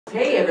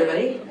Hey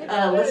everybody,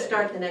 let's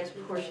start the next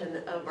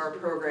portion of our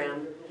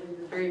program.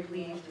 Very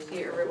pleased to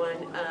see everyone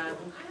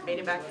made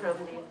it back from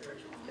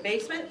the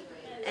basement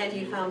and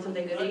you found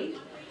something to eat.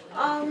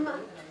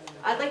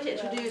 I'd like to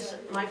introduce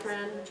my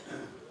friend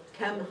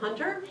Kim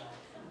Hunter.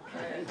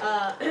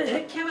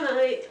 Kim and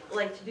I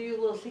like to do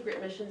little secret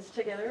missions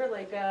together.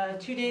 Like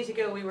 2 days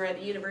ago we were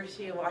at the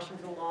University of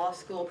Washington Law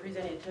School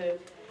presenting to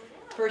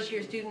first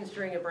year students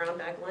during a brown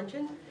bag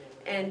luncheon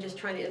and just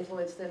trying to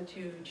influence them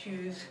to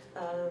choose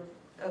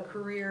a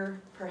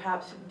career,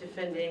 perhaps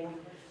defending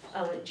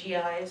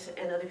GIs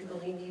and other people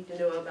who need to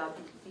know about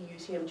the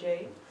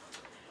UCMJ.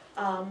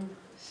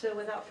 So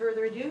without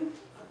further ado,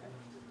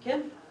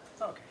 Kim?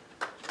 Okay.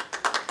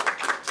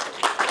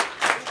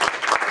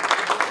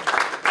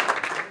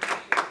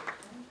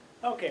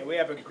 Okay, we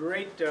have a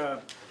great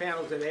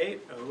panel today.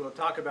 We'll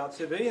talk about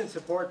civilian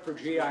support for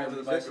GI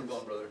resistance.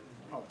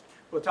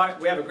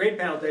 We have a great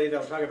panel today that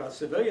will talk about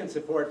civilian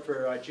support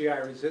for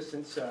GI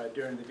resistance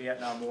during the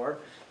Vietnam War.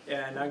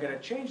 And I'm going to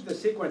change the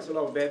sequence a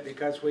little bit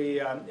because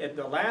we, at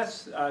the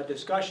last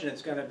discussion,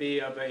 it's going to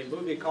be of a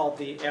movie called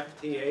The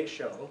FTA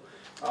Show.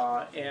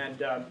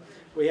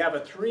 We have a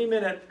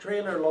 3-minute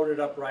trailer loaded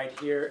up right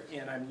here,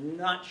 and I'm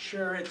not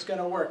sure it's going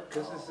to work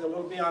because this is a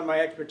little beyond my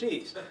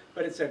expertise.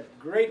 But it's a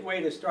great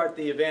way to start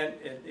the event.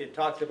 It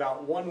talks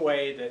about one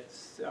way that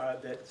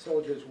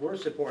soldiers were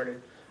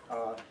supported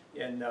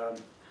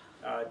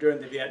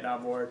during the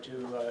Vietnam War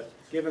to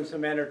give them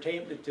some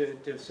entertainment,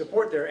 to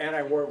support their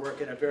anti-war work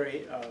in a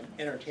very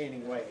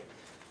entertaining way.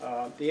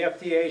 The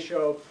FTA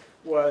Show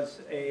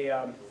was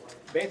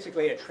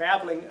basically a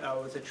traveling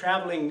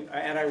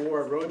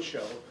anti-war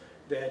roadshow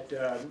that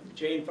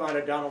Jane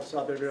Fonda, Donald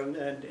Sutherland,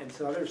 and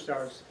some other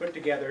stars put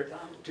together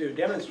to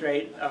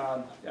demonstrate,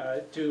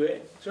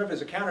 to serve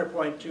as a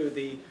counterpoint to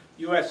the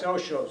USO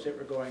shows that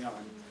were going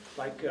on,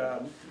 like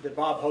the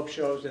Bob Hope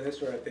shows and this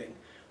sort of thing.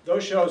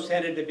 Those shows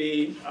tended to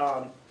be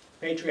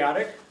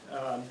patriotic,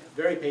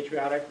 very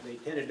patriotic. They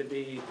tended to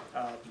be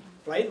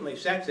blatantly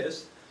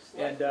sexist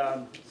and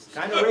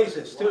kind of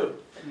racist too.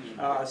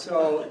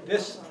 So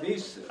this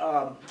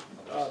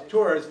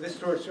tour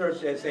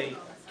serves as a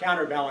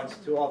counterbalance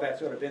to all that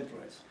sort of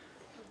influence.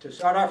 To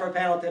start off our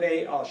panel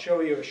today, I'll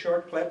show you a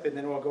short clip and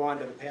then we'll go on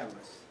to the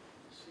panelists.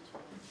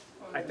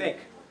 I think.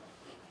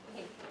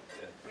 You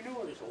know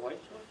where there's a light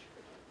switch?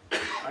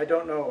 I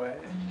don't know.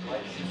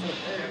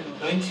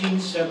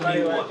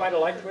 1971. Find a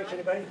light switch,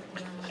 anybody?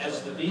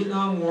 As the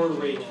Vietnam War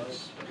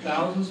rages,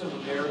 thousands of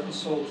American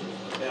soldiers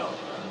rebelled.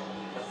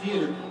 A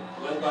theater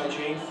group led by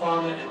Jane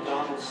Fonda and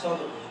Donald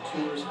Sutherland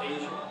tours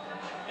Asia,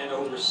 and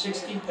over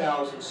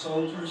 60,000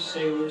 soldiers,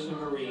 sailors, and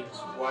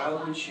Marines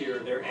wildly cheer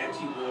their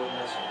anti-war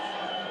message.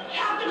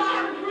 Captain, I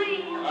have a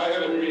dream. I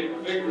have a dream,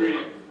 a big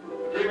dream.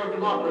 A dream of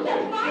democracy.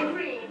 That's my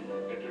dream.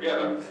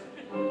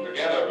 And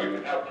together we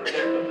can help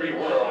protect the free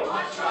world.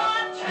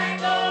 Foxtrot,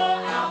 Tango,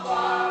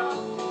 Alpha.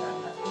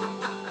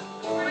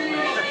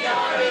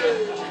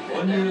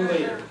 1 year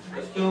later,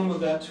 the film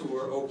of that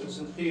tour opens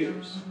in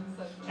theaters.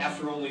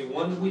 After only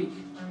 1 week,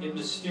 it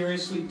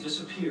mysteriously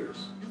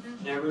disappears,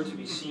 never to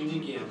be seen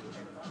again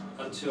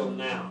until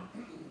now.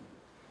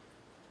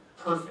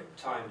 Perfect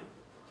timing.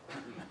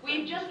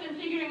 We've just been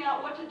figuring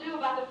out what to do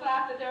about the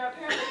fact that there are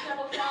apparently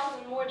several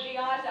thousand more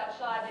GIs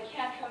outside that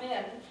can't come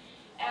in.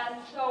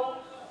 And so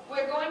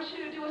we're going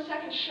to do a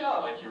second show.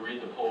 Like you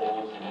read the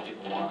polls and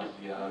people want us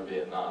to get out of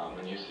Vietnam,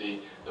 and you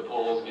see the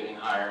polls getting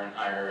higher and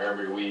higher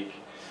every week,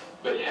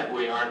 but yet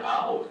we aren't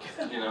out,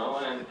 you know,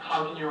 and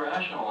how can you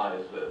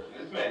rationalize this?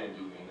 This man didn't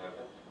do me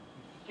nothing.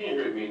 He ain't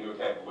hurt me in no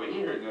type of way. He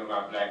ain't hurt none of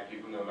my black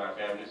people, none of my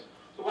families.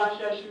 So why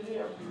should I shoot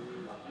him?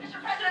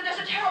 Mr. President, there's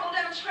a terrible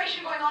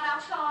demonstration going on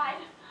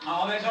outside.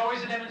 Oh, there's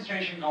always a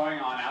demonstration going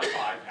on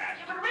outside, Pat.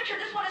 Yeah, but Richard,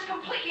 this one is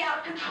completely out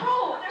of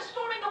control. They're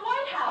storming the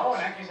White House. Oh, in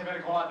that case, I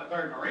better call out the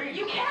 3rd Marine.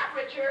 You can't,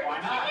 Richard.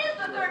 Why not? It is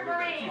the 3rd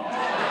Marine.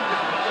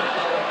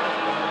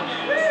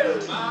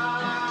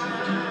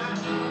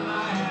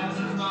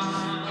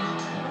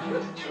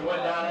 We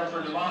went down there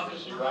for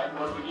democracy, right? And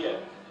what did we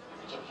get?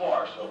 It's a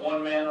farce, a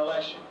one-man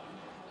election.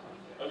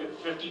 Look at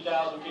 50,000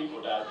 people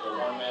died for a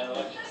one-man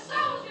election. The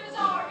soldiers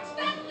are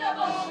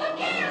expendable. Who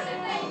cares if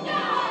they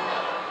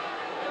die?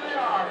 Here they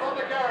are, from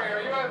the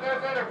carrier,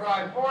 USS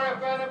Enterprise, 4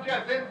 Phantom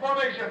jets in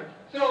formation.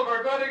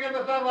 Silver, glitting in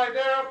the sunlight.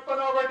 There, up and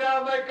over,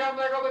 down they come.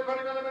 There go the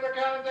 20mm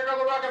cannons. There go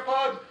the rocket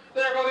pods.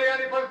 There go the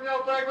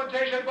anti-personnel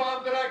fragmentation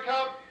bombs that I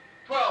count.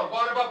 12,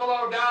 Water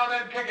Buffalo, down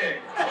and kicking.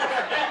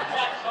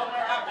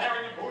 Somewhere out there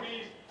in the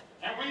booties,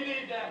 and we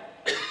need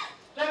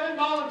 7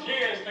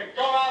 volunteers to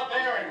go out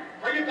there and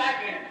bring it back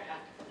in.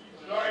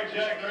 Sorry,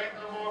 Jack, there ain't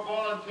no more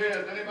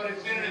volunteers. Anybody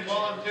seen any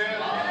volunteers?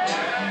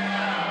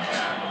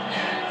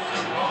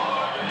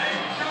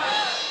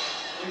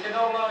 We can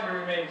no longer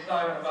remain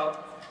silent about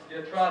the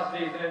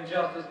atrocities and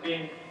injustice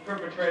being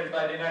perpetrated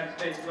by the United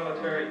States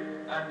military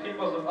on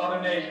peoples of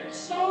other nations.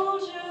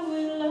 Soldier,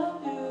 we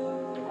love you.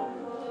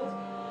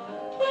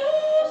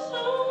 Brave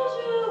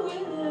soldier, we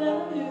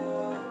love you.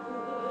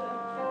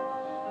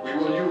 We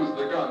will use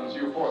the guns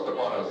you force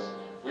upon us.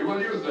 We will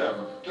use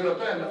them to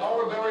defend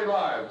our very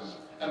lives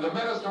And the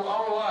menace to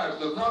our lives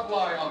does not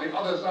lie on the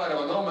other side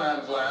of a no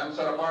man's land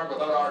set apart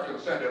without our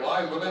consent. It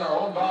lies within our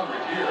own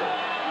boundaries here.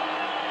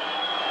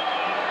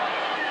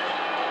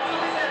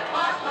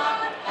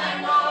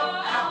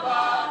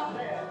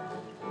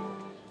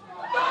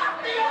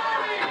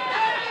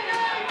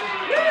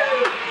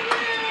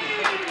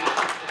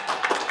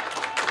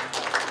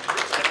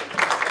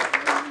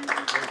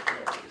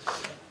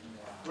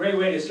 Great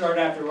way to start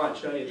after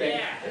lunch, don't you think?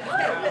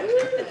 Yeah.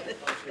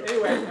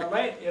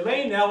 Anyway,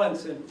 Elaine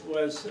Ellenson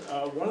was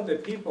one of the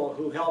people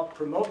who helped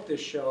promote this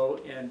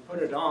show and put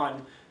it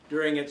on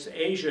during its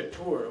Asia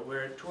tour,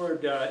 where it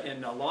toured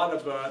in a lot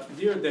of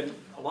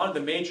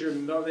the major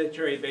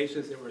military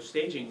bases that were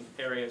staging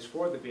areas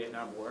for the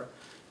Vietnam War.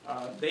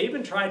 They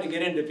even tried to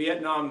get into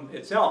Vietnam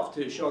itself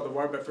to show the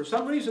war, but for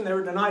some reason they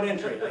were denied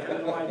entry. I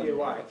have no idea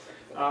why.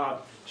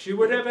 She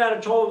would have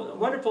had a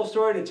wonderful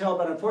story to tell,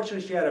 but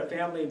unfortunately she had a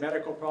family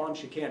medical problem.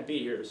 She can't be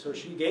here. So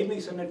she gave me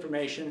some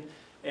information,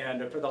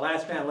 and for the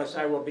last panelist,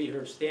 I will be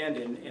her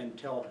stand-in and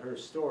tell her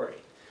story.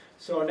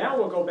 So now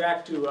we'll go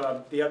back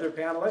to the other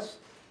panelists,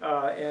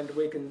 and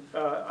we can,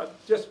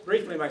 just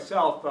briefly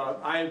myself,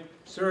 I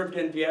served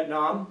in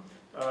Vietnam.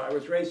 I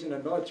was raised in a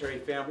military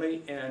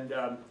family and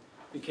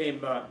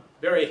became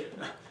very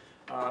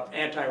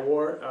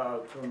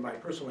anti-war from my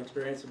personal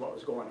experience of what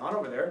was going on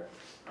over there.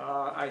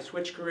 I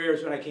switched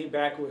careers when I came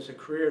back. I was a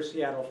career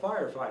Seattle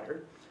firefighter.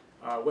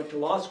 Went to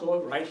law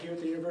school right here at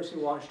the University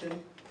of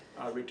Washington.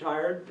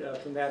 Retired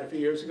from that a few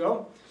years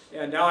ago.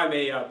 And now I'm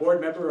a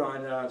board member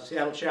on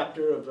Seattle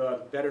chapter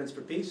of Veterans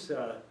for Peace,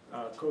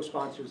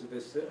 co-sponsors of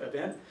this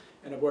event,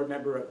 and a board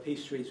member of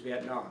Peace Streets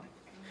Vietnam.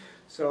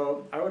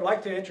 So I would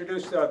like to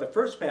introduce the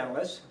first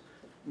panelist,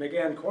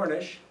 Megan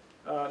Cornish.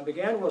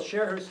 Megan will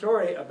share her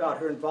story about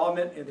her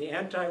involvement in the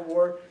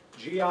anti-war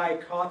GI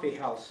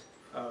coffeehouse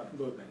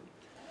movement.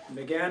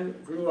 Megan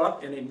grew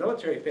up in a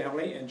military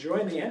family and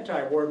joined the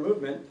anti-war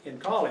movement in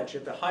college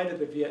at the height of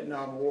the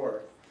Vietnam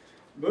War.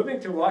 Moving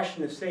to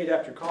Washington State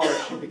after college,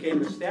 she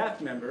became a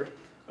staff member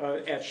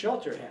at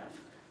Shelter Half,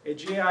 a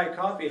GI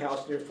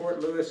coffeehouse near Fort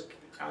Lewis,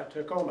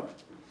 Tacoma,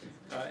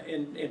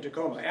 in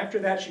Tacoma. After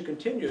that, she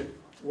continued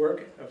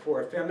work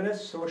for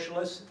feminist,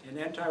 socialist, and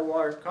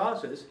anti-war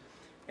causes,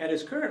 and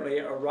is currently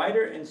a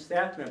writer and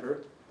staff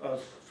member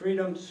of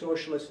Freedom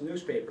Socialist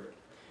newspaper.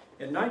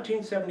 In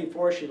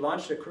 1974, she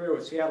launched a career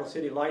with Seattle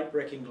City Light,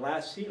 breaking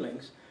glass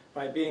ceilings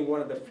by being one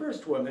of the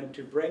first women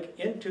to break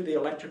into the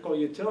electrical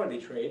utility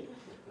trade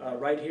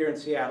right here in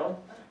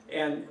Seattle,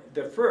 and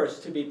the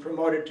first to be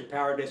promoted to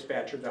power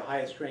dispatcher, the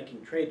highest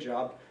ranking trade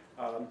job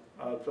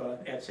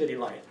at City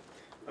Light.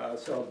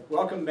 So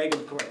welcome,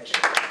 Megan Cornish.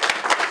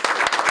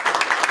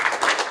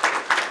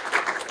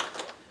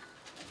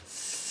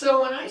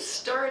 So when I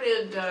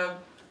started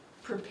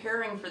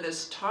preparing for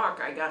this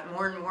talk, I got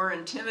more and more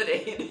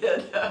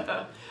intimidated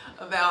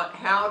about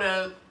how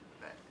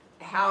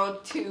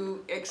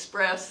to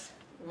express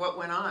what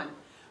went on.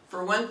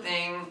 For one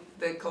thing,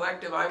 the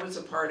collective I was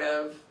a part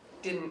of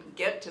didn't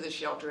get to the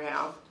Shelter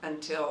Half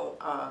until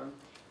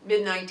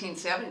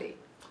mid-1970.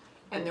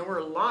 And there were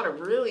a lot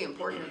of really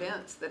important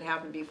events that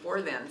happened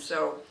before then.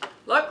 So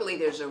luckily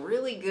there's a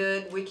really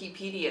good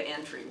Wikipedia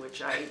entry,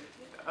 which I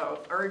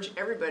urge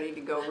everybody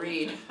to go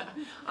read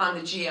on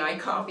the GI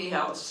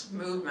Coffeehouse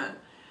movement.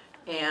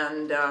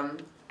 And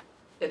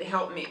it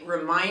helped me,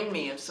 remind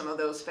me of some of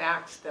those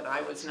facts that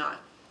I was not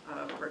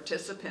a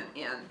participant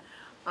in.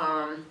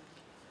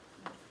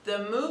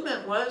 The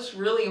movement was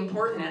really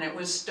important, and it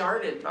was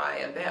started by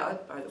a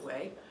vet, by the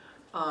way.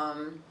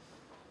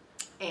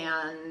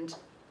 And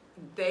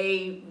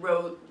they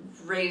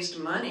raised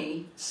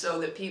money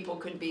so that people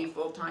could be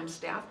full-time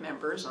staff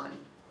members on,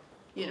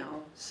 you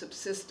know,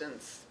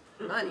 subsistence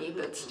money,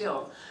 but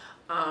still.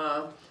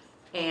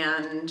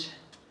 And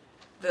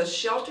the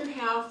Shelter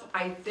Half,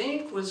 I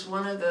think, was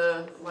one of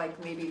the,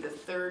 like, maybe the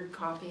third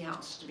coffee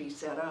house to be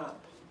set up.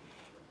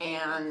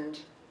 And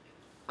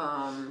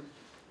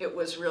it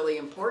was really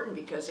important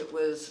because it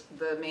was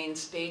the main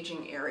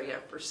staging area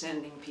for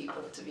sending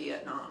people to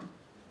Vietnam.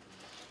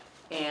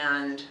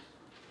 And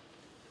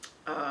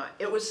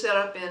it was set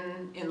up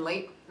in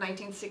late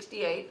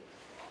 1968,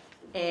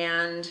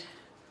 and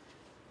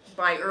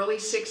by early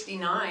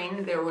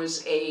 '69 there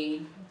was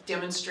a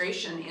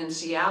demonstration in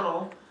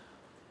Seattle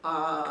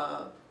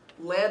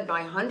led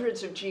by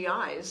hundreds of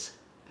GIs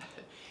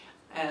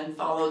and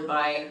followed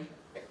by,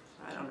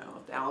 I don't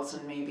know,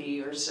 1,000 maybe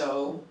or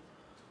so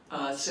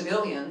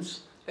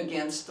civilians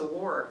against the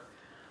war.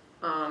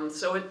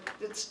 So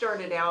it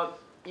started out,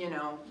 you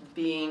know,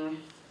 being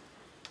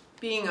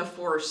a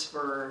force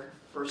for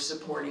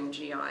supporting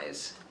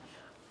GIs,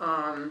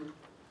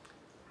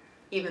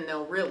 even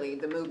though really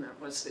the movement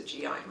was the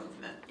GI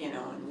movement, you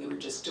know, and we were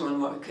just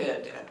doing what we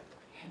could to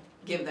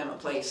give them a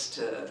place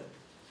to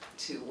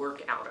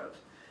work out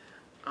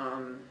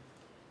of.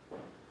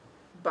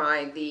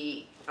 By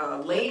the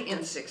late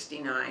in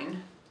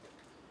 '69,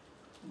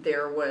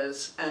 there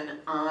was and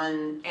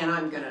I'm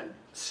going to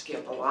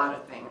skip a lot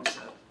of things.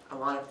 A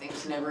lot of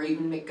things never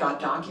even got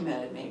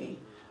documented, maybe.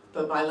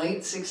 But by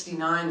late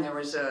 '69, there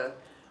was a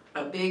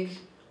big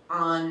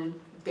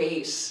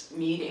on-base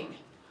meeting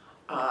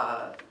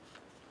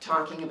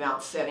talking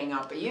about setting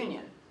up a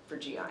union for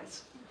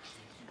GIs.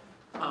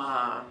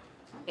 I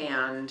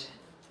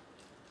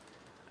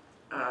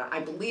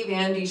believe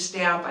Andy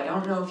Stapp, I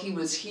don't know if he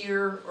was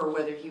here or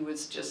whether he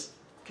was just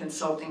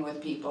consulting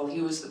with people.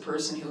 He was the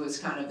person who was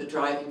kind of the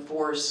driving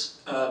force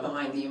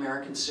behind the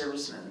American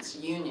Servicemen's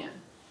Union,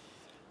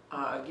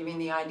 giving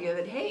the idea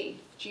that, hey,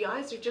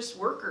 GIs are just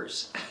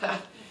workers.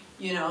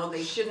 You know,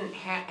 they shouldn't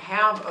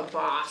have a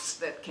boss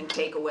that can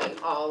take away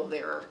all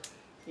their,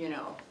 you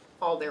know,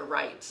 all their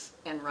rights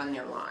and run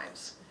their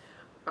lives.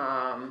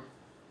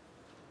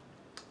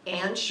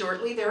 And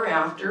shortly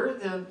thereafter,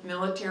 the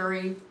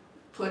military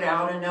put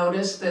out a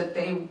notice that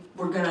they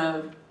were going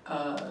to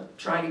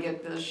try to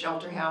get the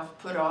Shelter Half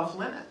put off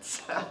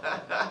limits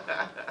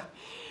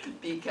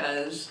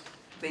because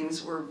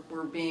things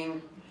were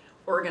being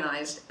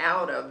organized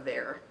out of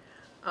there.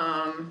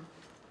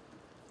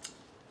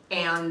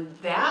 And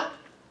that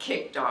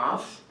kicked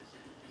off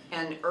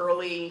an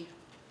early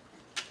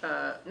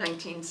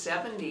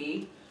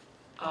 1970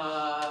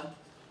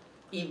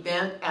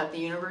 event at the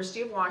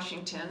University of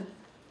Washington,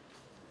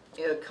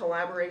 a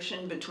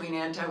collaboration between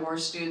anti-war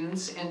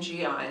students and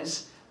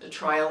GIs, the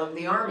Trial of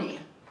the Army,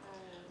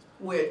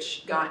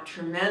 which got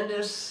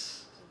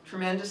tremendous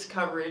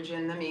coverage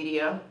in the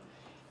media,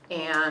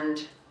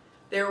 and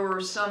there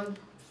were some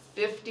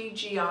 50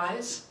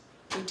 GIs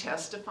who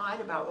testified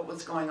about what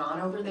was going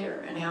on over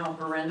there and how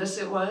horrendous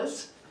it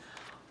was.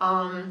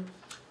 And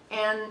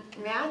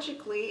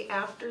magically,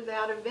 after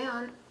that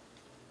event,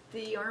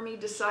 the Army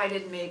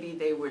decided maybe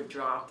they would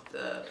drop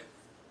the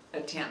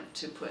attempt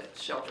to put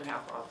Shelter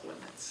Half off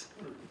limits,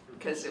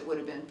 because it would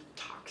have been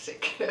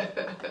toxic.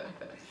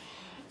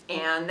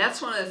 And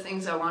that's one of the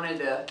things I wanted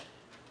to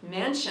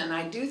mention.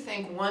 I do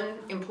think one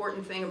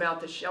important thing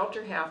about the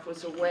Shelter Half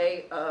was a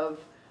way of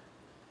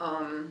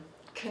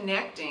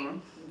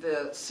connecting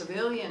the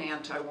civilian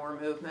anti-war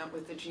movement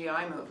with the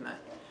GI movement,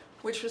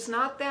 which was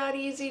not that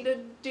easy to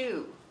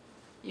do,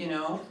 you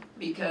know,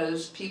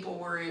 because people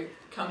were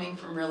coming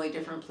from really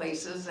different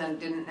places and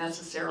didn't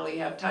necessarily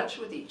have touch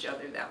with each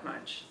other that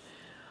much.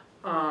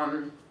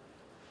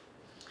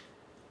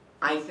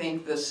 I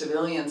think the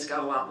civilians got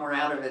a lot more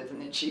out of it than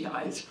the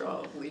GIs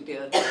probably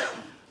did.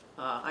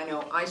 I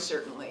know I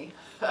certainly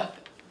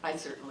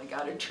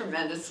got a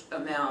tremendous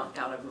amount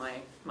out of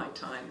my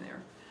time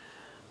there.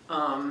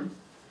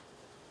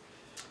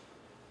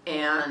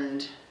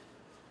 And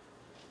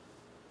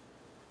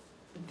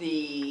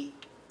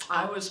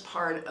I was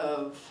part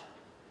of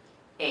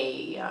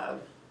a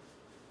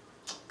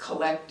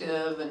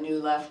collective, a New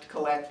Left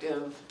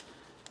collective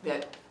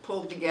that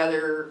pulled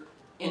together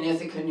in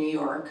Ithaca, New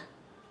York,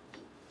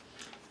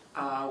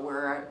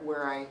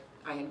 where I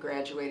had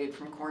graduated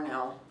from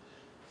Cornell,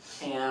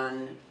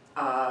 and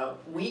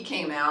we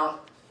came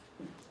out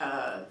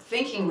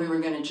thinking we were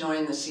going to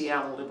join the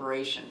Seattle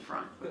Liberation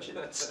Front, which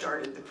had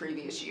started the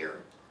previous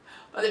year.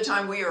 By the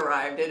time we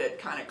arrived, it had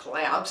kind of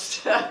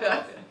collapsed,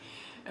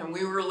 and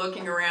we were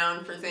looking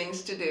around for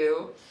things to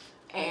do,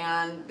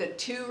 and the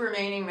two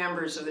remaining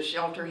members of the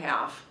Shelter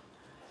Half,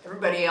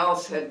 everybody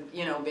else had,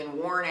 you know, been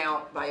worn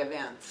out by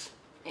events,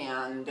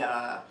 and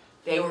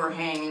they were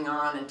hanging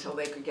on until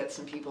they could get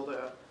some people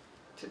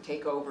to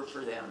take over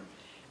for them.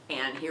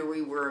 And here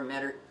we were,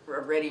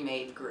 a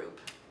ready-made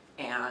group,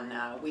 and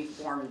we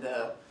formed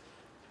the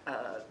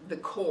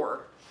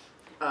core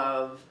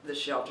of the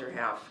Shelter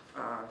Half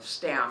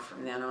staff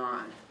from then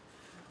on.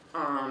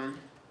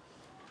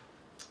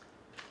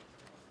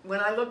 When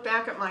I look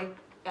back at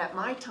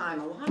my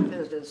time, a lot of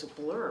it is a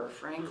blur,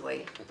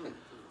 frankly.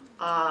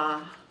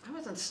 I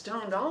wasn't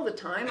stoned all the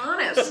time,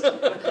 honest,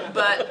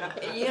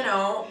 but you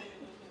know,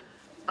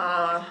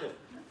 I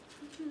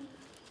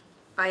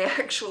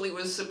actually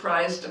was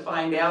surprised to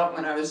find out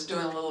when I was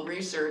doing a little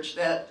research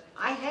that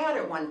I had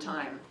at one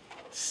time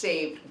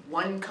saved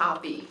one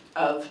copy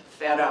of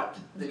Fed Up,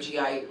 the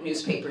GI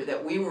newspaper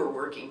that we were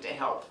working to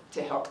help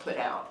put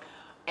out.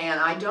 And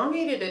I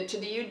donated it to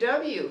the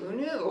UW, who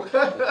knew?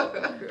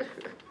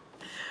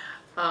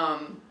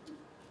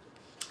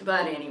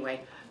 But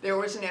anyway, there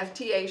was an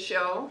FTA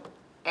show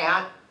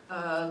at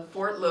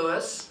Fort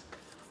Lewis.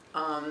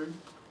 I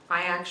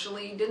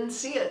actually didn't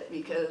see it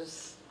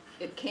because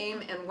it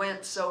came and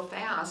went so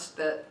fast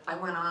that I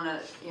went on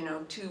a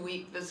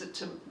 2-week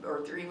visit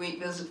or 3-week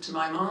visit to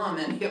my mom,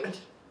 and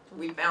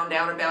we found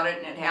out about it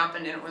and it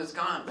happened and it was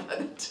gone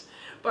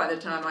by the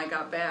time I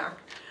got back.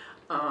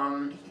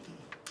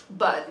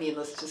 But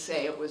needless to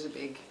say, it was a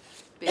big,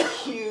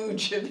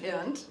 huge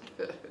event.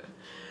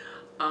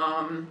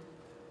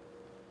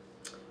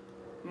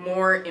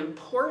 More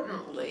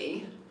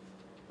importantly,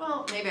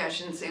 well, maybe I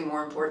shouldn't say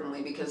more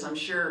importantly, because I'm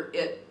sure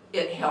it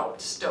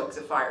helped stoke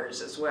the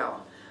fires as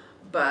well.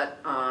 But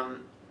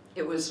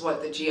it was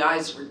what the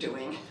GIs were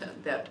doing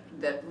that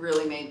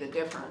really made the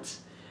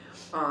difference.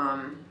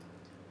 On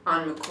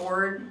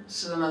McCord,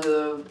 some of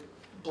the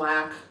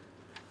black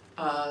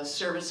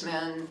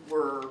servicemen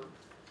were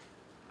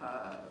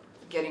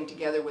getting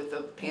together with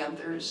the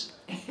Panthers,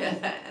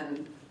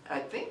 and I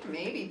think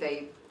maybe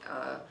they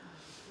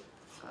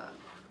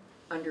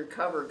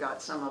undercover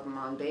got some of them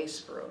on base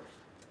for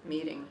a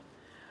meeting.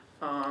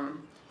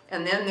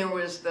 And then there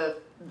was the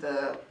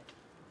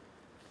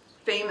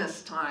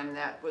famous time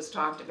that was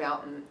talked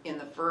about in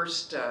the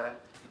first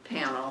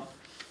panel,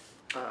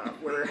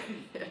 where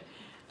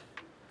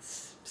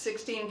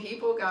 16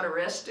 people got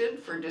arrested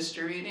for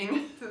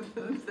distributing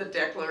the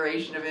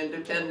Declaration of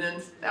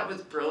Independence. That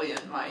was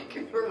brilliant, Mike,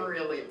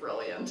 really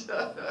brilliant.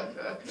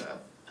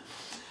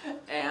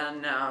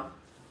 And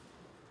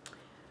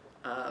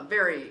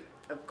very,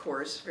 of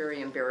course,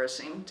 very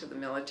embarrassing to the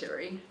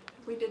military.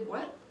 We did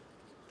what?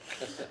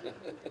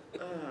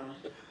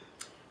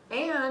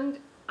 And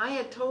I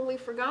had totally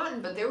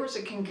forgotten, but there was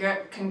a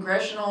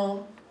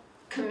congressional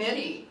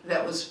committee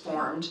that was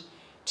formed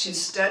to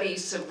study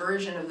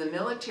subversion of the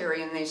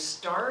military, and they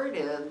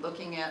started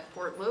looking at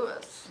Fort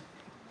Lewis.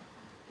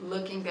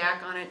 Looking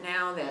back on it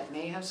now, that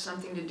may have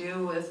something to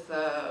do with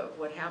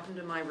what happened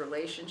to my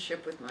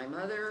relationship with my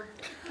mother,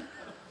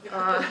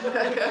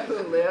 who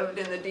lived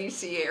in the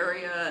DC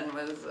area and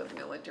was a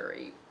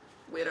military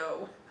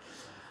widow.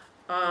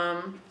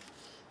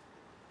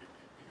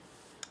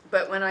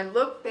 But when I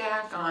look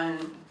back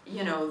on,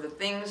 you know, the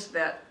things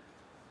that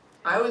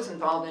I was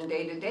involved in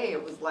day to day,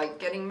 it was like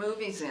getting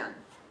movies in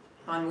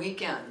on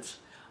weekends,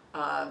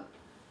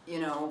 you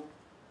know,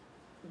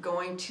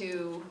 going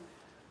to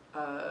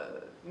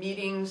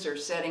meetings or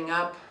setting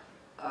up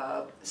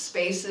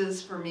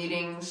spaces for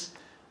meetings.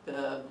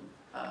 The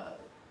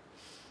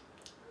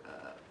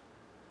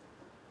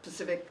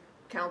Pacific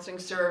Counseling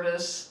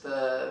Service,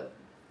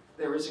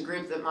 there was a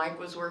group that Mike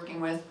was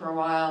working with for a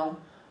while.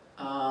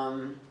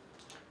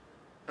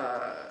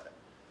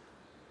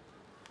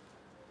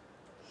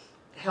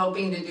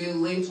 Helping to do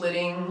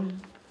leafleting.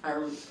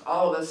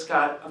 All of us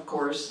got, of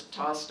course,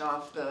 tossed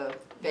off the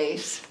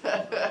base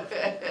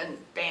and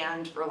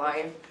banned for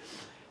life.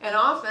 And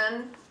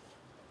often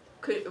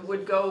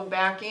would go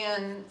back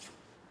in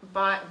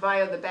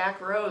via the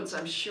back roads.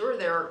 I'm sure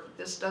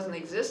this doesn't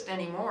exist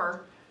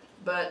anymore,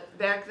 but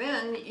back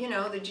then, you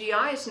know, the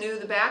GIs knew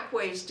the back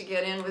ways to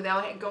get in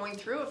without going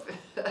through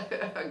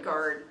a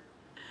guard.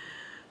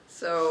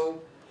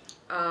 So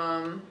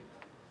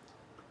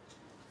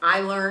I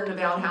learned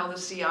about how the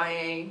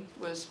CIA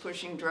was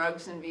pushing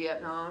drugs in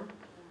Vietnam,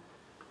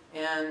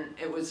 and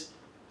it was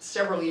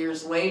several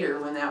years later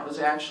when that was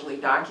actually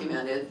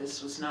documented.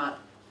 This was not,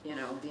 you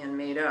know, being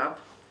made up.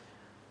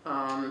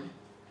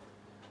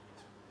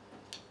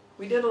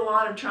 We did a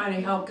lot of trying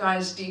to help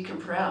guys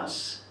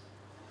decompress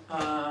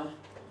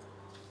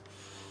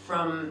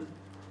from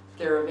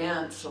their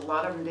events. A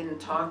lot of them didn't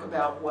talk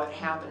about what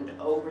happened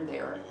over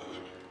there,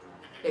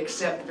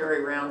 except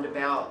very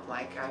roundabout.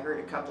 Like I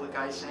heard a couple of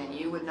guys saying,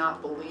 you would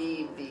not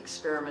believe the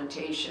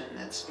experimentation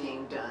that's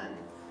being done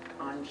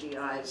on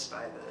GIs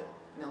by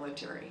the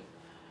military.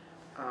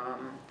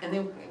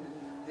 And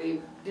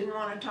they didn't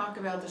want to talk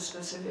about the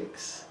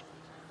specifics,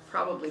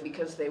 probably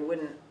because they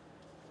wouldn't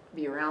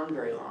be around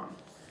very long.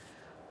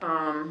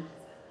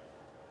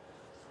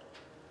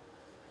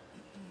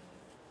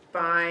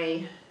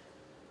 By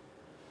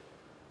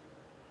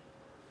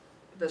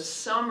the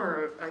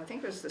summer, I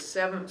think it was the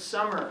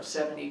summer of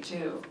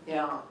 '72,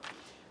 yeah,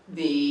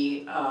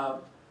 the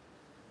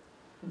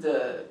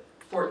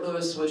Fort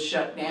Lewis was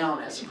shut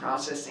down as a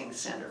processing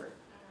center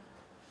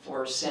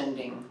for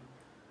sending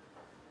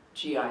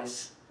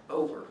GIs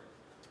over.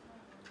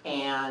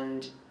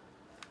 And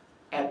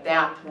at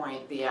that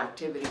point, the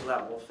activity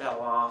level fell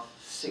off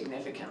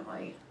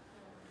significantly.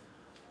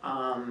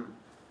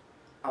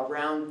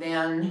 Around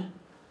then,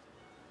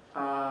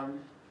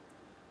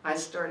 I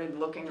started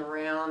looking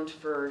around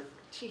for,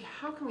 gee,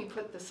 how can we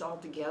put this all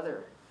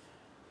together?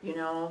 You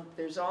know,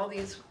 there's all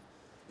these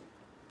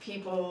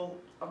people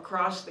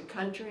across the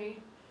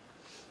country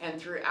and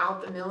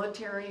throughout the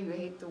military who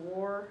hate the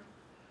war.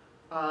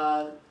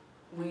 I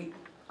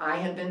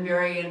had been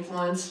very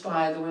influenced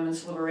by the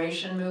women's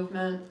liberation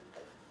movement.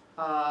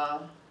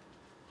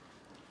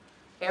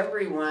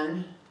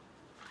 Everyone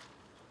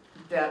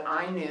that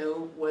I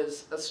knew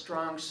was a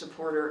strong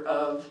supporter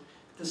of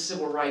the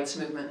civil rights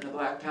movement and the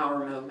Black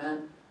Power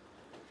movement.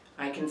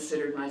 I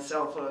considered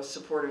myself a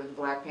supporter of the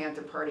Black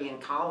Panther Party in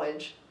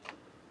college.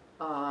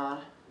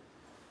 How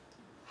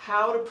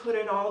to put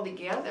it all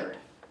together.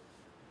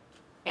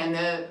 And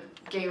the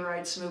gay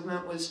rights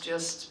movement was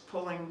just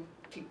pulling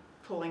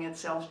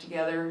itself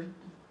together,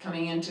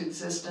 coming into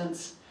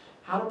existence.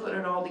 How to put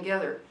it all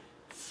together.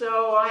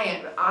 So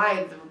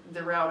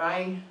the route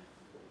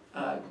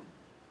I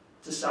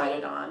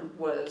decided on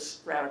was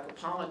radical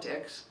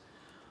politics.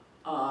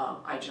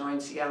 I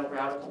joined Seattle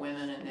Radical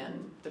Women and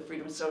then the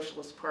Freedom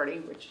Socialist Party,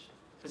 which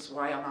is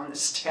why I'm on the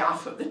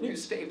staff of the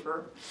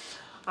newspaper.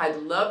 I'd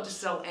love to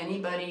sell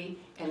anybody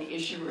an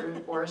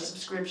issue or a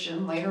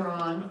subscription later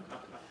on.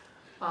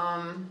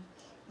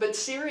 But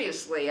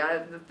seriously,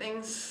 the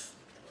things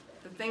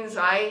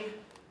I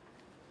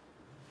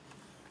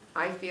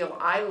feel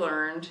I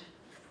learned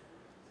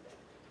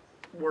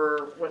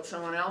were what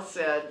someone else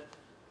said,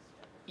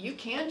 you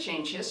can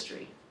change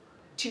history.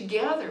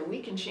 Together we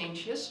can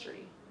change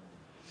history.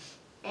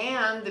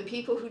 And the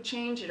people who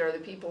change it are the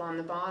people on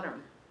the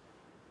bottom.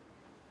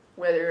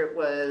 Whether it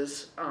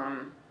was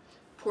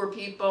poor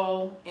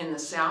people in the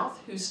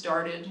South who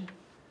started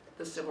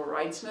the civil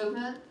rights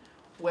movement,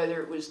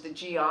 whether it was the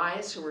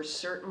GIs who were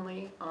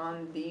certainly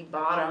on the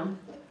bottom,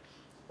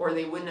 or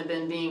they wouldn't have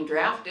been being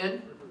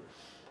drafted,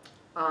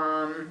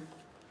 and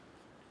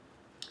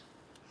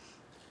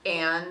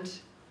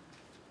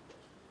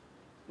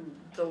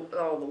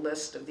all the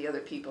list of the other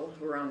people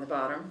who were on the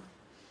bottom.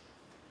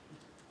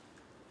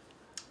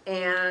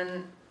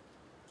 And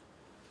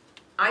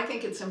I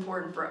think it's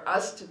important for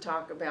us to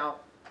talk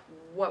about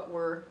what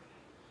were,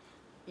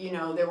 you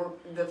know, there were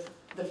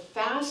the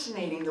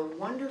fascinating, the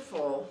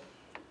wonderful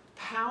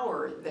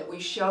power that we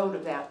showed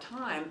of that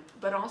time,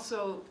 but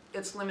also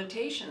its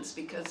limitations,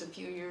 because a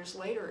few years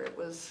later it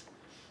was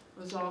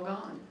all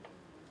gone.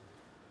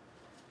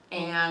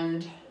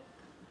 And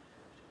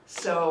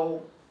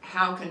so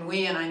how can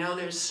we, and I know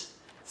there's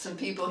some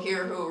people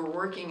here who are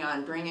working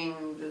on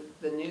bringing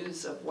the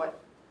news of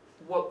what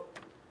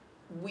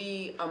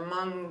we,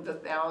 among the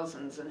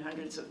thousands and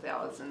hundreds of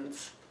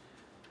thousands,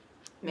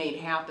 made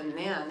happen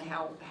then,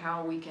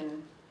 how we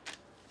can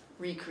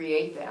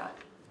recreate that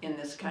in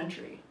this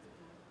country.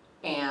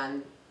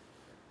 And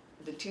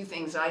the two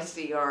things I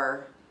see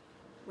are,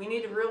 we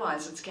need to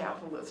realize it's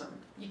capitalism.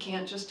 You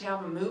can't just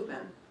have a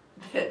movement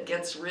that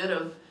gets rid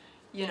of,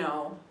 you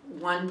know,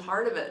 one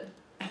part of it.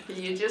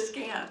 You just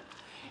can't.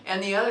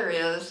 And the other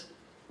is,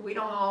 we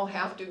don't all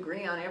have to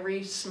agree on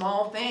every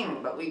small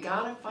thing, but we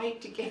gotta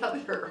fight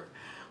together.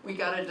 We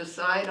gotta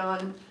decide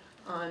on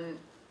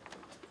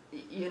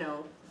you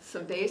know,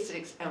 some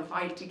basics and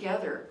fight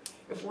together.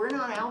 If we're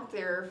not out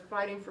there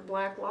fighting for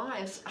Black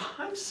lives,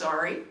 I'm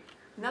sorry,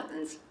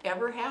 nothing's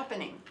ever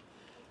happening.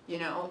 You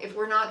know, if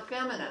we're not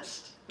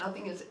feminist,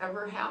 nothing is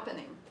ever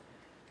happening.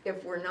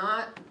 If we're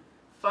not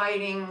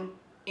fighting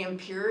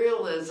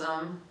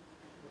imperialism,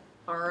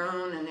 our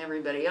own and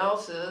everybody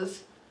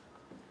else's,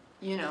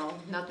 you know,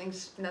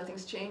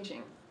 nothing's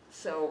changing.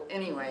 So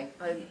anyway,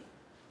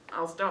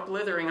 I'll stop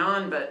blithering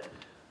on, but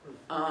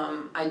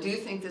I do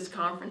think this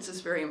conference is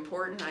very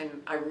important.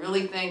 I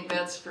really thank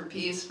Vets for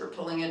Peace for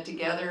pulling it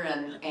together,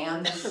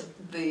 and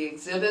the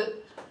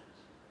exhibit.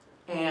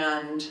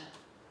 And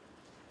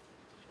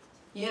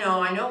you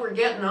know, I know we're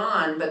getting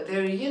on, but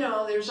there, you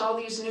know, there's all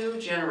these new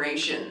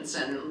generations,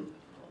 and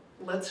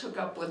let's hook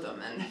up with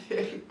them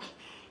and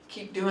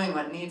keep doing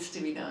what needs to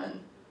be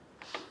done.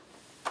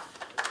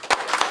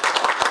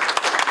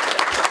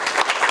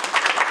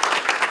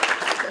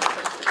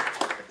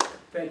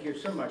 Thank you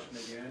so much,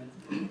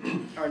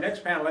 Megan. Our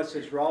next panelist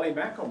is Raleigh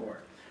McElmore.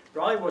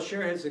 Raleigh will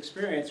share his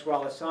experience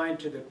while assigned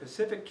to the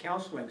Pacific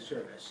Counseling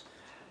Service.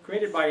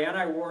 Created by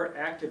anti-war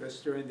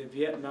activists during the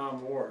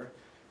Vietnam War,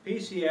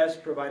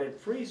 PCS provided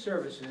free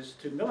services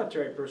to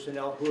military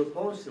personnel who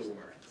opposed the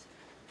war,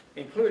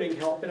 including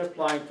help in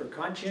applying for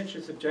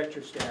conscientious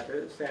objector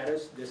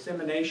status,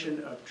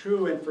 dissemination of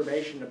true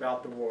information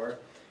about the war,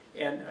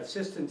 and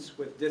assistance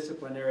with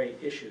disciplinary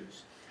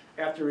issues.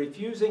 After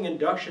refusing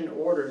induction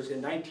orders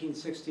in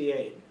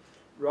 1968,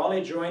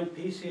 Raleigh joined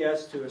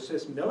PCS to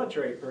assist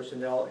military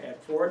personnel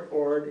at Fort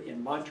Ord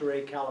in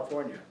Monterey,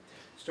 California.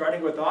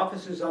 Starting with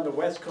offices on the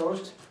West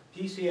Coast,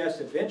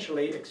 PCS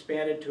eventually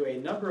expanded to a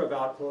number of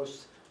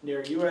outposts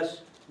near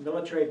U.S.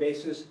 military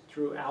bases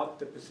throughout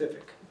the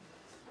Pacific.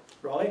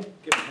 Raleigh,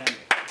 give him a hand.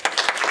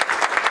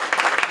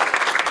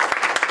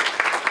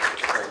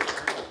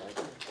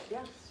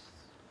 Yes.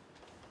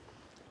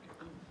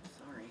 Oh,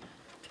 sorry.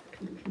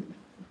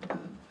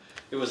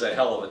 It was a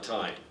hell of a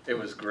time. It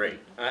was great.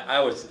 I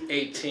was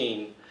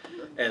 18,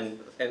 and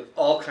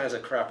all kinds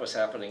of crap was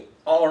happening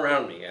all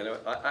around me. And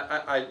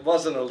I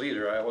wasn't a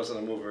leader. I wasn't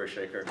a mover or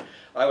shaker.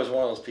 I was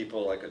one of those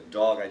people like a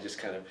dog. I just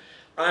kind of,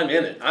 I'm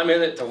in it. I'm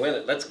in it to win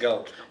it. Let's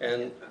go.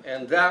 And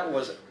that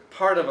was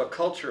part of a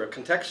culture, a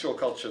contextual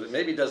culture that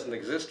maybe doesn't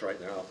exist right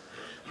now.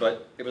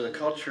 But it was a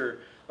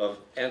culture of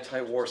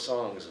anti-war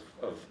songs,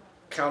 of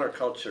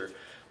counterculture.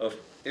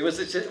 It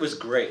was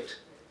great.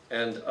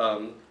 And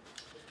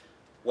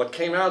what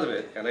came out of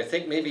it, and I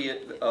think maybe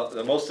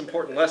the most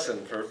important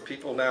lesson for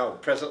people now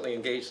presently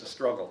engaged in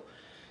struggle,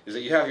 is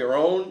that you have your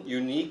own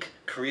unique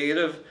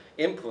creative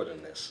input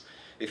in this.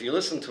 If you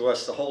listen to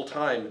us the whole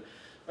time,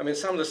 I mean,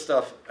 some of the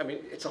stuff, I mean,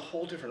 it's a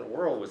whole different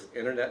world with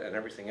internet and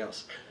everything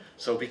else.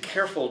 So be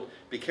careful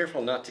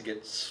not to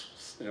get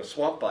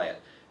swamped by it,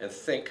 and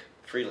think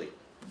freely.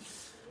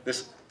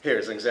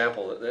 Here's an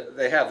example.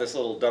 They have this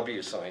little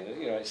W sign.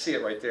 You know, you see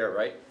it right there,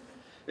 right?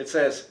 It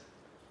says,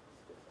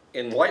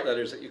 in white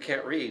letters that you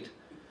can't read,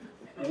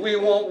 "We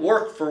won't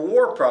work for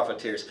war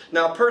profiteers."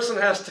 Now a person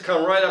has to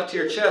come right up to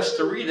your chest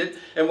to read it,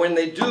 and when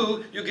they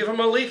do, you give them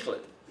a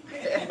leaflet.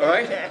 All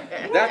right?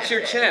 That's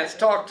your chance,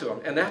 talk to them.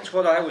 And that's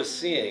what I was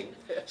seeing.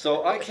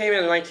 So I came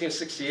in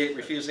 1968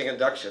 refusing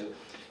induction,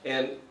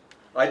 and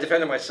I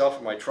defended myself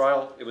in my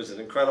trial. It was an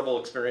incredible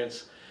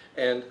experience.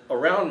 And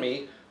around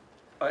me,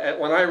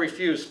 when I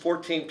refused,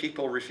 14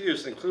 people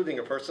refused, including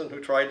a person who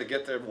tried to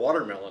get their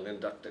watermelon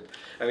inducted.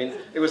 I mean,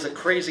 it was a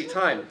crazy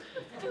time.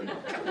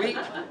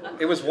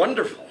 It was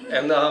wonderful.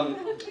 And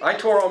I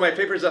tore all my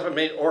papers up and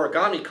made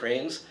origami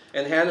cranes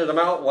and handed them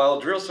out while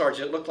drill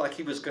sergeant looked like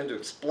he was going to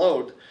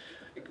explode,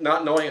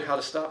 not knowing how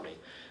to stop me.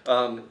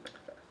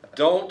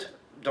 Don't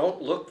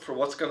look for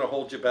what's going to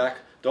hold you back.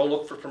 Don't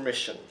look for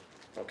permission,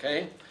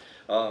 okay?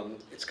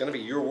 It's going to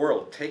be your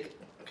world. Take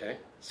it, okay?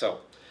 So,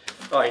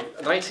 all right,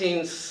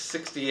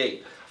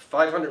 1968,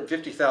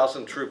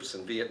 550,000 troops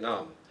in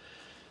Vietnam.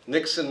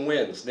 Nixon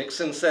wins.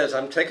 Nixon says,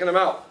 I'm taking them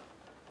out.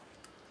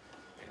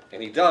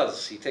 And he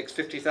does. He takes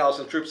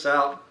 50,000 troops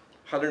out,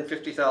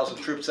 150,000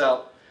 troops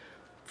out.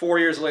 4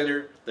 years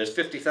later, there's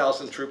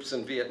 50,000 troops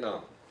in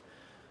Vietnam.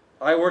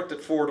 I worked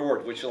at Fort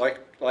Ord, which like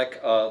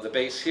the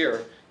base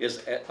here,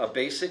 is a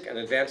basic and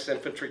advanced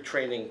infantry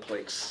training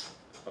place,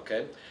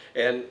 okay?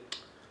 And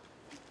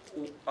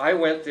I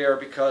went there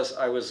because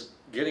I was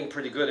getting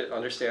pretty good at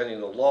understanding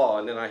the law,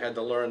 and then I had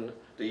to learn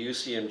the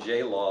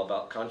UCMJ law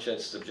about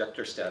conscientious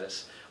objector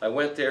status. I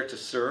went there to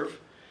serve,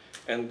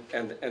 and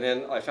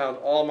then I found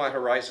all my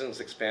horizons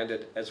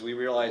expanded as we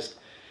realized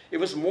it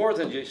was more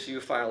than just you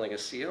filing a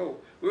CO.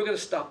 We were going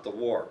to stop the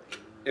war.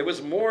 It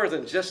was more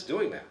than just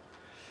doing that.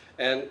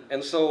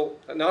 And so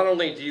not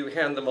only do you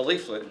hand them a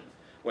leaflet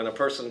when a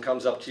person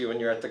comes up to you and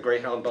you're at the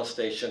Greyhound bus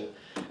station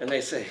and they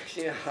say,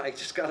 yeah, I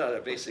just got out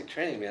of basic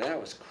training, man, that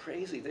was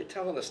crazy. They're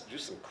telling us to do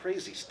some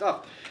crazy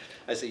stuff.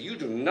 I say, you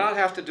do not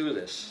have to do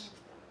this.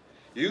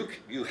 You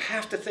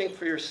have to think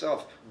for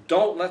yourself.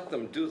 Don't let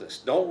them do this.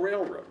 Don't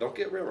railroad. Don't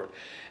get railroaded.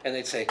 And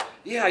they'd say,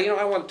 yeah, you know,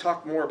 I want to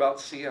talk more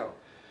about CO.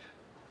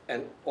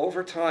 And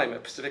over time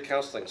at Pacific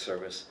Counseling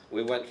Service,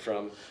 we went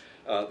from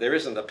there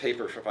isn't a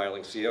paper for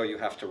filing CO. You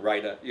have to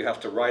write a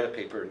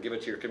paper and give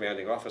it to your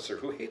commanding officer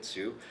who hates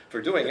you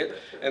for doing it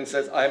and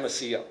says, I'm a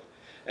CO.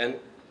 And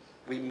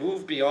we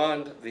moved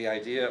beyond the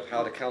idea of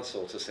how to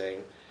counsel to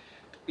saying,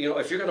 you know,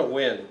 if you're going to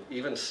win,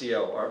 even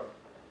CO,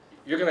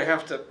 you're going to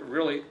have to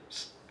really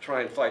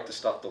try and fight to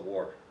stop the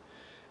war.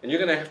 And you're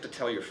going to have to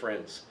tell your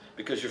friends,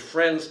 because your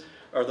friends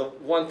are the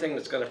one thing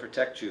that's going to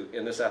protect you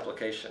in this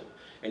application.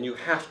 And you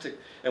have to,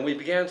 and we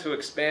began to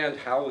expand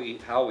how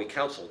we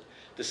counseled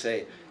to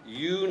say,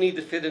 you need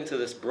to fit into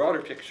this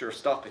broader picture of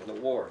stopping the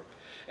war.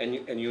 And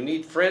you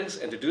need friends,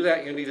 and to do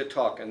that you need to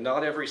talk. And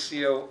not every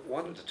CO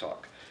wanted to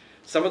talk.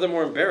 Some of them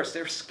were embarrassed.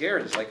 They were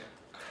scared. It's like,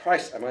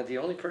 Christ, am I the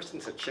only person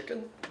that's a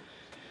chicken?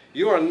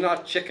 You are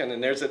not chicken,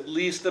 and there's at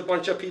least a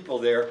bunch of people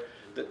there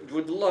that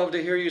would love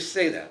to hear you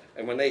say that.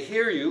 And when they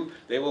hear you,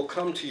 they will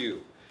come to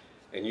you.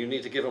 And you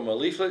need to give them a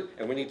leaflet,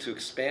 and we need to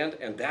expand,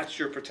 and that's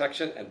your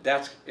protection, and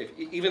that's,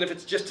 even if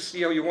it's just a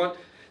CO you want,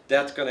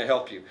 that's going to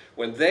help you.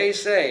 When they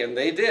say, and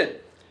they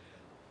did,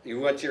 you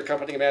went to your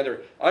company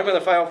commander, I'm going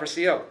to file for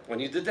CO. When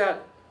you did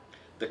that,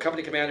 the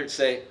company commander would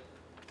say,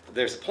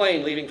 there's a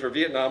plane leaving for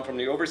Vietnam from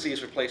the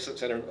Overseas Replacement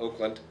Center in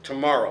Oakland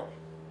tomorrow.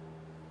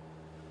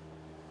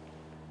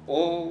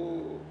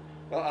 Oh,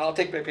 well, I'll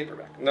take my paper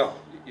back. No,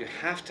 you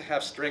have to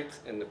have strength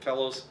in the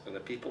fellows and the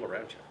people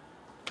around you.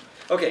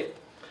 Okay,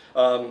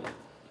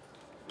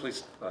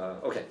 please,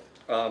 okay.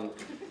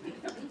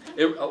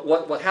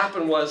 What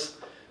happened was,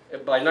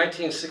 by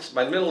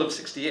the middle of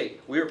 '68,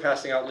 we were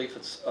passing out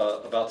leaflets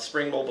about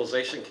Spring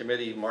Mobilization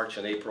Committee, March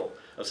and April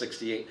of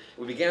 '68.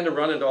 We began to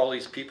run into all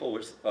these people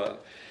with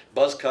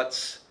buzz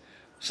cuts,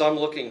 some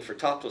looking for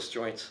topless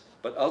joints,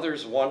 but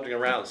others wandering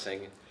around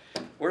saying,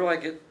 where do I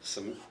get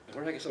some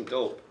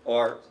dope?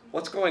 Or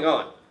what's going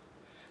on?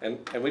 And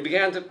we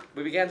began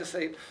to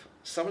say,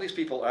 some of these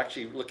people are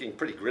actually looking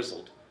pretty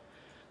grizzled.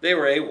 They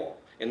were AWOL.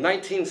 In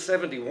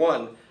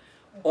 1971,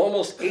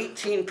 almost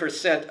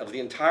 18% of the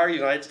entire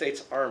United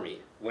States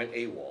Army went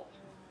AWOL.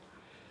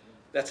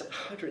 That's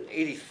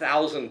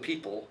 180,000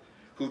 people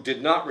who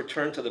did not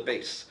return to the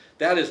base.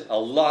 That is a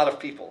lot of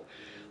people.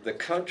 The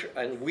country,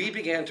 and we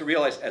began to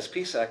realize as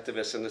peace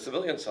activists in the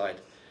civilian side,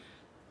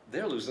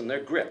 they're losing their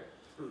grip.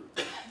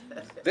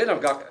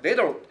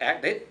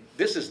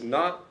 This is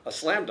not a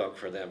slam dunk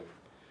for them.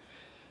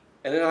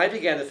 And then I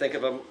began to think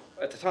of them,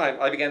 at the time,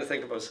 I began to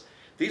think of them as,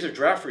 these are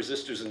draft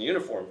resistors in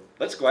uniform,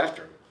 let's go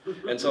after them.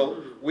 And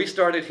so we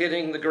started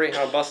hitting the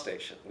Greyhound bus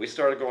station. We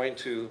started going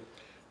to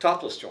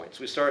topless joints.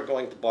 We started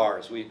going to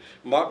bars.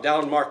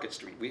 Down Market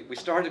Street. We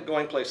started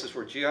going places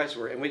where GIs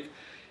were,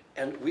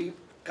 and we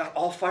got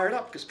all fired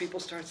up because people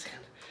started saying,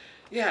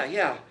 yeah,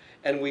 yeah.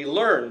 And we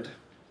learned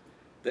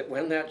that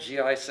when that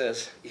GI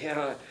says,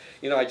 yeah,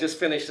 you know, I just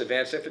finished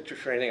advanced infantry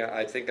training,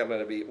 I think I'm going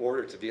to be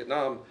ordered to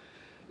Vietnam,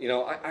 you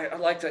know, I'd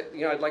like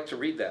to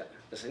read that.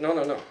 I say, no,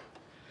 no, no.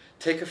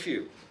 Take a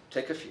few.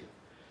 Get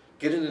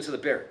it into the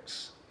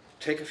barracks.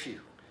 Take a few,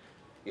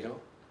 you know.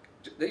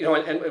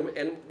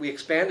 And we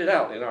expanded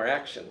out in our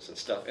actions and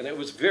stuff, and it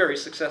was very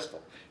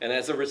successful. And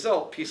as a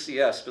result,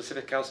 PCS,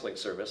 Pacific Counseling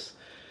Service,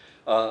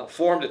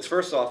 formed its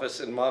first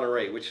office in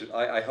Monterey, which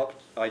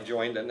I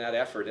joined in that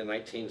effort in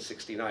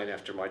 1969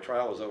 after my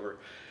trial was over.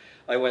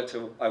 I went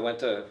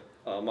to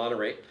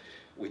Monterey.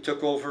 We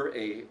took over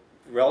a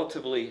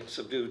relatively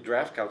subdued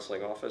draft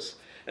counseling office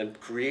and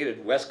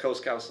created West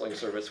Coast Counseling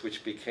Service,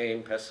 which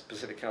became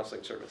Pacific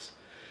Counseling Service.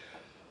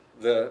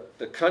 The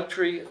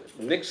country,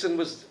 Nixon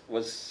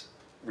was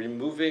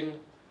removing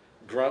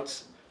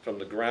grunts from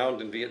the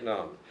ground in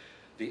Vietnam.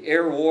 The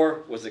air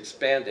war was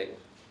expanding.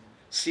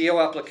 CO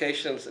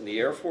applications in the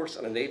Air Force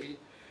and the Navy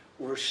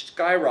were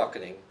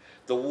skyrocketing.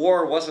 The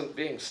war wasn't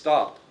being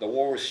stopped. The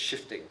war was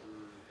shifting.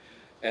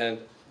 And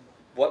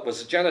what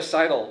was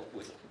genocidal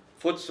with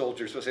foot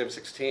soldiers with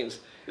M16s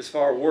is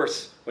far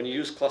worse when you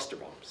use cluster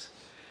bombs.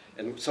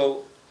 And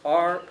so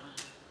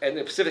and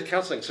the Pacific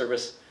Counseling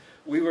Service,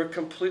 we were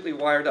completely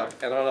wired up.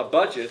 And on a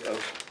budget of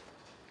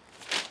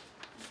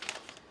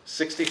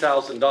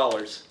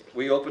 $60,000,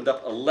 we opened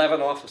up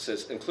 11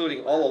 offices,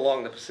 including all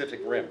along the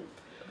Pacific Rim.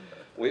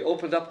 We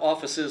opened up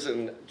offices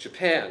in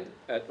Japan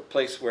at a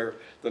place where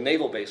the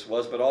naval base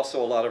was, but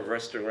also a lot of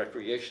rest and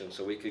recreation,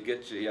 so we could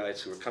get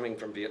GIs who were coming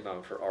from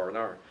Vietnam for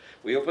R&R.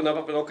 We opened them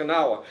up in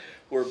Okinawa,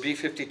 where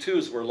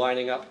B-52s were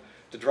lining up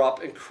to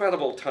drop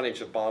incredible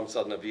tonnage of bombs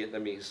on the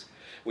Vietnamese.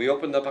 We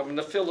opened them up in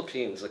the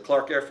Philippines, at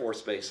Clark Air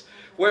Force Base,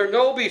 where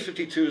no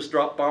B-52s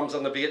dropped bombs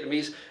on the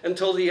Vietnamese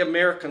until the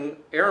American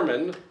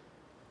airmen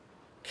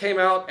came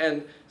out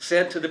and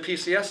said to the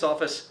PCS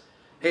office,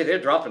 hey, they're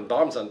dropping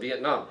bombs on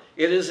Vietnam.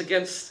 It is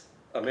against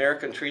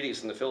American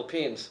treaties in the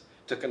Philippines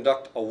to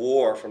conduct a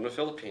war from the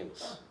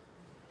Philippines.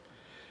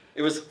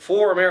 It was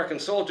 4 American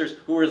soldiers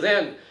who were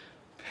then,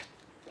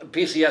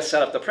 PCS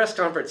set up the press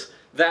conference.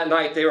 That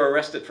night they were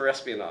arrested for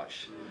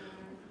espionage.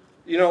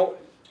 You know,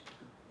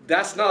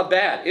 that's not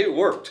bad. It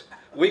worked.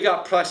 We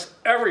got press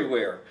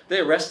everywhere. They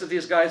arrested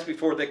these guys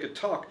before they could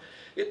talk.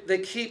 They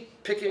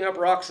keep picking up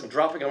rocks and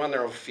dropping them on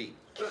their own feet.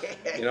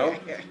 You know?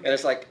 And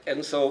it's like,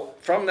 and so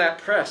from that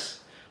press,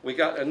 we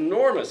got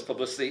enormous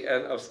publicity,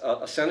 and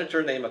a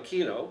senator named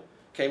Aquino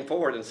came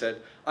forward and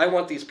said, I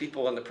want these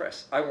people in the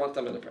press. I want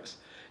them in the press.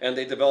 And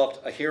they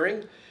developed a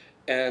hearing,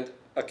 and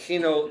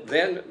Aquino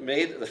then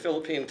made the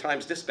Philippine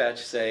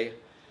Times-Dispatch say,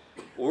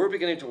 well, we're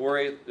beginning to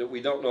worry that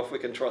we don't know if we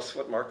can trust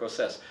what Marco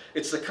says.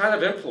 It's the kind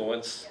of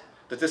influence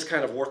that this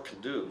kind of work can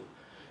do.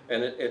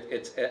 And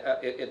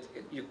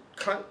you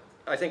can't,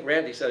 I think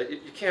Randy said it,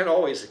 you can't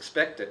always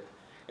expect it,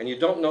 and you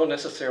don't know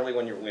necessarily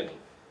when you're winning,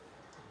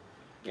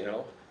 you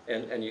know?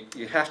 And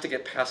you have to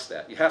get past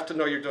that. You have to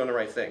know you're doing the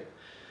right thing.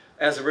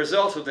 As a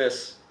result of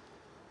this,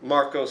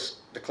 Marcos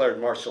declared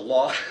martial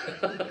law.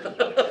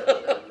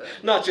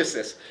 Not just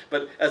this,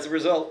 but as a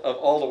result of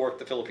all the work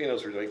the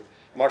Filipinos were doing,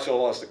 martial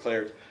law was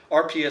declared.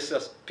 Our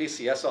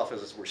PCS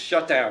offices were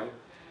shut down,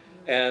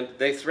 and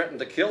they threatened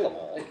to kill them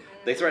all.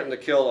 They threatened to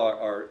kill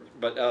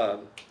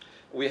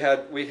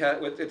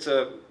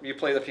you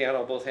play the piano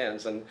with both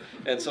hands, and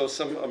so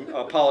some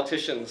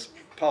politicians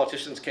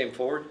came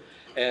forward,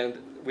 and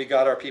we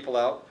got our people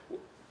out.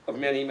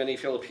 Many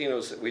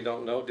Filipinos that we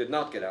don't know did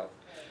not get out.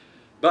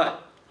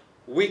 But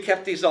we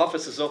kept these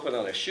offices open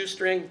on a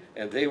shoestring,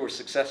 and they were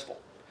successful.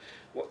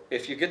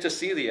 If you get to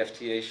see the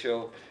FTA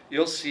show,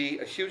 you'll see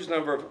a huge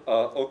number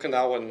of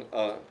Okinawan...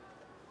 Yeah,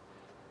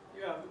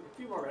 a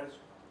few more minutes.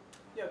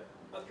 Yeah,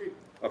 about 3.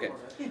 Okay,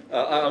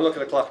 I'm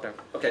looking at the clock now.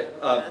 Okay,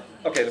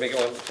 okay, let me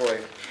go on before I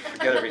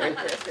forget everything.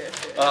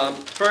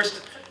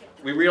 First,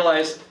 we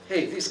realized,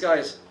 hey, these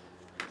guys,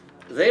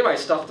 they might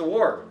stop the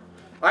war.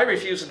 I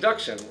refused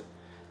induction.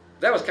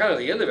 That was kind of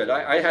the end of it.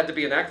 I had to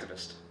be an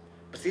activist.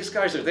 But these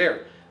guys are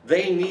there.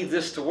 They need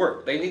this to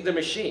work. They need the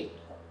machine.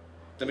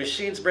 The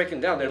machine's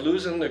breaking down. They're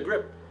losing their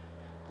grip.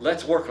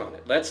 Let's work on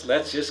it.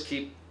 Let's just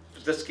keep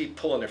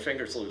pulling their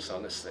fingers loose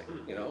on this thing,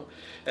 you know.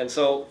 And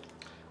so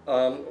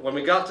when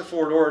we got to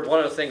Fort Ord, one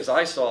of the things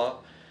I saw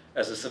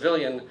as a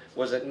civilian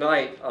was at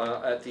night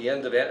at the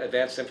end of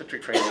advanced infantry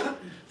training,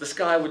 the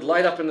sky would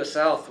light up in the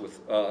south with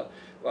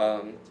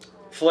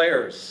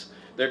flares.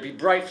 There'd be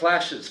bright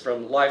flashes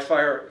from live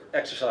fire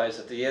exercise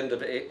at the end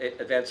of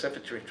advanced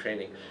infantry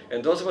training.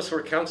 And those of us who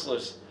were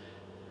counselors,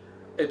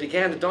 it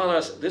began to dawn on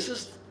us, this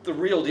is the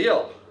real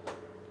deal.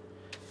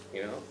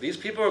 You know, these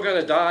people are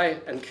going to die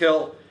and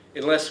kill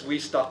unless we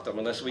stop them,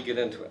 unless we get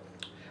into it.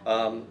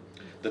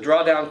 The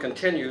drawdown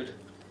continued.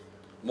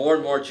 More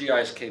and more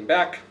GIs came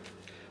back.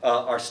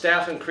 Our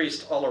staff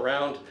increased all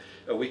around.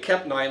 We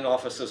kept 9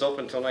 offices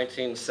open until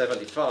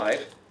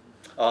 1975.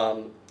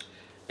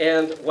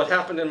 And what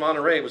happened in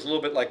Monterey was a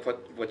little bit like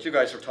what you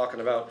guys were talking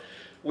about.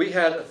 We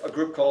had a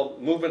group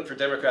called Movement for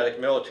Democratic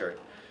Military.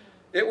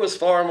 It was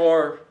far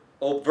more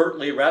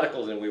overtly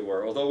radical than we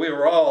were, although we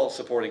were all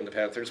supporting the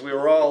Panthers. We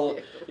were all,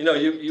 you know,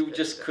 you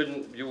just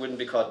couldn't, you wouldn't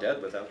be caught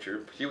dead without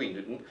your Huey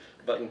Newton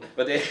button.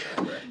 But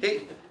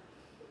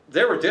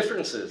there were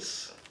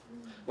differences.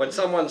 When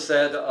someone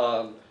said,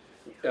 I'm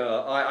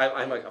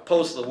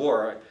opposed to the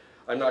war,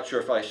 I'm not sure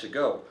if I should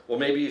go. Well,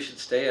 maybe you should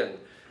stay in.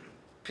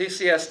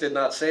 PCS did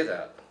not say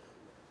that.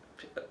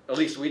 At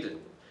least we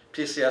didn't.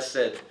 PCS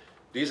said,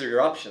 these are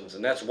your options,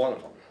 and that's one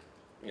of them,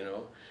 you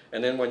know.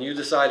 And then when you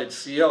decided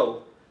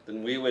CO,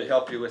 then we would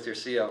help you with your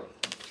CO.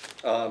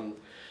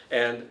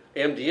 And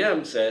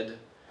MDM said,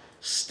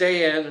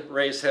 stay in,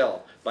 raise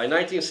hell. By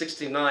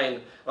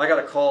 1969, I got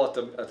a call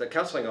at the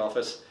counseling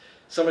office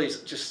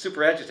somebody's just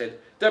super agitated.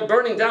 They're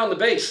burning down the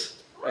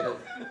base. I go,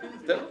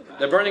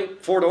 they're burning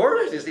 4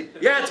 doors?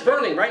 Yeah, it's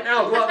burning right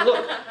now. Go out and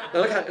look.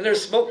 And, look out, and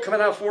there's smoke coming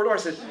out 4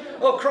 doors. I said,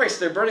 oh Christ,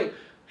 they're burning.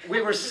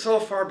 We were so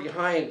far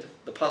behind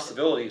the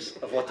possibilities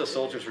of what the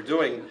soldiers were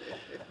doing.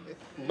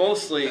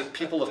 Mostly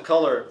people of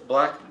color,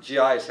 black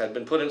GIs, had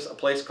been put in a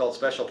place called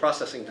Special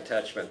Processing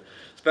Detachment.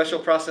 Special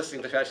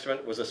Processing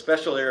Detachment was a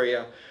special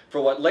area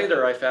for what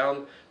later I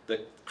found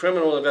the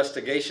Criminal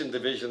Investigation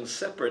Division's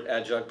separate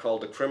adjunct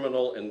called the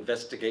Criminal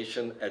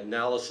Investigation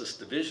Analysis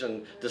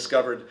Division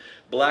discovered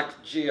black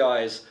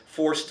GIs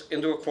forced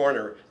into a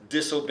corner,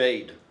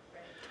 disobeyed.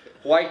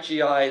 White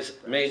GIs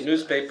made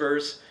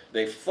newspapers,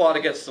 they fought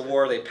against the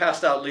war, they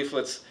passed out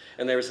leaflets,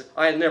 and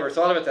I had never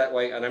thought of it that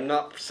way, and I'm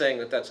not saying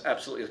that that's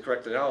absolutely the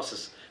correct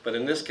analysis, but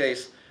in this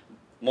case,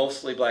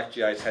 mostly black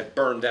GIs had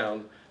burned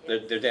down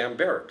their damn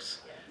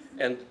barracks.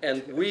 And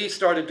we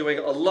started doing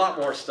a lot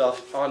more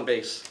stuff on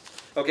base.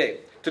 Okay,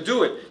 to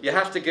do it, you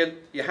have to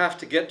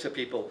get to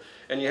people,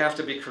 and you have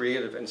to be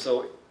creative, and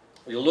so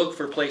you look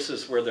for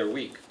places where they're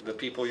weak, the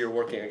people you're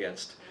working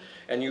against.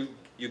 And you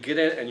get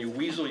in and you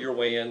weasel your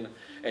way in,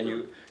 and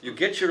you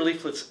get your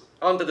leaflets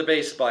onto the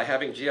base by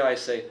having GIs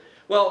say,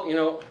 well, you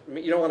don't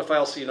want to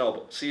file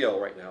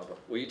CO right now, but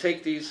will you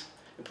take these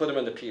and put them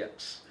into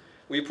PX?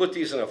 Will you put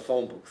these in a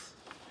phone booth?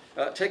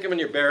 Take them in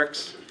your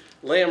barracks,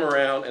 lay them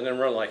around, and then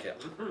run like hell.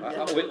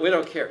 We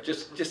don't care.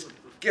 Just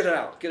get it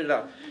out. Get it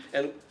out.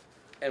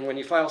 And when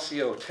you file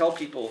CO, tell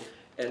people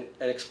and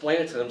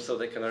explain it to them so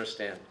they can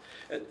understand.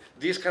 And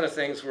these kind of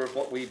things were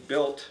what we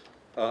built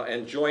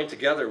and joined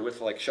together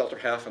with like Shelter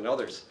Half and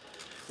others.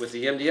 With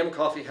the MDM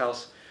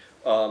Coffeehouse,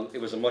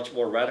 it was a much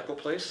more radical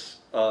place.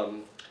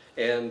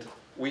 And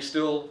we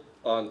still,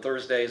 on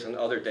Thursdays and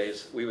other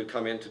days, we would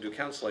come in to do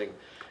counseling.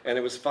 And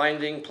it was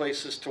finding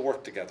places to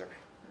work together.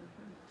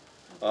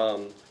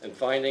 And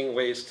finding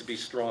ways to be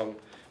strong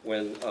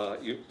when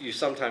you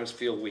sometimes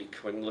feel weak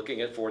when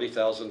looking at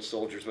 40,000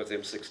 soldiers with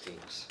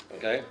M16s,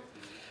 okay?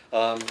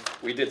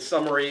 We did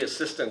summary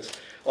assistance,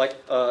 like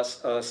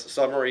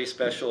summary,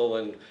 special,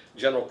 and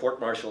general court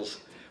martials.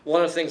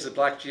 One of the things that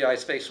black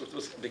GIs faced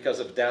was because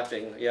of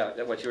dapping,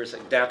 yeah, what you were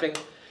saying, dapping.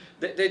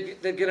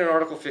 They'd get an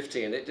Article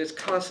 15. They're just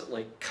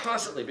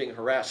constantly being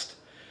harassed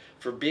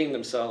for being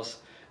themselves.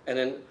 And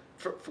then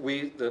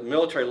the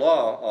military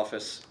law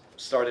office,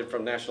 started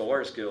from National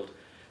Lawyers Guild,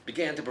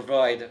 began to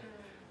provide,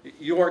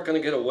 you aren't going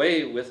to get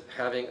away with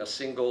having a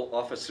single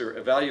officer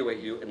evaluate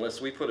you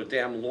unless we put a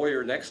damn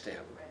lawyer next to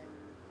him.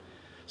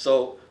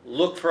 So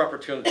look for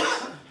opportunities.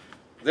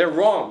 They're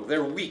wrong,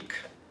 they're weak,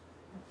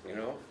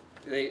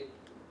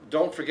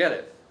 don't forget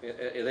it.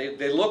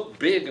 They look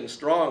big and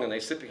strong and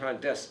they sit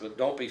behind desks, but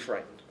don't be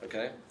frightened,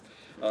 okay?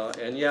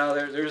 And yeah,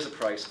 there is a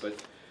price,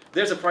 but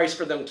there's a price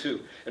for them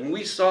too. And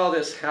we saw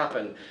this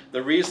happen.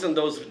 The reason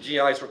those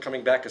GIs were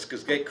coming back is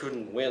because they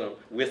couldn't win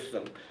with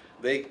them.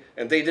 They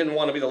didn't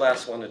want to be the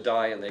last one to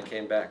die, and they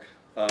came back.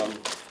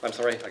 I'm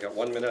sorry, I got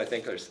 1 minute, I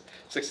think. There's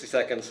 60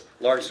 seconds,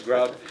 large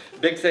crowd.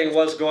 Big thing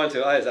was going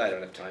to, I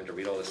don't have time to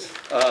read all this.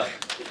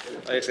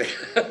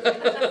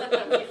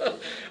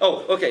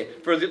 Oh, okay,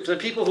 for the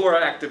people who are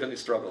active in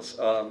these struggles,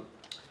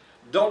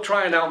 don't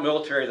try and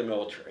out-military the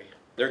military.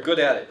 They're good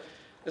at it.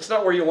 It's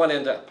not where you want to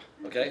end up,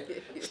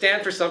 okay?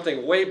 Stand for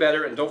something way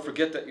better, and don't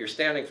forget that you're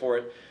standing for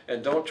it,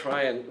 and don't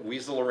try and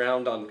weasel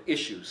around on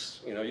issues.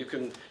 You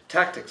can,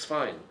 tactics,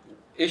 fine.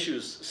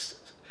 Issues,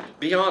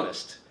 be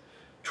honest.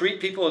 Treat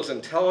people as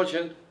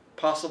intelligent,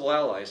 possible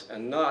allies,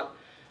 and not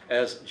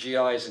as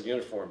GIs in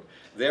uniform.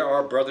 There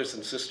are brothers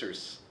and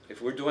sisters.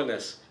 If we're doing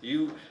this,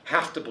 you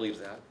have to believe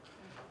that,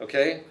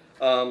 okay?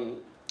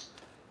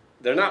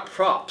 They're not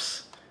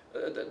props.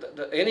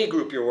 Any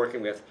group you're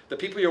working with, the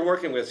people you're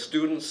working with,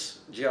 students,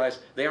 GIs,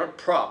 they aren't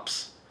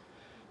props.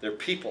 They're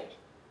people.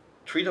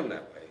 Treat them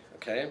that way,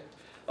 okay?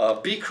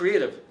 Be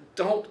creative.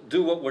 Don't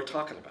do what we're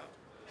talking about.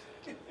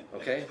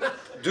 Okay?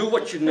 Do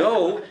what you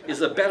know is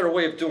a better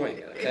way of doing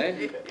it,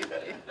 okay?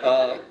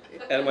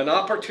 And when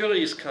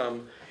opportunities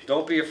come,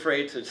 don't be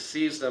afraid to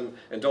seize them,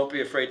 and don't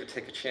be afraid to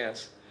take a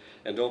chance.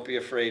 And don't be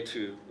afraid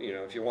to,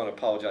 if you want to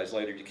apologize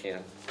later, you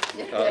can.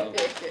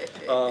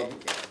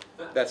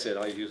 That's it.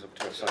 I use up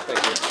too much time.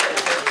 Thank you.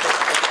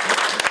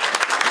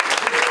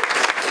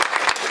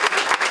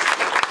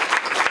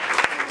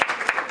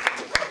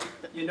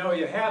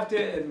 You have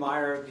to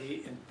admire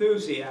the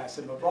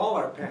enthusiasm of all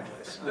our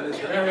panelists on this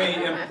very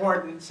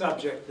important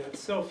subject that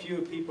so few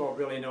people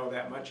really know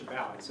that much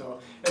about. So,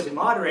 as a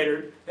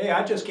moderator, hey,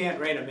 I just can't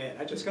rein them in.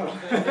 I just gotta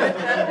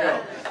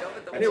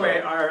go. Anyway,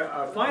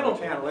 our final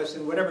panelists,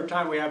 and whatever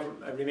time we have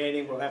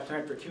remaining, we'll have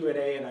time for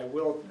Q&A, and I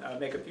will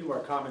make a few more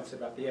comments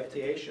about the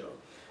FTA show.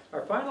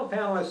 Our final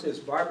panelist is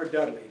Barbara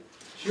Dudley.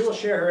 She will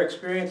share her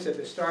experience at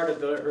the start of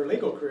her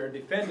legal career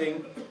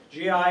defending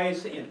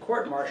GIs in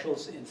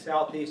court-martials in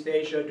Southeast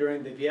Asia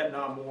during the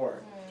Vietnam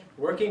War.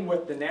 Working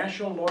with the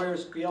National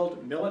Lawyers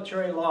Guild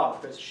Military Law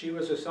Office, she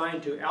was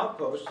assigned to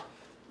outposts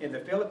in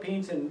the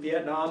Philippines and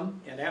Vietnam,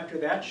 and after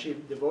that she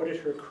devoted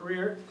her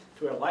career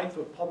to a life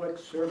of public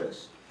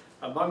service.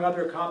 Among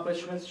other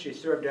accomplishments, she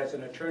served as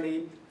an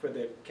attorney for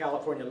the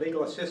California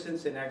Legal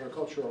Assistance and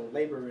Agricultural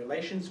Labor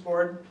Relations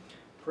Board,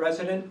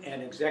 president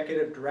and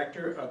executive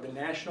director of the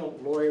National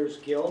Lawyers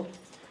Guild,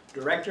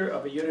 director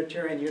of a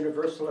Unitarian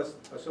Universalist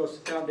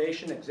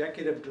Foundation,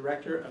 executive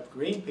director of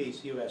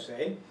Greenpeace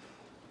USA,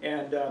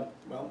 and,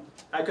 well,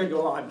 I could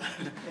go on,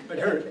 but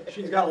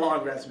she's got a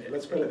long resume,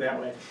 let's put it that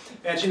way.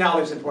 And she now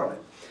lives in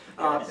Portland.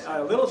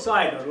 A little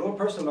side note, a little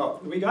personal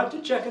note. We got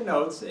to checking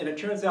notes, and it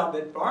turns out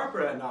that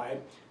Barbara and I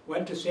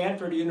went to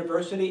Stanford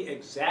University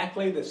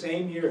exactly the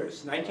same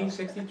years,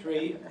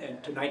 1963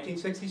 and to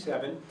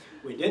 1967.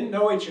 We didn't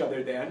know each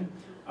other then.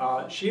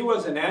 She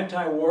was an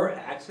anti-war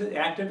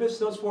activist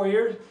those 4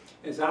 years,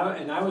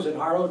 and I was an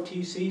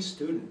ROTC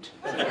student.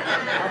 How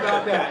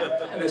about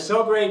that? And it's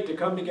so great to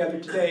come together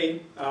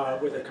today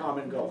with a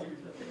common goal.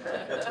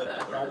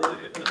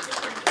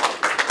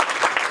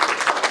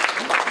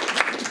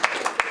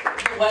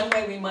 One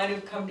way we might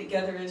have come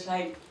together is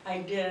I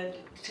did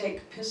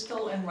take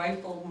pistol and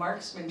rifle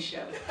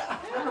marksmanship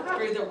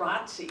through the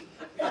ROTC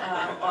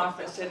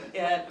office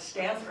at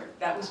Stanford.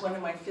 That was one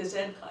of my phys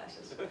ed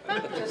classes,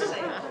 just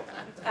saying.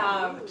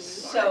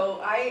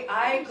 So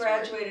I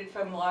graduated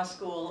from law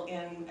school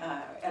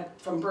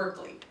from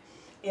Berkeley,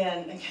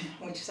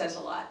 which says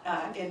a lot,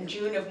 in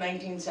June of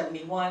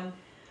 1971.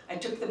 I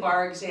took the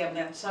bar exam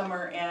that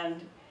summer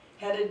and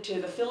headed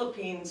to the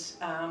Philippines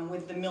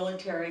with the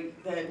military,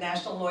 the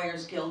National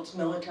Lawyers Guild's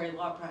military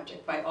law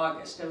project by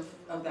August of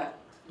that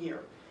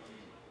year.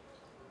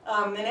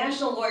 The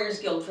National Lawyers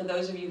Guild, for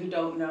those of you who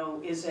don't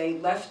know, is a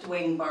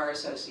left-wing bar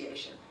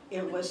association.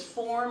 It was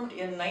formed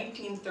in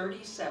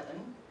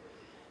 1937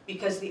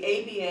 because the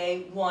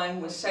ABA,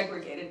 one, was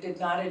segregated, did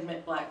not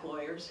admit black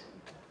lawyers,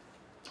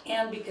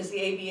 and because the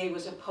ABA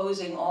was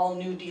opposing all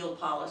New Deal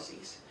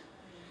policies.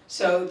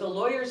 So the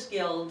Lawyers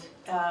Guild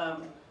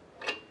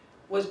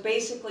was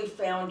basically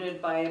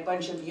founded by a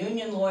bunch of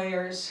union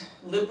lawyers,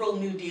 liberal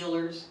New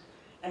Dealers,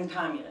 and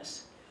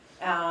communists.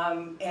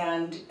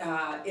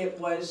 It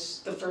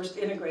was the first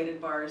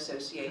integrated bar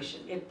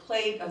association. It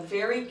played a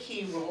very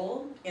key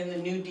role in the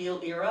New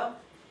Deal era.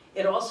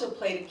 It also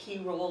played a key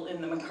role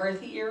in the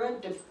McCarthy era,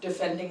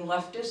 defending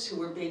leftists who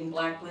were being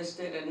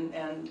blacklisted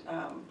and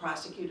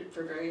prosecuted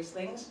for various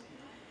things.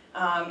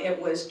 It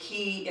was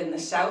key in the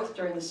South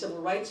during the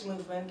Civil Rights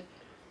Movement.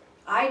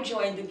 I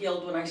joined the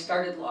Guild when I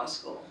started law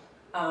school,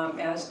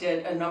 as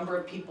did a number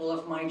of people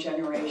of my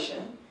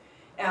generation,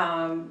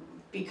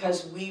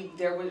 because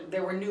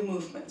there were new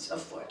movements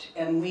afoot,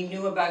 and we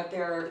knew about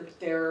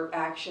their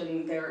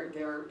action,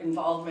 their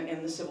involvement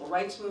in the Civil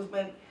Rights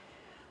Movement.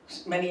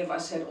 Many of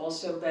us had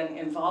also been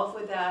involved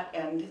with that,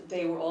 and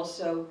they were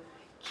also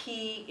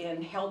key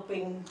in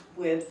helping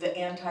with the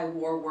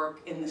anti-war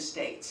work in the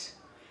States.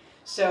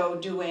 So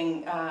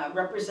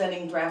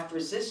representing draft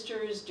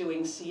resistors,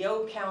 doing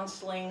CO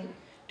counseling,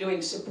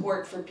 doing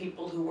support for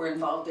people who were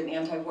involved in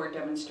anti-war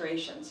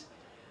demonstrations.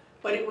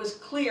 But it was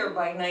clear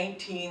by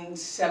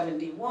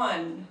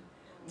 1971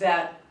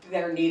 that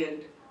there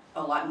needed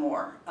a lot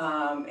more.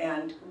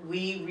 And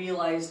we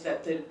realized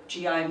that the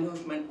GI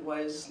movement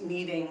was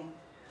needing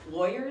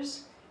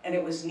lawyers, and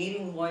it was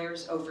needing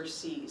lawyers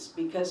overseas,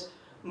 because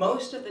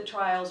most of the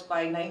trials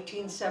by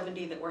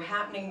 1970 that were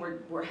happening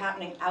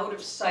out of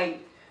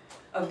sight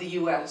of the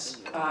US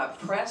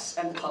press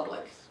and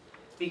public,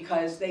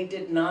 because they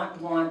did not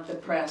want the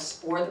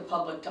press or the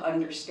public to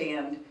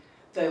understand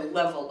the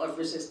level of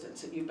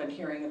resistance that you've been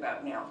hearing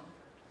about now.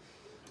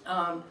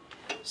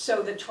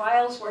 So the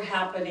trials were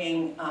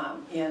happening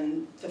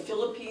in the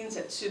Philippines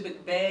at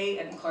Subic Bay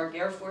and Clark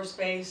Air Force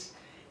Base,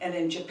 and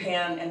in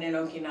Japan and in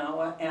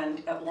Okinawa,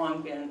 and at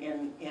Long Binh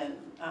in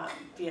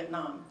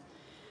Vietnam.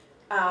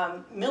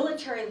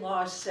 Military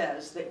law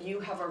says that you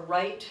have a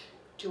right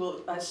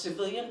to a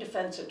civilian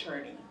defense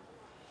attorney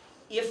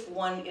if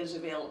one is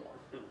available.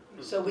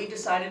 So we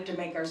decided to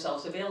make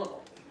ourselves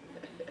available.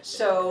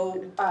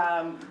 So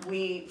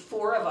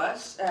four of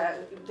us,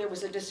 there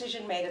was a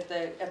decision made at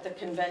the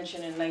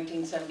convention in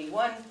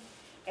 1971,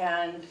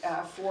 and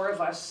 4 of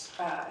us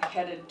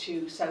headed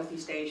to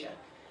Southeast Asia.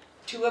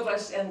 2 of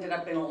us ended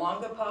up in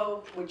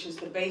Olongapo, which is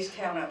the base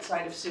town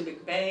outside of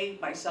Subic Bay,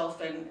 myself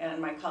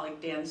and my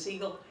colleague Dan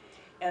Siegel,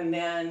 and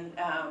then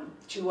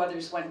 2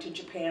 others went to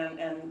Japan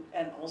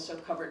and also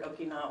covered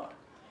Okinawa.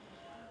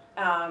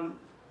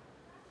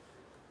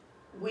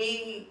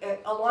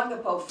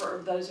 Olongapo,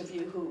 for those of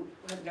you who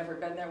have never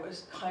been there,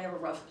 was kind of a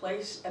rough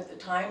place at the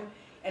time,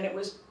 and it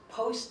was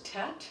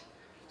post-Tet,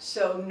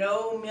 so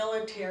no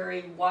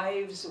military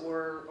wives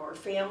or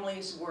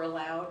families were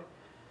allowed,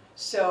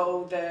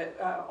 so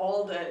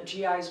all the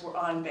GIs were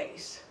on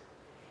base.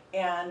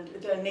 And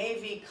the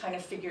Navy kind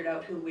of figured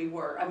out who we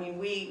were. I mean,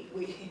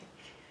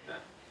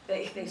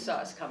 they saw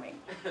us coming.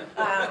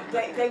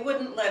 They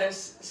wouldn't let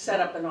us set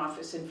up an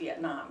office in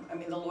Vietnam. I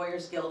mean, the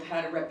Lawyers Guild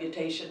had a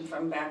reputation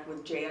from back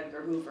with J.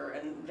 Edgar Hoover,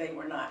 and they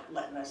were not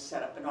letting us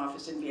set up an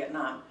office in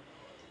Vietnam.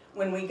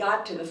 When we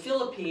got to the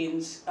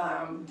Philippines,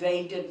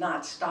 they did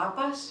not stop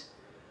us,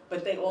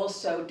 but they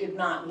also did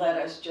not let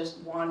us just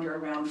wander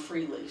around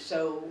freely.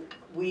 So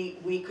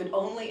we could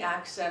only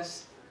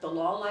access the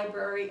law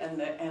library and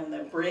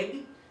the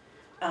brig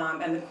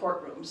and the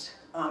courtrooms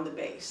on the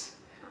base.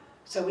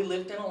 So we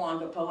lived in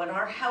Olongapo, and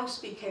our house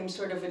became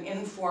sort of an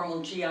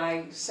informal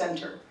GI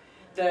center.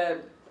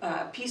 The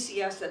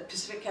PCS, the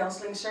Pacific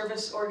Counseling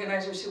Service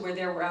organizers who were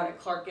there were out at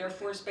Clark Air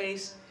Force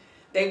Base.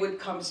 They would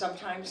come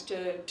sometimes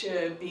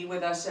to be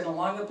with us in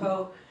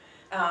Olongapo,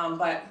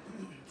 but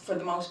for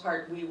the most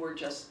part we were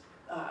just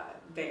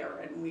there,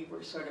 and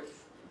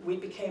we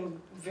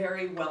became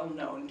very well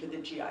known to the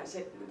GIs.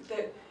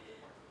 The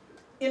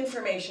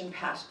information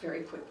passed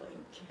very quickly.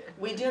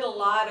 We did a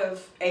lot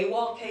of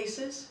AWOL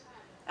cases,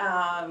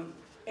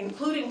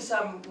 including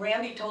some.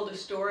 Randy told a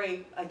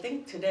story, I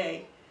think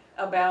today,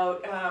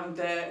 about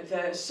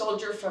the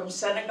soldier from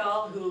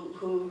Senegal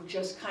who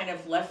just kind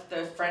of left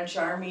the French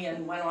army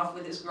and went off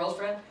with his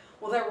girlfriend.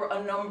 Well, there were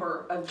a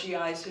number of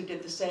GIs who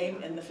did the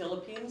same in the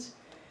Philippines,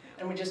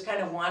 and we just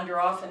kind of wander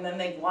off, and then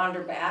they'd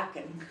wander back,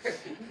 and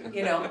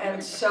you know,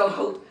 and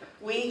so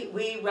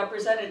we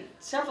represented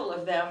several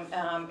of them,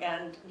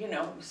 and you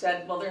know,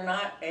 said, well, they're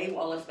not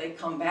AWOL if they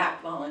come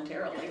back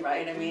voluntarily,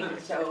 right? I mean,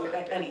 so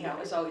anyhow,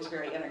 it was always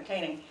very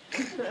entertaining.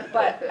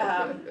 But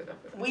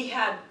we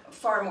had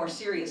far more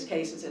serious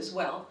cases as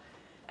well.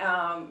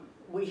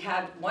 We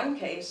had one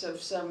case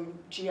of some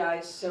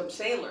GIs, some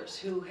sailors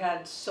who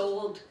had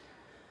sold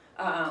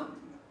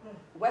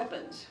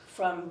weapons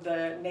from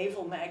the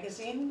naval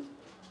magazine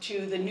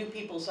to the New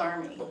People's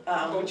Army,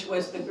 which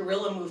was the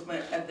guerrilla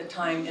movement at the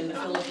time in the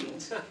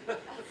Philippines.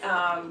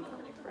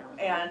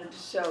 And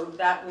so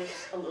that was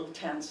a little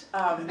tense.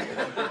 And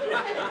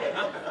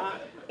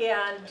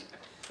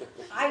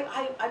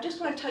I just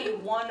want to tell you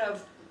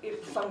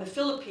from the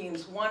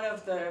Philippines, one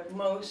of the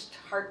most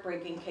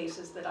heartbreaking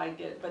cases that I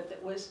did, but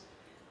that was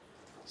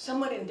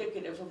somewhat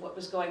indicative of what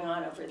was going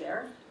on over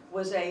there,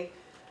 was a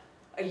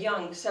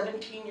young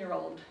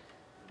 17-year-old,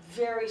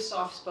 very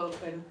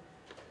soft-spoken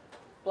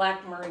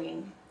Black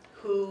Marine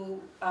who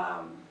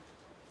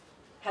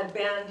had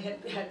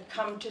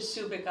come to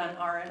Subic on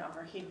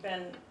R&R. He'd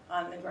been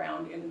on the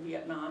ground in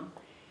Vietnam,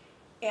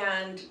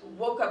 and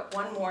woke up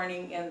one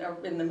morning in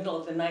the middle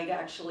of the night,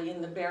 actually,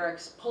 in the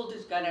barracks, pulled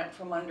his gun out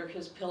from under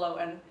his pillow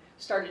and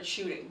started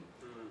shooting,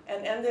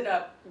 and ended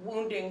up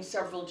wounding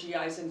several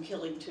GIs and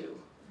killing 2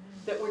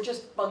 that were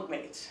just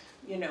bunkmates.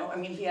 You know, I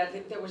mean,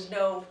 there was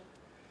no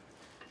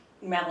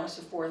malice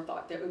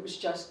aforethought. It was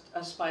just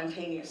a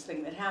spontaneous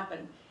thing that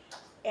happened.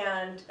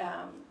 And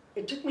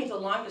it took me the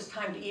longest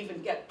time to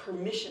even get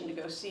permission to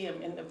go see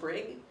him in the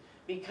brig,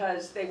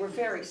 because they were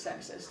very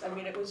sexist. I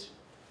mean, it was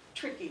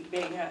tricky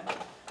being a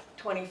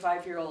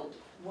 25-year-old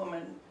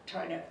woman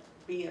trying to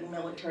be in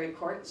military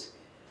courts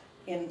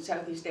in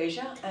Southeast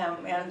Asia.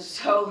 And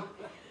so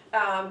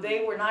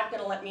they were not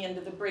going to let me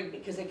into the brig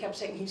because they kept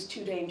saying, he's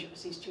too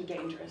dangerous, he's too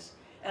dangerous.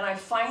 And I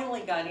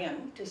finally got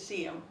in to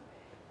see him.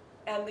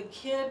 And the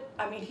kid,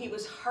 I mean, he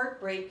was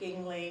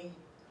heartbreakingly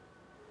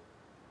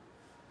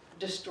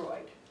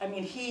destroyed. I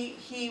mean,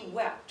 he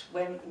wept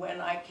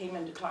when I came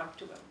in to talk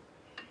to him.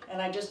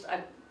 And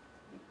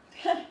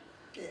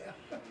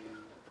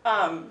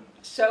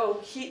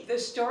so the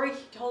story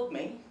he told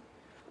me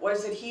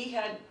was that he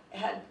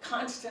had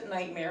constant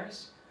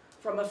nightmares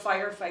from a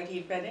firefight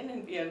he'd been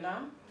in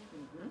Vietnam.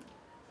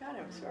 God,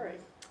 I'm sorry.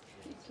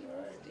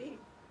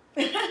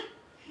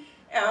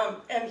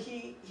 And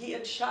he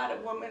had shot a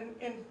woman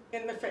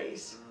in the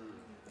face,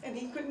 and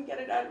he couldn't get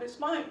it out of his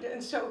mind.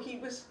 And so he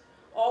was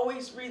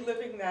always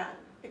reliving that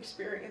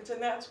experience,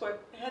 and that's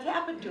what had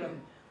happened to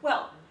him.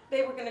 Well,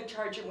 they were going to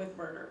charge him with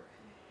murder.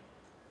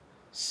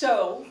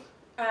 So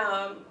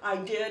I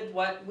did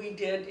what we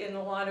did in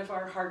a lot of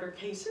our harder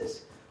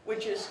cases,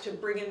 which is to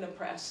bring in the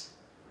press.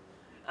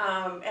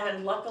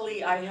 And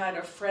luckily I had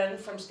a friend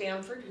from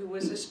Stanford who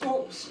was a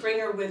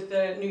stringer with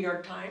the New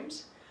York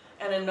Times,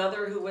 and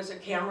another who was a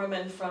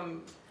cameraman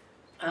from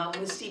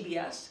with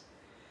CBS,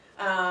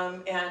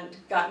 and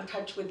got in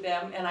touch with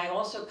them. And I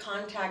also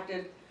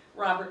contacted,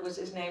 Robert was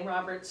his name,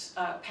 Robert's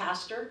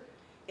pastor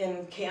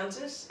in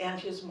Kansas, and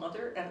his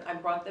mother, and I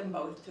brought them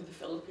both to the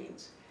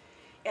Philippines.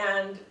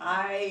 And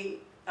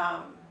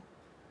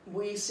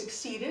we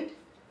succeeded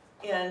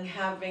in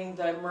having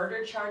the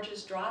murder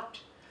charges dropped,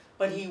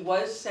 but he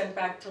was sent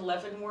back to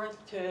Leavenworth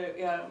to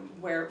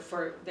where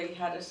they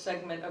had a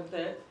segment of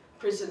the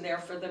prison there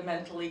for the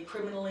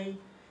criminally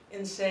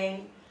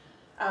insane,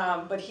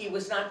 but he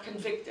was not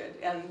convicted,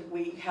 and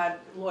we had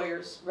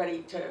lawyers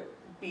ready to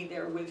be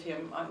there with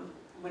him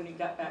when he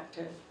got back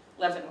to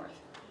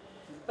Leavenworth.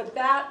 But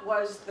that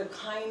was the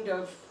kind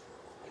of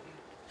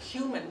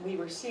human we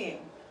were seeing.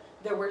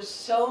 There were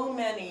so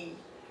many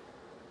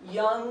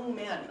young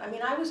men. I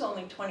mean, I was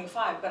only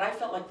 25, but I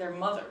felt like their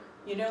mother.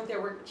 You know, there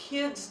were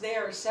kids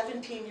there,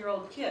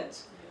 17-year-old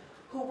kids,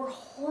 who were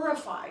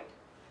horrified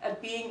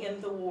at being in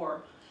the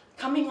war.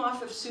 Coming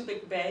off of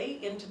Subic Bay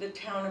into the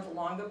town of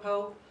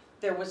Olongapo,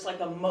 there was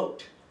like a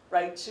moat,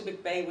 right?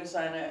 Subic Bay was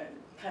on a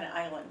kind of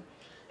island.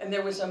 And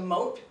there was a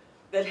moat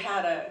that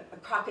had a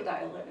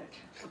crocodile in it.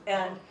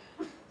 And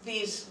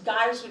these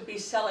guys would be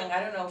selling, I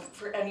don't know if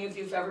for any of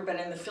you have ever been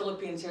in the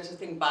Philippines, there's a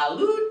thing,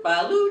 balut,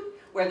 balut,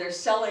 where they're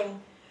selling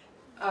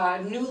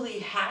newly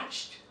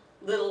hatched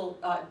little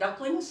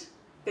ducklings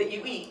that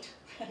you eat,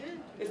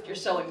 if you're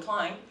so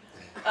inclined,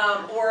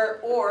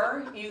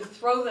 or you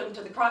throw them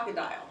to the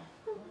crocodile.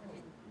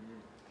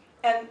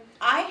 And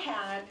I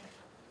had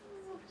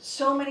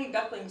so many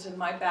ducklings in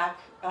my back.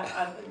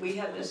 We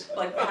had this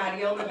like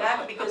patio in the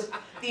back because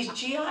these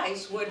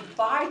GIs would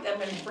buy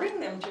them and bring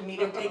them to me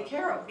to take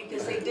care of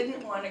because they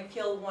didn't want to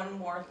kill one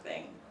more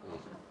thing.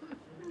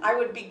 I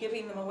would be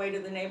giving them away to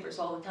the neighbors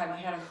all the time. I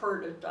had a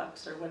herd of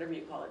ducks, or whatever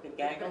you call it, a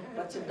gaggle.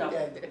 What's a duck?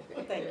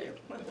 Thank you.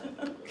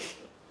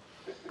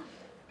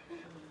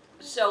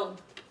 So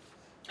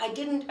I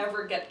didn't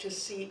ever get to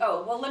see,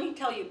 oh, well, let me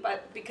tell you,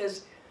 but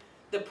because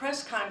the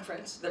press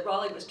conference that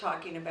Raleigh was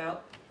talking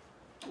about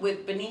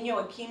with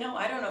Benigno Aquino,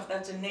 I don't know if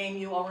that's a name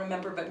you all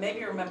remember, but maybe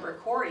you remember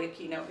Cory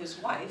Aquino, his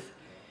wife.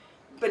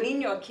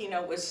 Benigno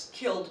Aquino was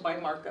killed by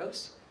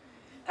Marcos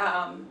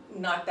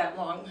not that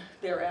long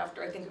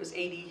thereafter. I think it was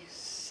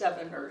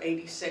 87 or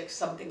 86,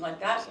 something like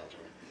that.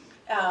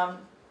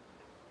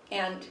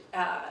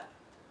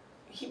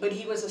 But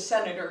he was a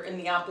senator in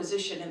the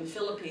opposition in the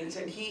Philippines,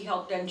 and he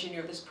helped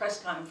engineer this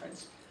press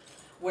conference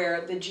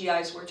where the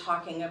GIs were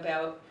talking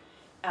about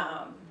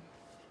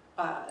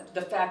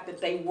the fact that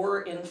they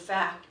were, in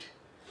fact,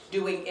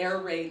 doing air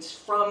raids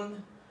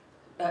from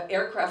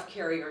aircraft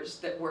carriers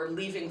that were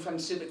leaving from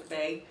Subic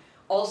Bay,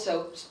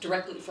 also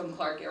directly from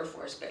Clark Air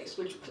Force Base,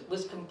 which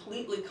was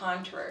completely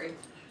contrary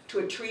to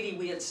a treaty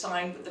we had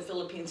signed with the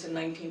Philippines in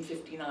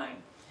 1959.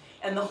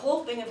 And the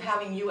whole thing of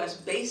having U.S.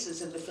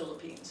 bases in the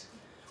Philippines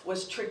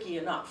was tricky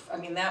enough. I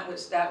mean, that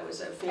was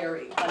a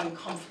very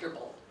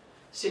uncomfortable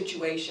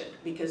situation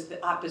because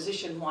the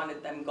opposition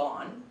wanted them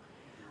gone.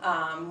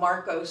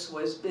 Marcos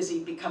was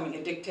busy becoming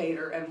a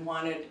dictator and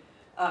wanted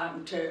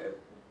to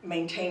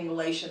maintain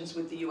relations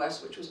with the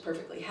U.S., which was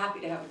perfectly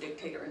happy to have a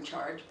dictator in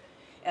charge.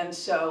 And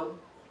so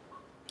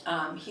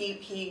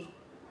he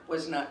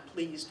was not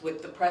pleased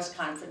with the press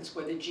conference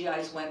where the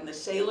GIs went and the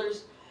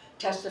sailors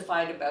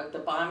testified about the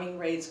bombing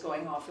raids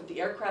going off of the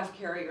aircraft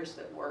carriers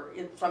that were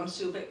from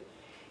Subic.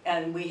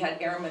 And we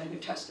had airmen who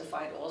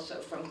testified also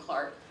from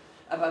Clark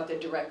about the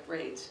direct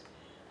raids.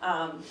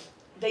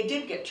 They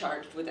did get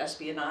charged with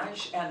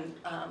espionage, and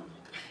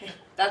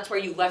that's where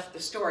you left the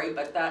story,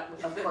 but that,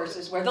 of course,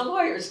 is where the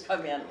lawyers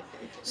come in.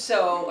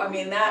 So, I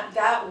mean,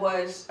 that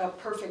was a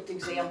perfect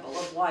example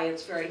of why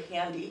it's very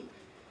handy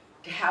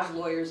to have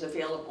lawyers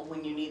available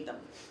when you need them.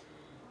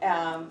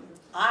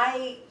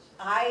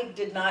 I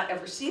did not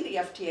ever see the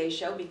FTA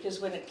show because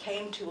when it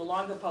came to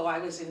Olongapo, I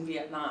was in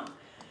Vietnam.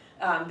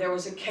 There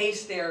was a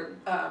case there,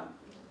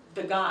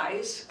 the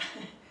guys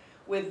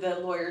with the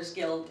Lawyers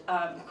Guild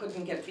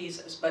couldn't get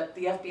visas, but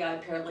the FBI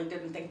apparently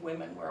didn't think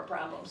women were a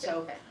problem.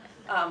 So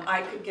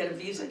I could get a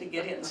visa to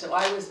get in. So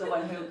I was the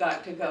one who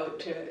got to go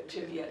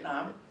to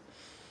Vietnam.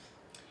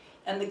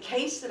 And the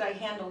case that I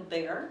handled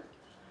there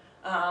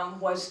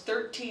was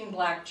 13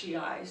 black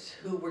GIs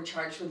who were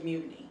charged with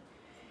mutiny.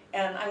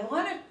 And I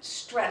want to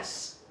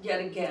stress yet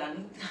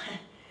again,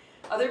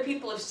 other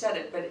people have said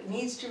it, but it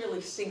needs to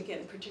really sink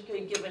in,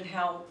 particularly given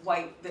how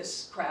white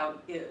this crowd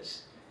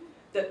is,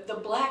 that the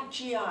black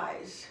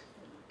GIs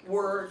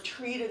were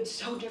treated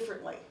so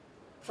differently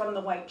from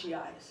the white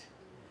GIs.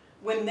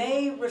 When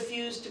they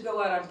refused to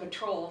go out on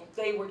patrol,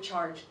 they were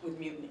charged with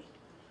mutiny.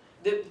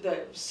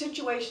 The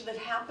situation that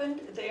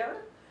happened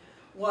there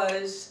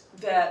was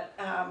that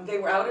they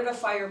were out at a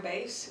fire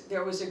base.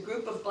 There was a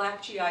group of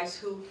black GIs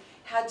who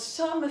had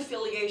some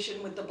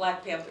affiliation with the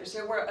Black Panthers.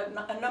 There were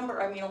a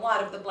number, I mean, a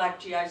lot of the black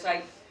GIs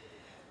I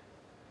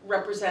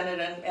represented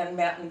and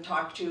met and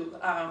talked to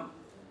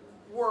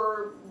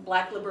were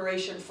Black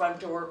Liberation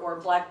Front or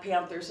Black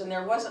Panthers, and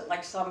there wasn't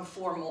like some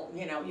formal,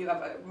 you know, you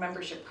have a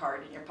membership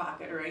card in your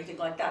pocket or anything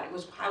like that. It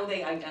was how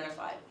they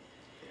identified.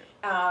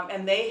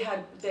 And they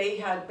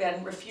had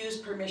been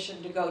refused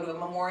permission to go to a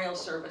memorial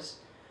service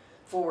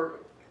for,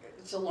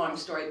 it's a long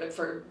story, but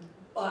for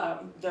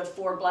the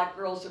 4 black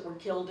girls that were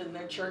killed in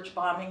the church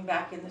bombing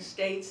back in the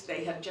States.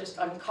 They had just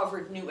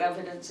uncovered new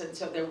evidence, and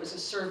so there was a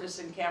service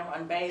in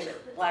Cameron Bay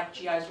that black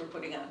GIs were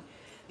putting on.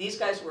 These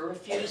guys were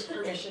refused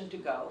permission to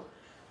go.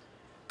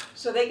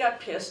 So they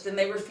got pissed and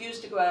they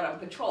refused to go out on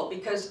patrol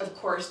because, of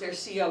course, their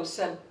CO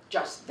sent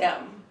just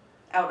them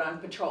out on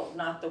patrol,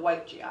 not the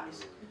white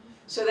GIs.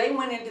 So they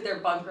went into their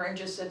bunker and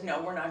just said,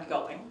 no, we're not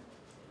going.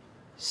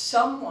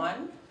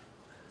 Someone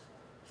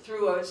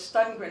threw a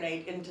stun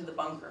grenade into the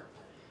bunker.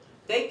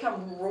 They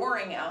come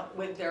roaring out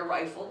with their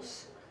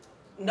rifles.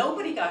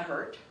 Nobody got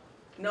hurt.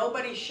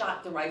 Nobody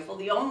shot the rifle.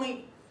 The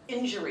only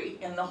injury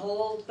in the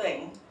whole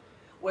thing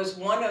was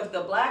one of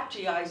the black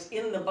GIs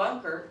in the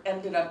bunker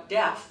ended up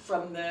deaf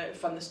from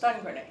the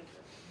stun grenade.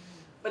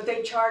 But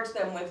they charged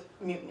them with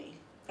mutiny.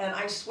 And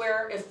I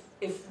swear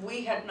if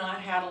we had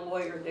not had a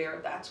lawyer there,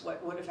 that's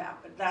what would have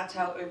happened. That's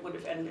how it would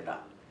have ended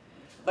up.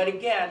 But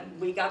again,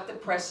 we got the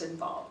press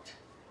involved.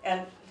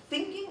 And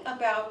thinking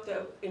about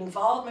the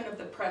involvement of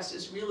the press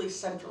is really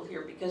central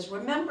here, because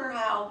remember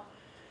how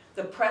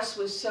The press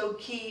was so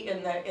key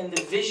in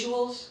the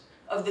visuals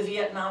of the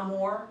Vietnam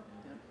War.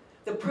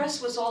 The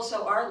press was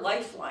also our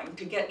lifeline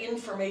to get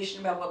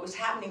information about what was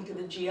happening to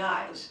the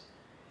GIs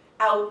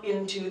out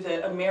into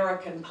the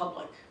American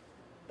public.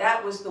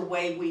 That was the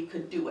way we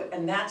could do it,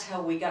 and that's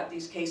how we got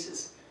these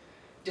cases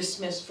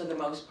dismissed for the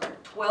most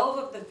part. 12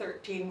 of the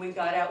 13 we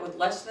got out with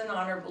less than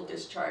honorable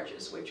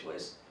discharges, which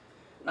was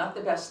not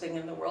the best thing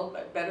in the world,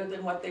 but better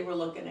than what they were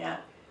looking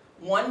at.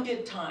 One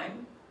did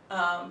time,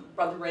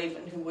 Brother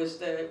Raven, who was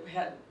the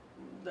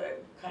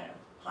kind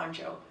of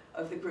honcho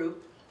of the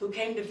group, who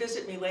came to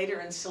visit me later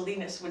in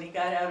Salinas when he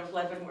got out of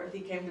Leavenworth. He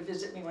came to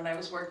visit me when I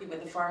was working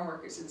with the farm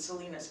workers in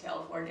Salinas,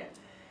 California.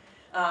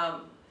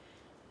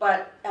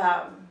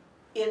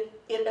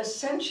 It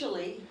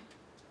essentially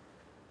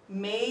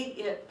made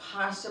it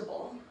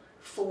possible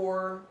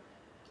for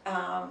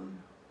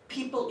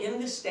people in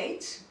the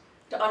States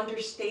to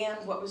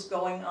understand what was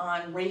going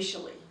on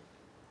racially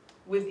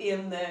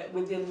within the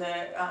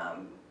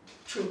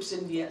troops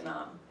in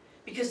Vietnam,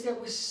 because there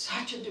was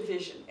such a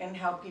division in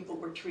how people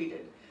were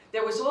treated.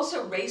 There was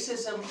also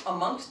racism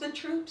amongst the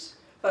troops,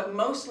 but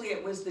mostly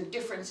it was the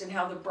difference in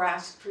how the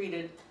brass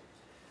treated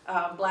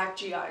black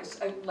GIs,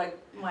 like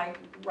my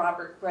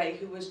Robert Gray,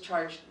 who was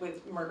charged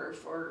with murder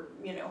for,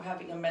 you know,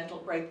 having a mental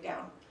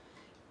breakdown.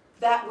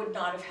 That would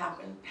not have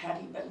happened had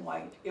he been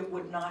white. It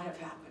would not have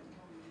happened.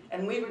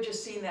 And we were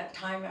just seeing that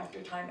time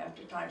after time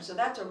after time. So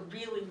that's a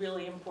really,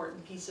 really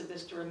important piece of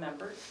this to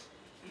remember.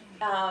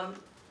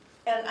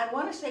 And I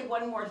want to say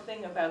one more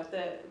thing about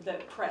the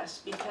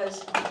press,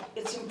 because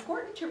it's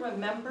important to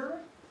remember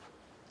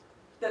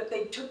that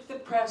they took the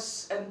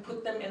press and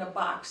put them in a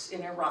box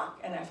in Iraq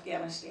and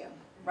Afghanistan,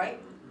 right?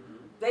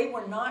 They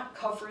were not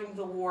covering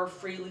the war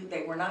freely.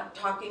 They were not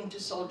talking to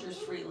soldiers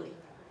freely.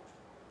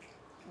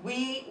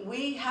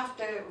 We have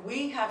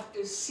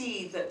to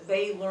see that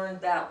they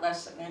learned that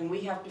lesson, and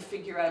we have to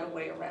figure out a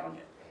way around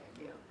it,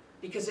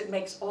 because it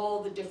makes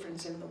all the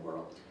difference in the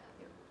world.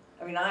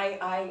 I mean,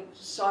 I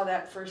saw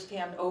that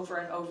firsthand over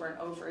and over and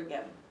over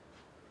again.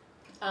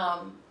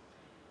 I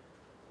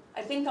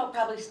think I'll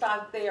probably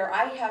stop there.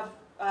 I have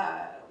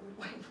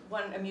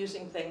one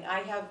amusing thing.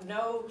 I have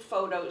no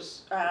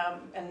photos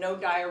and no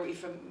diary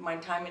from my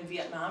time in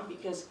Vietnam,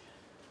 because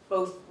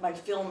both my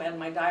film and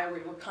my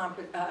diary were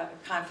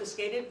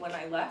confiscated when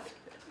I left.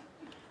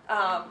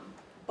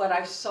 But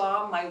I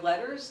saw my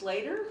letters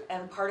later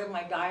and part of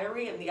my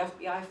diary in the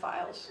FBI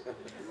files.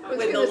 I was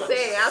going to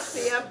say, ask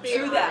the FBI.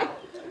 True that.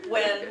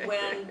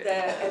 When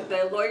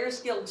the Lawyers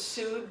Guild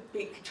sued,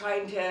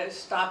 trying to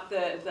stop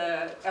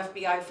the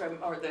FBI from,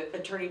 or the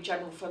Attorney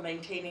General from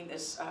maintaining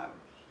this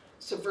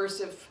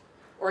subversive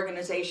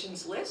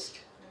organizations list,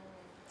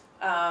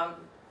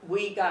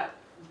 we got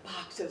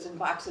boxes and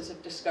boxes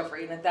of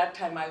discovery. And at that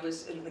time I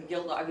was in the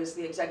Guild, I was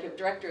the executive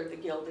director of the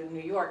Guild in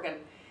New York, and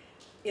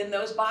in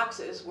those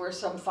boxes were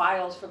some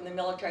files from the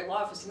military law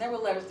office, and there were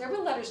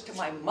letters to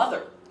my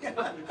mother.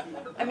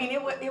 I mean,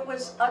 it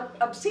was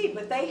obscene,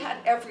 but they had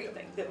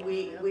everything that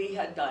we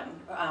had done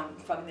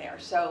from there.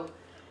 So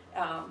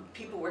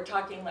people were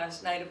talking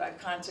last night about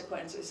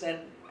consequences, and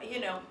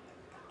you know,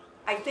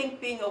 I think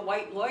being a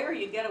white lawyer,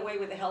 you get away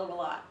with a hell of a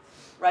lot,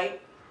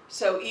 right?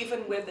 So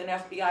even with an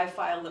FBI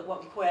file that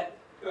won't quit,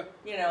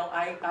 you know,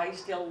 I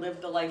still live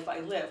the life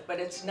I live.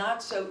 But it's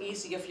not so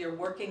easy if you're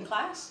working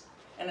class,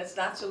 and it's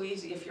not so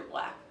easy if you're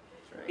black.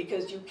 Right.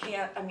 Because you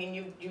can't, I mean,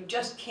 you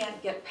just can't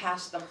get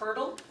past the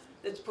hurdle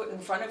that's put in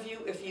front of you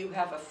if you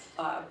have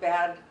a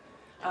bad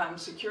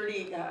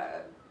security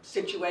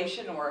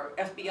situation, or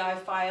FBI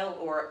file,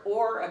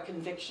 or a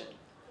conviction,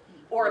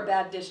 or a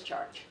bad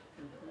discharge.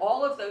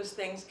 All of those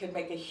things can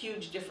make a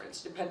huge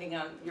difference depending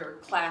on your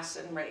class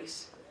and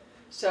race.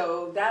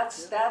 So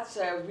that's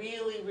a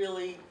really,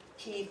 really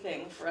key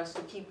thing for us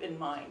to keep in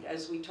mind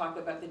as we talk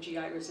about the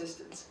GI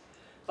resistance.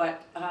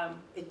 But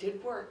it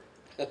did work.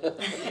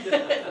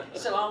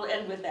 So I'll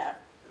end with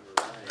that.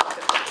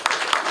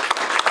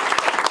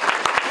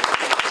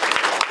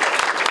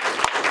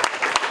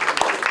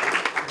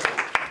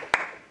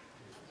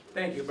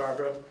 Thank you,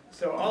 Barbara.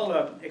 So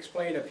I'll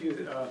explain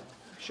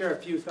share a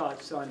few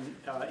thoughts on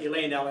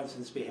Elaine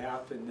Ellinson's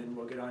behalf, and then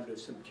we'll get on to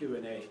some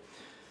Q&A.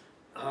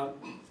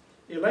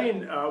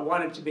 Elaine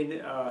wanted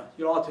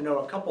you all to know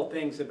a couple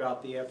things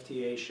about the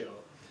FTA show.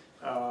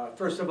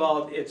 First of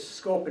all, its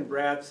scope and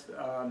breadth.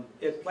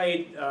 It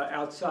played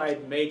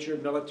outside major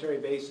military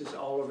bases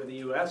all over the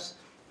U.S.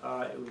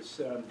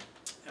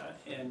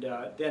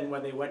 Then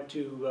when they went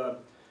to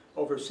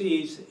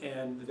overseas,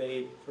 and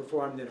they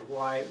performed in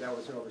Hawaii, that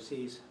was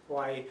overseas,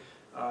 Hawaii,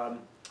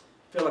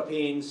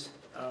 Philippines,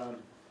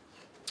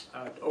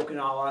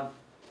 Okinawa,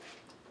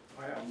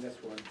 I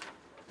missed one.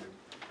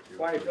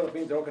 Hawaii,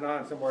 Philippines, Okinawa,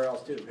 and somewhere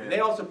else too. And they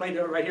also played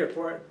right here,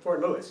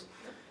 Fort Lewis.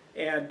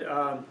 And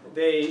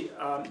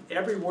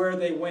everywhere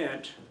they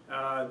went,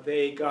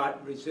 they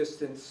got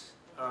resistance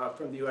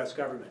from the U.S.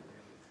 government.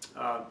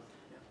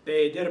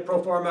 They did a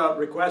pro forma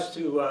request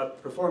to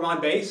perform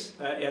on base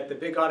at the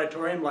big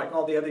auditorium like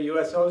all the other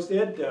USOs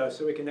did,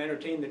 so we can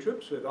entertain the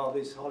troops with all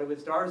these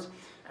Hollywood stars.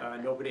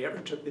 Nobody ever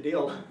took the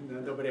deal.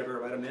 Nobody ever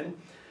let them in.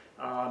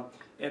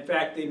 In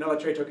fact, the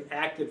military took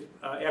active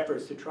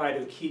efforts to try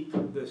to keep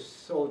the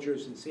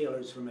soldiers and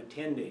sailors from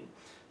attending.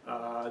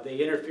 They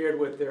interfered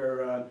with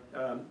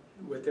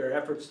their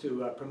efforts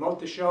to promote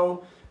the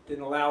show,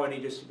 didn't allow any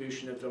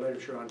distribution of the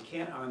literature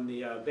on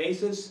the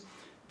bases.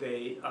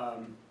 They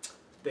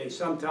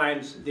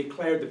sometimes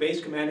declared, the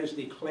base commanders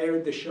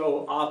declared the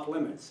show off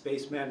limits.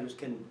 Base commanders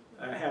can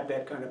have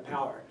that kind of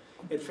power.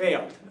 It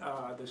failed.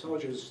 The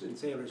soldiers and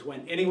sailors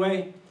went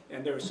anyway,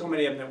 and there were so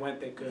many of them that went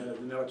that the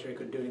military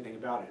couldn't do anything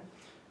about it.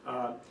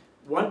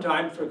 One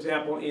time, for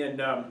example,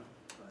 in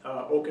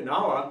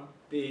Okinawa,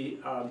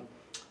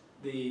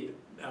 the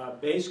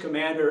base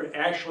commander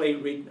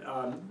actually,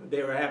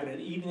 they were having an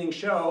evening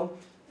show,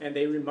 and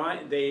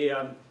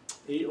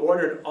he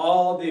ordered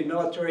all the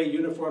military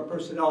uniformed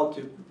personnel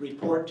to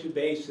report to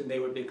base, and they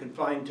would be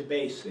confined to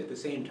base at the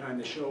same time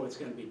the show was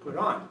going to be put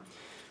on.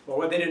 Well,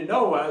 what they didn't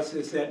know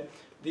is that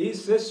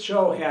this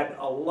show had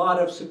a lot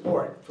of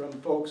support from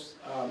folks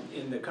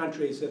in the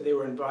countries that they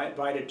were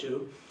invited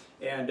to,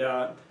 and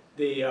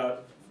the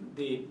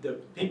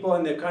people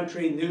in the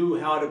country knew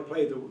how to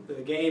play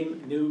the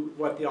game, knew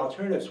what the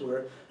alternatives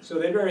were, so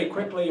they very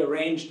quickly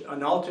arranged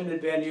an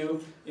alternate venue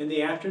in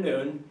the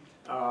afternoon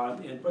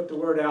and put the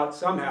word out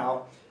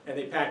somehow, and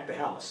they packed the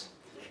house.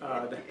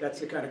 That's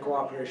the kind of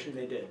cooperation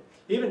they did.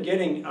 Even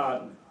getting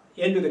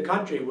into the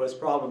country was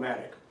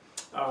problematic.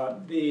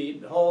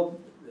 The whole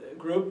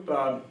group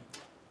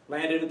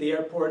landed at the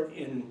airport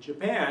in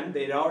Japan.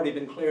 They'd already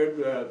been cleared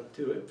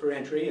for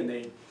entry, and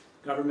the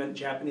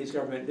Japanese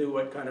government knew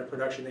what kind of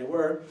production they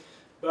were.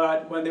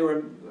 But when they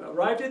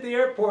arrived at the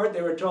airport,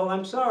 they were told,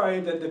 "I'm sorry,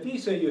 that the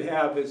visa you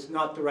have is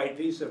not the right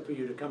visa for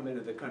you to come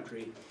into the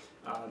country,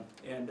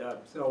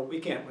 so we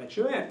can't let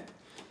you in."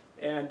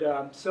 And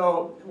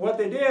so what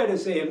they did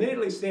is they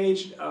immediately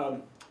staged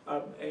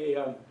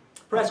a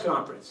press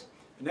conference.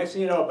 The next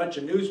thing you know, a bunch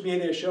of news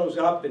media shows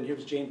up, and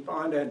here's Jane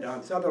Fonda and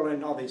Don Sutherland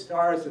and all these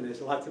stars, and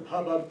there's lots of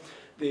hubbub.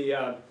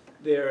 Their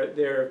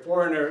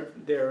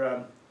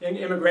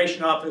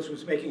immigration office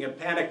was making a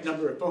panicked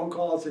number of phone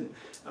calls, and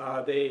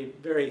they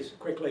very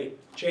quickly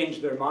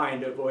changed their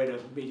mind to avoid a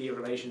media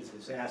relations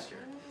disaster.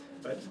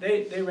 But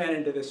they ran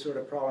into this sort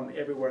of problem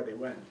everywhere they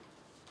went.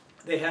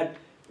 They had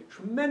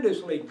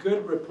tremendously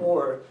good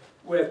rapport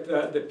with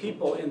the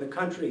people in the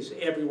countries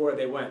everywhere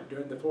they went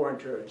during the foreign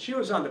tour. She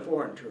was on the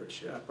foreign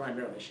tours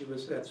primarily.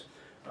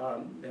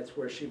 That's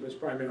where she was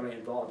primarily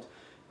involved.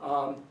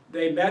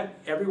 They met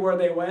everywhere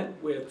they went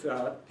with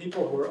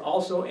people who were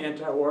also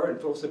anti-war and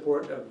full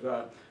support of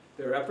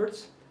their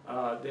efforts.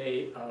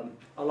 A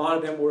lot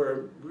of them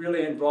were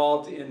really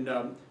involved in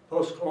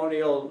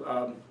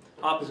post-colonial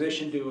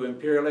opposition to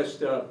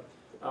imperialist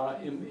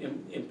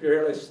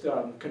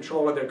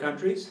control of their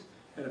countries.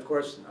 And of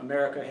course,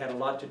 America had a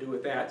lot to do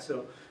with that,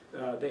 so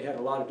they had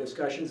a lot of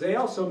discussions. They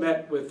also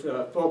met with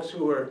folks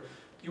who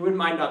you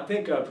might not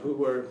think of, who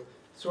were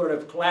sort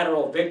of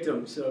collateral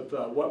victims of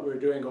what we're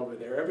doing over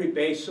there. Every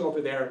base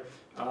over there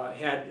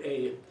had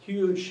a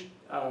huge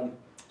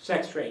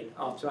sex trade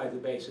outside the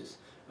bases.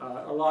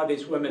 A lot of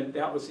these women,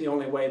 that was the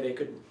only way they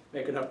could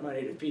make enough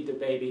money to feed the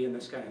baby and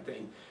this kind of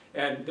thing.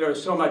 And there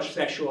was so much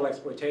sexual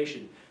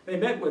exploitation. They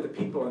met with the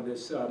people in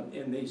these who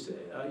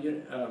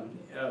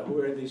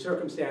were in these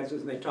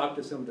circumstances, and they talked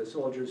to some of the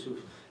soldiers who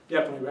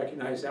definitely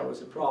recognized that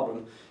was a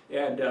problem,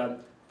 and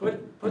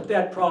put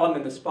that problem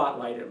in the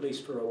spotlight, at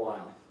least for a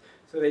while.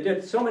 So they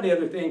did so many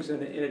other things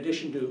in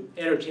addition to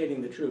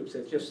entertaining the troops.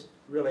 It's just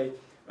really,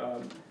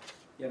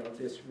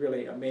 it's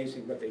really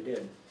amazing what they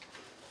did.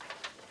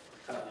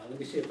 Let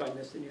me see if I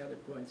missed any other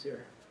points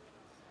here.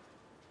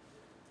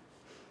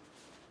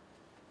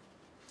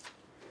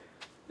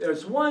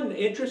 There's one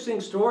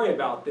interesting story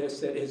about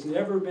this that has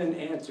never been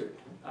answered.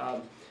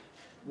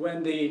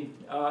 When they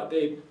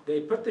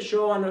put the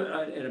show on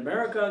in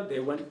America, they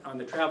went on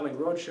the traveling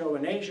road show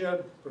in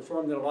Asia,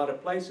 performed in a lot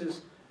of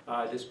places,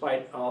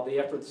 despite all the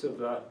efforts of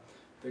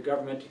the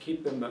government to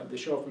keep the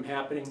show from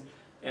happening.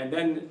 And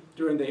then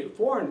during the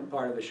foreign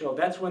part of the show,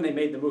 that's when they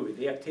made the movie,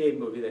 the FTA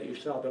movie that you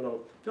saw the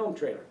little film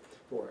trailer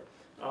for.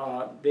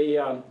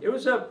 It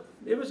was a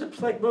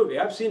slick movie.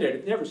 I've seen it. If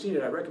you've never seen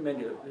it, I recommend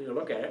you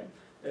look at it.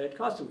 It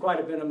cost them quite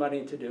a bit of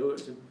money to do. It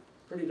was a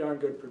pretty darn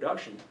good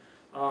production.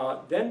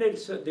 Then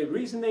the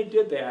reason they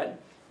did that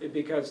is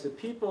because the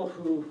people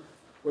who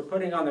were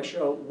putting on the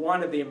show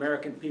wanted the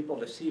American people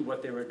to see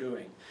what they were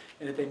doing.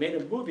 And if they made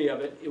a movie of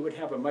it, it would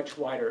have a much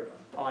wider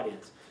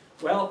audience.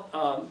 Well,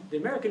 the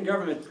American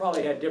government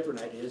probably had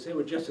different ideas. They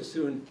would just as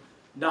soon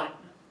not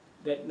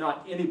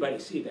anybody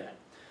see that.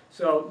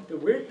 So the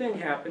weird thing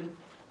happened.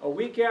 A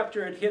week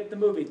after it hit the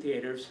movie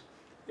theaters,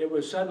 it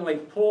was suddenly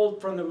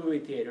pulled from the movie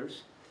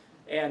theaters,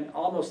 and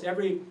almost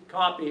every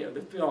copy of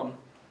the film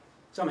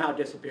somehow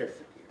disappeared.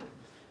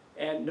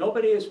 And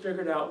nobody has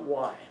figured out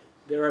why.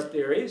 There are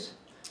theories.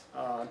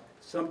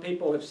 Some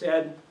people have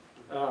said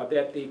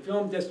that the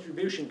film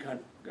distribution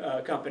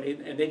company,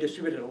 and they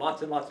distributed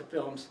lots and lots of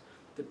films,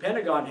 the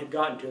Pentagon had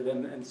gotten to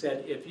them and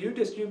said, if you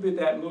distribute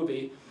that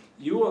movie,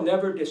 you will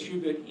never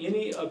distribute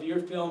any of your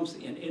films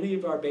in any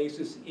of our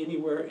bases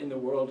anywhere in the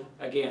world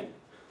again.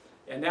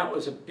 And that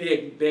was a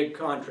big, big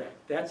contract.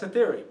 That's a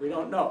theory. We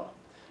don't know.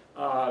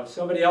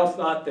 Somebody else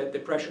thought that the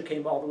pressure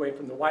came all the way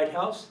from the White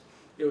House.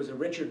 It was a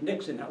Richard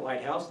Nixon at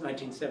White House,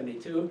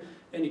 1972.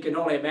 And you can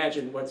only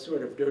imagine what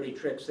sort of dirty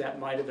tricks that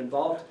might have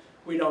involved.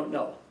 We don't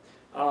know.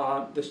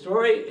 The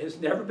story has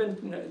never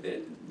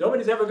been,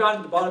 nobody's ever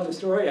gotten to the bottom of the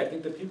story. I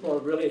think the people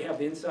who really have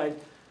the inside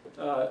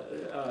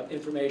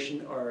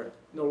information are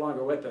no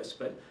longer with us.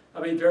 But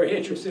I'd be very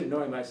interested in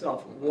knowing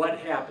myself what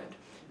happened.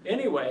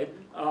 Anyway,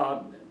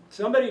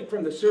 somebody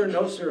from the Sir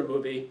No Sir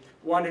movie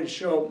wanted to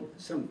show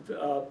some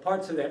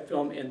parts of that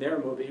film in their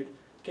movie.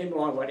 Came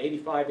along, what,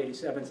 85,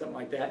 87, something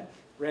like that.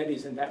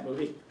 Randy's in that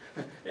movie.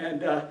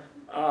 And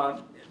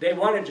they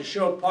wanted to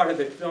show part of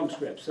the film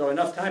script. So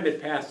enough time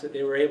had passed that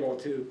they were able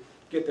to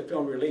get the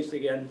film released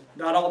again.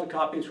 Not all the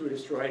copies were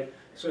destroyed,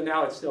 so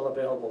now it's still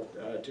available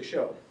to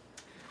show.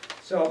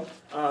 So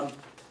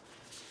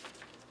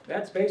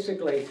that's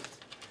basically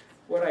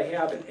what I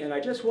have. And I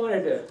just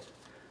wanted to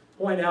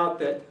point out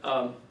that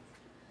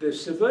the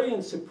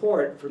civilian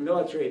support for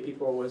military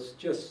people was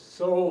just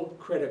so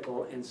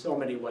critical in so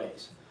many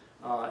ways.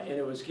 And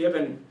it was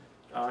given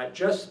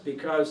just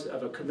because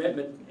of a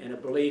commitment and a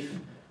belief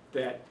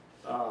that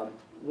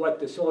what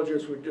the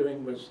soldiers were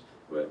doing was,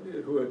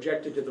 who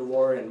objected to the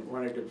war and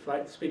wanted to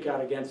fight, speak out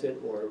against it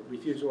or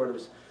refuse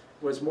orders,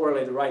 was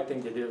morally the right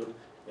thing to do.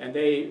 And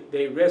they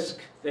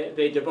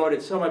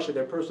devoted so much of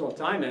their personal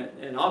time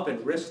and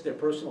often risked their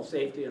personal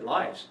safety and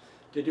lives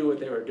to do what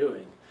they were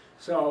doing.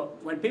 So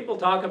when people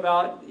talk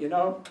about, you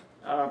know,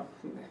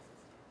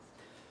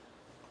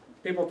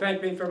 people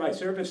thank me for my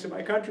service to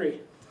my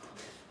country.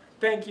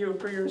 Thank you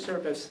for your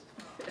service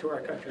to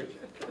our country.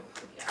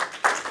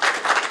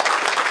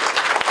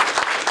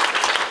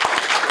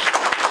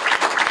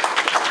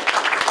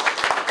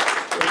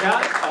 With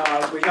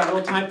that, we got a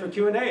little time for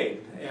Q&A,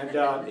 and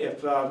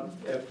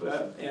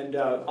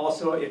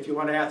also if you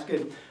want to ask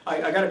it,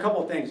 I got a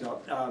couple of things.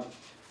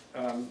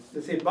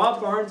 Let's see,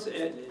 Bob Barnes,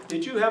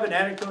 did you have an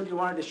anecdote you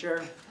wanted to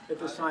share at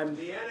this time?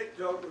 The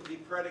anecdote would be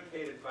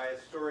predicated by a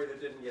story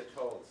that didn't get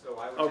told, so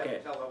I would have to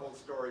tell the whole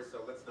story,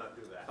 so let's not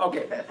do that.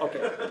 Okay.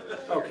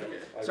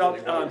 So, I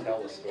really want to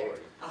tell the story.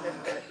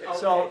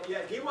 So, yeah,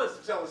 he wants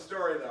to tell a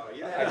story though.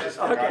 I just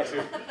forgot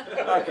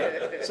to.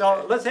 Okay,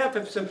 so let's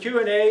have some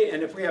Q&A,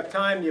 and if we have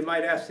time, you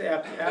might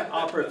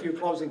offer a few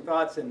closing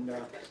thoughts, and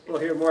we'll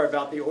hear more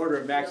about the Order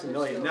of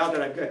Maximilian, now that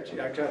I've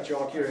got you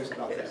all curious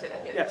about that.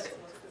 Yes?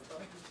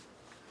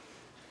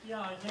 Yeah,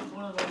 I think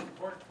one of the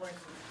important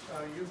points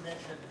that you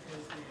mentioned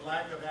is the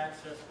lack of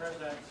access, press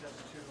access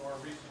to our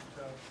recent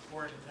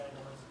war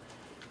entanglements.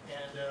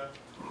 And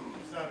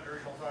it's not an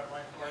original thought of my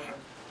part, but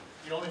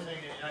the only thing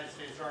the United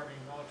States Army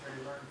and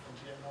military learned from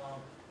Vietnam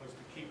was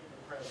to keep the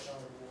press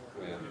out of the war.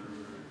 Yeah.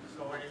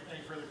 So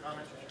any further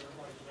comments that you would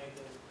like to make,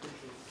 I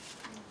appreciate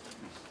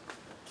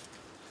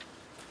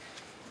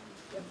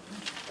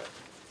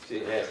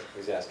it. Yeah,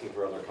 he's asking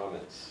for other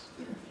comments.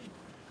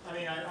 I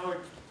mean, I would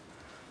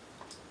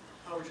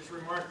just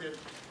remark that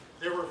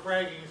there were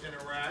fraggings in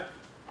Iraq,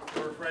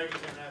 there were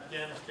fraggings in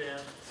Afghanistan.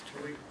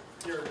 We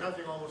hear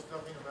almost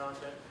nothing about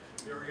that.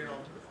 There were,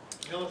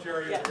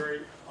 military is a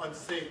very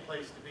unsafe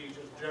place to be.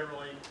 Just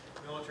generally,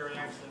 military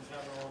accidents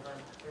happen all the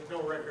time. There's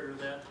no record of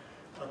that.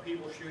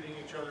 People shooting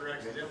each other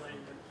accidentally,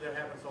 that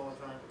happens all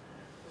the time.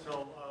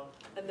 So.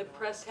 And the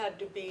press had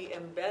to be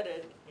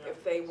embedded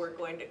if they were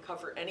going to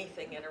cover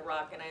anything in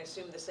Iraq, and I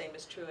assume the same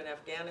is true in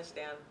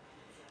Afghanistan.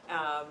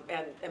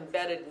 And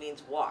embedded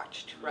means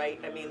watched, right?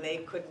 I mean, they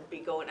couldn't be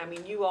going, I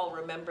mean, you all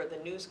remember the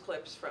news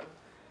clips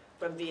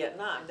from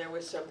Vietnam. There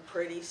was some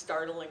pretty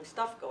startling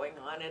stuff going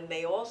on, and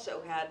they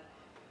also had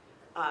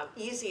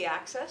easy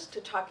access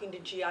to talking to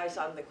GIs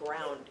on the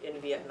ground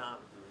in Vietnam.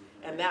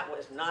 And that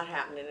was not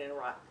happening in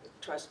Iraq,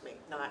 trust me,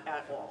 not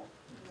at all.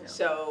 Yeah.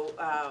 So,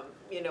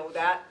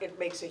 that, it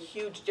makes a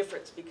huge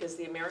difference because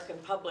the American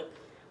public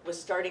was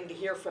starting to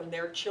hear from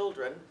their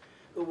children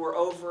who were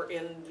over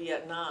in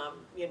Vietnam,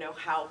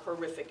 how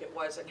horrific it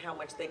was and how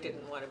much they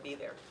didn't want to be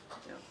there.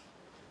 Yeah.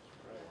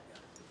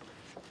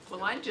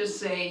 Well, I'd just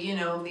say,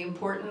 the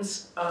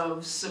importance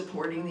of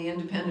supporting the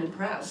independent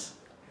press.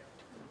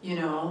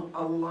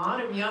 A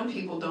lot of young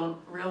people don't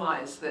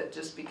realize that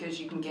just because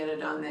you can get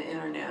it on the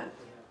internet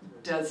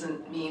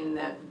doesn't mean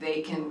that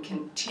they can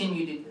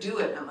continue to do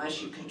it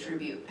unless you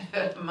contribute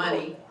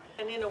money.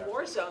 And in a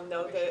war zone,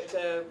 though,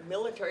 the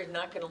military is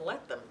not going to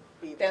let them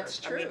be there. That's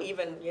true. I mean,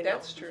 even,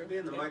 That's true. Be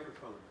in the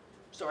microphone.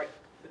 Sorry.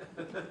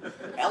 A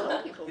lot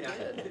of people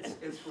did.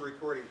 It's for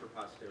recording for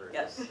posterity.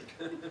 Yes.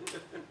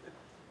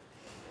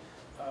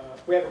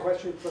 We have a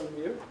question from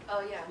you.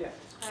 Oh, yeah. Yeah.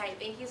 Hi,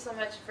 thank you so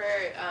much for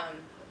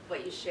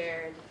what you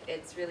shared.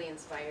 It's really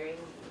inspiring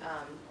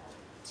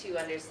to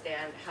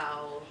understand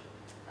how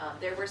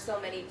there were so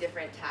many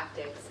different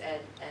tactics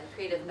and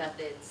creative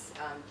methods,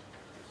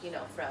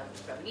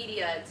 from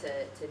media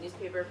to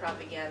newspaper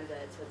propaganda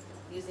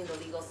to using the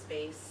legal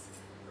space,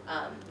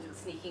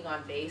 sneaking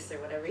on base or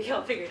whatever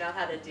y'all figured out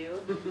how to do.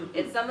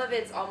 Some of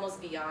it's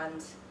almost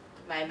beyond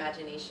my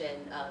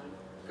imagination.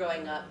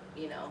 Growing up,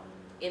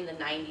 in the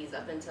 90s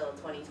up until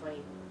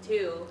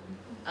 2022,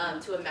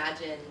 to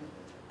imagine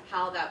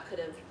how that could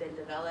have been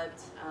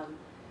developed.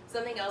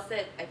 Something else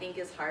that I think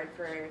is hard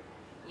for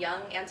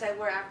young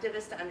anti-war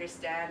activists to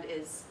understand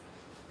is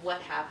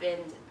what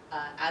happened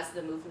as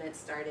the movement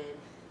started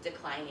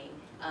declining,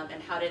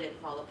 and how did it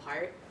fall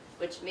apart,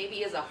 which maybe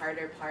is a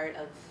harder part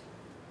of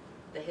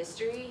the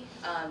history.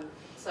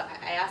 So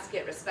I ask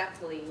it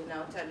respectfully, you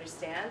know, to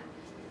understand.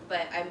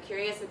 But I'm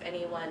curious if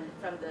anyone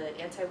from the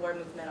anti-war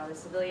movement on the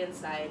civilian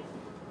side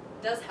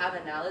does have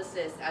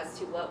analysis as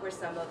to what were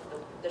some of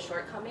the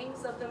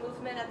shortcomings of the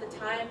movement at the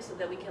time, so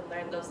that we can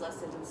learn those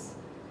lessons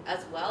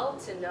as well,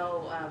 to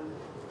know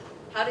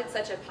how did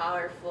such a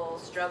powerful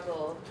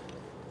struggle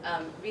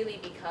really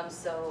become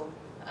so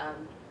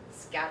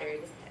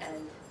scattered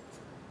and,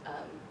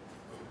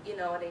 you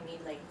know what I mean,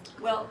 like,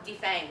 well,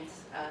 defanged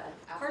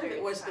part of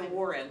it was the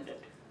war ended.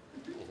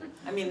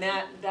 I mean,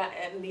 that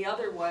and the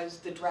other was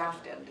the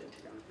draft ended.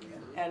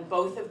 And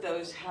both of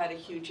those had a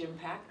huge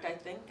impact, I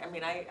think. I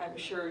mean, I'm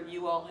sure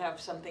you all have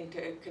something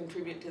to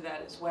contribute to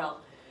that as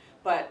well.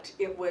 But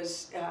it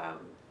was,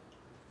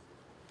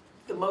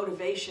 the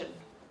motivation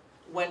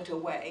went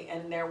away,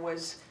 and there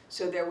was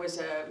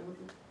a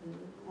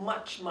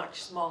much,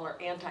 much smaller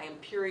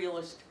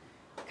anti-imperialist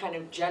kind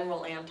of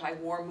general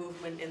anti-war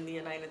movement in the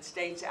United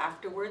States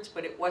afterwards,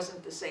 but it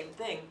wasn't the same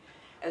thing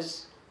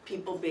as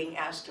people being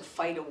asked to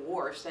fight a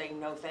war, saying,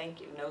 no thank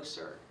you, no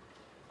sir,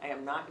 I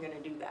am not going to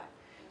do that.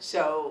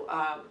 So,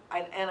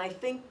 I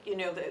think, you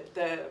know,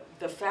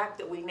 the fact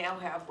that we now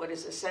have what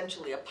is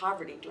essentially a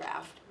poverty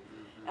draft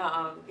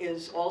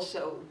is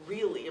also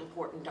really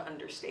important to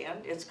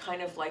understand. It's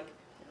kind of like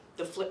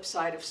the flip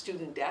side of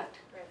student debt.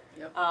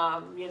 Yep.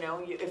 You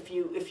know, if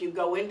you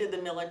go into the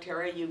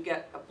military, you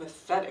get a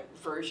pathetic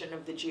version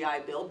of the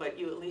GI Bill, but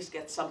you at least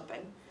get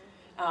something.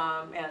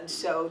 And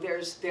so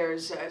there's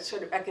a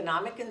sort of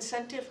economic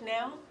incentive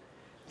now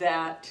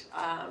that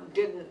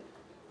didn't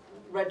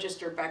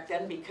register back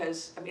then,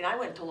 because, I mean, I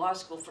went to law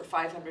school for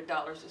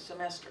 $500 a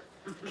semester,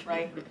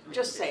 right?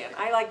 Just saying.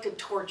 I like to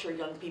torture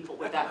young people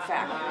with that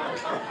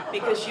fact,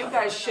 because you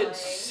guys should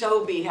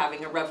so be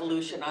having a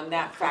revolution on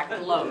that fact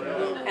alone,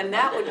 and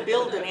that would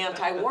build an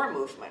anti-war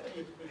movement.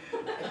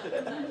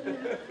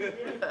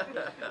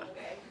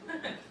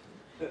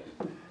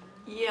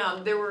 Yeah,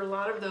 there were a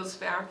lot of those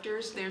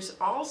factors. There's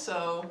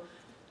also,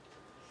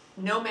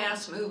 no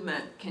mass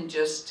movement can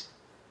just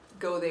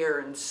go there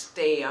and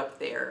stay up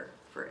there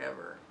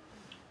forever.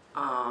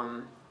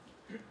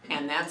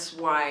 And that's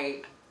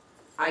why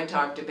I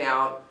talked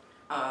about,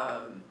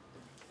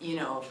 you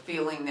know,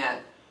 feeling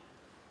that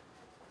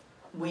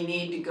we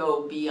need to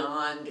go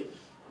beyond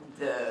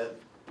the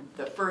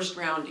first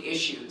round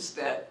issues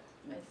that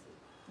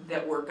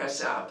work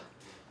us up,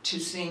 to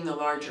seeing the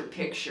larger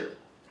picture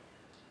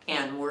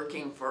and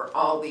working for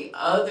all the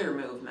other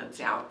movements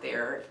out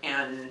there.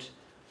 And,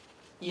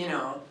 you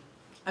know,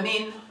 I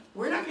mean,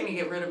 we're not going to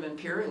get rid of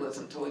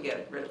imperialism until we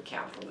get rid of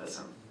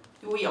capitalism.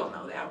 We all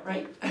know that,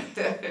 right?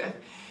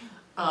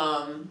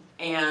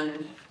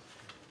 And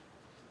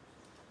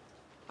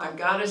I've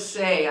got to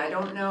say, I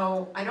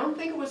don't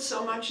think it was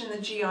so much in the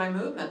GI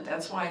movement.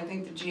 That's why I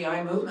think the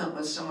GI movement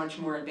was so much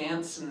more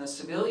advanced than the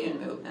civilian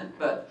movement.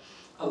 But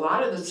a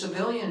lot of the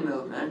civilian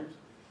movement,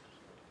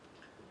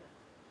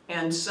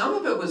 and some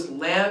of it was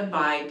led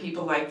by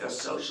people like the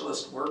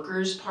Socialist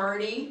Workers'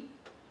 Party,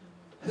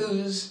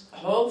 whose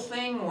whole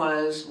thing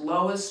was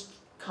lowest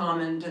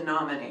common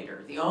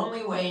denominator. The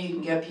only way you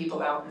can get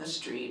people out in the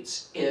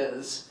streets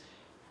is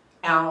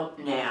out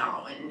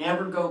now and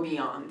never go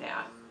beyond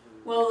that.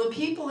 Well, the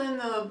people in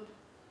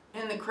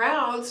the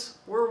crowds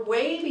were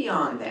way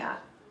beyond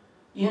that.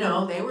 You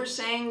know, they were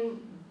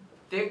saying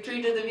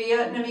victory to the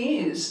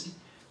Vietnamese.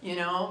 You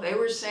know, they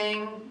were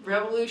saying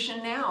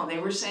revolution now. They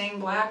were saying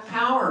black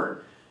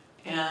power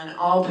and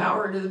all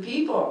power to the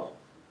people.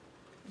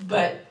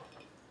 But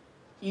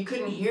you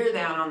couldn't hear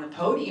that on the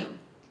podium,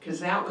 because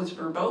that was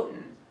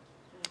verboten.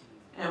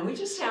 And we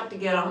just have to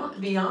get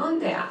on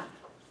beyond that.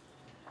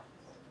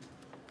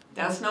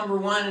 That's number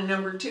one. And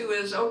number two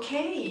is,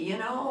 okay, you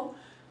know,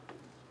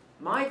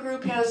 my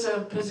group has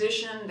a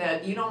position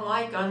that you don't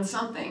like on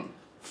something.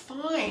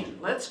 Fine,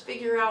 let's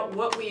figure out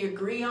what we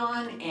agree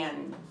on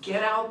and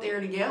get out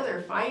there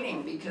together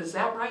fighting, because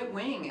that right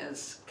wing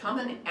is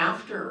coming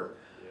after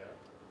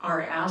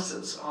our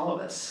asses, all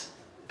of us.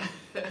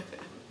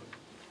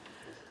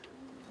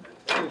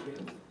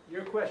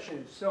 Your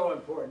question is so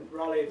important.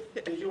 Raleigh,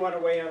 did you want to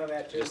weigh in on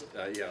that too? Just,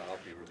 yeah, I'll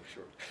be really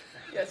short.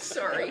 Yes,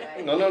 sorry.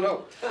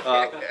 No.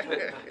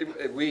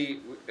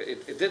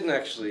 It didn't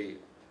actually,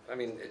 I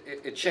mean,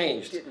 it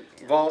changed.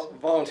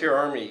 Volunteer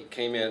Army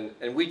came in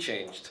and we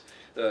changed.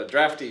 The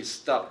draftees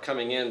stopped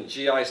coming in,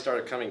 GI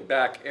started coming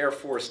back, Air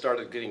Force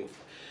started getting,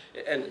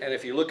 and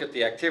if you look at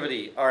the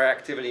activity, our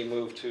activity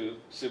moved to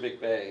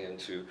Subic Bay and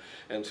to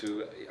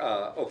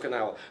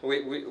Okinawa.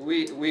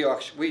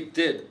 We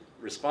did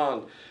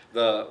respond.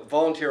 The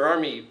Volunteer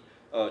Army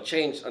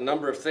changed a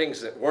number of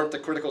things that weren't the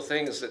critical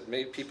things that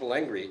made people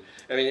angry.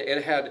 I mean,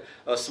 it had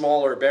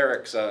smaller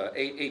barracks,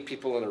 eight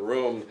people in a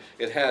room.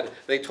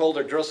 They told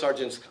their drill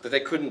sergeants that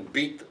they couldn't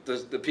beat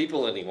the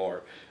people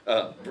anymore,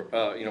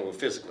 you know,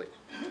 physically.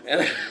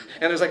 And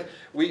it was like,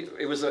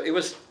 it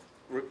was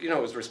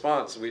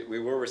response. We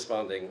were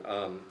responding.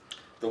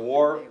 The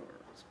war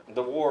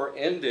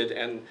ended,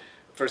 and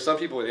for some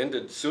people it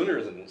ended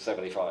sooner than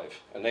 75.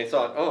 And they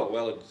thought, oh,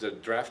 well, the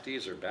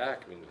draftees are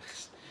back. I mean,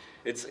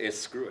 it's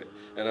screw it.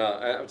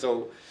 And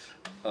so.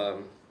 Talk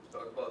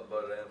about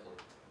Bud Antle.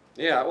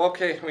 Yeah. Well,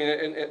 okay. I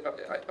mean,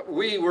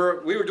 we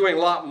were doing a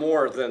lot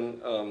more than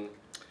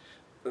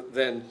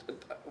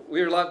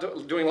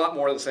doing a lot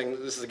more than saying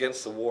this is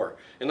against the war.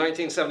 In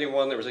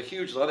 1971, there was a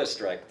huge lettuce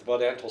strike, the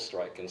Bud Antle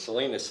strike in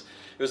Salinas.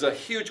 It was a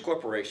huge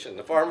corporation.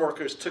 The farm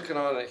workers took it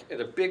on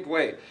in a big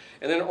way,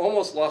 and then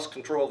almost lost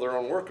control of their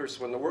own workers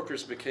when the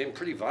workers became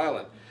pretty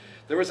violent.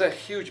 There was a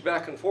huge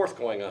back and forth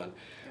going on.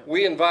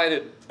 We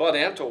invited Bud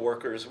Antle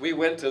workers. We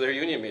went to their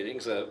union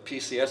meetings,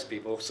 PCS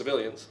people,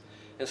 civilians,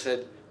 and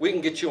said, we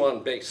can get you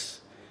on base.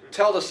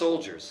 Tell the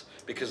soldiers,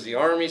 because the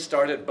Army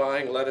started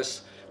buying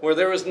lettuce where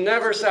there was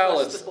never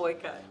salads.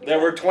 There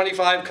were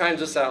 25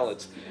 kinds of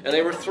salads, and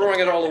they were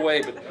throwing it all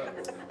away. But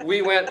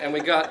we went and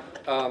we got,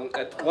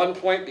 at one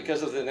point,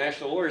 because of the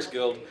National Lawyers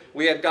Guild,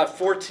 we had got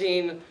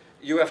 14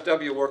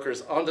 UFW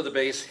workers onto the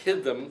base,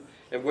 hid them,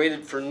 and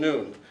waited for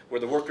noon, where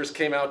the workers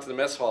came out to the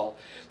mess hall.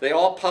 They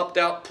all popped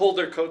out, pulled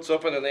their coats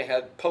open, and they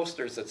had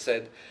posters that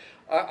said,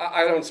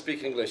 I don't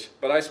speak English,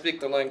 but I speak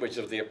the language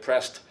of the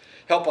oppressed.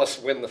 Help us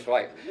win the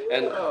fight.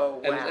 And,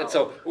 and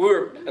so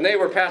they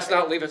were passing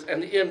out leaflets,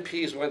 and the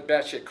MPs went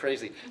batshit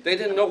crazy. They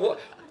didn't know what,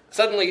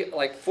 suddenly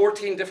like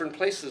 14 different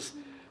places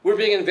were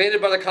being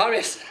invaded by the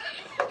communists.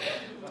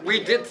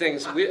 We did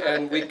things,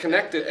 and we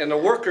connected, and the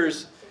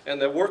workers and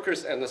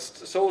the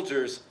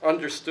soldiers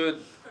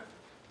understood,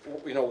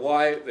 you know,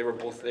 why they were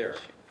both there.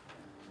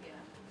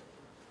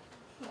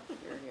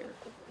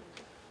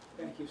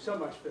 Thank you so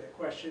much for the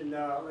question.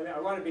 I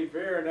want to be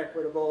fair and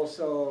equitable,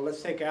 so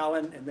let's take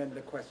Alan and then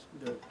the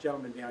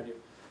gentleman behind you.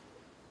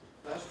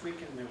 Last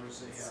weekend there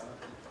was a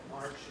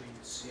march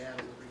in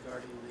Seattle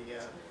regarding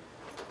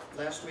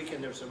last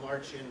weekend there was a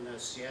march in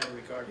Seattle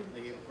regarding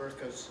the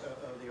burqas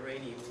of the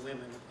Iranian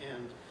women,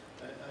 and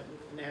a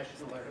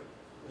national, it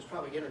was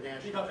probably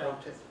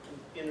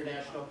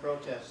international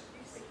protest.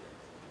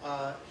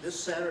 This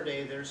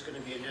Saturday there's going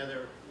to be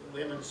another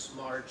women's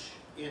march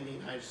in the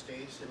United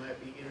States. It might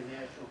be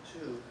international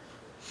too.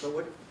 So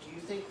what do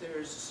you think there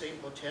is the same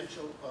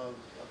potential of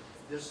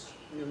this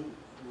new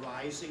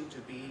rising to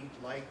be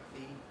like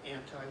the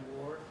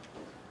anti-war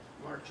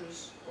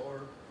marches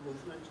or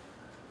movement?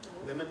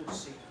 Women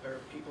or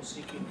people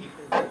seeking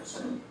equal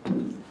rights?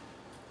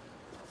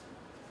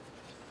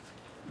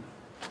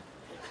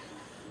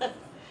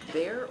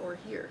 There or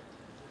here?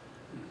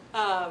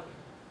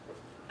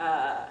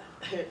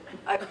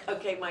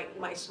 Okay,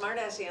 my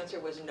smart-ass answer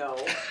was no.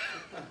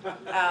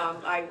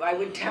 I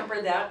would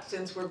temper that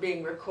since we're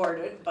being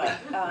recorded, but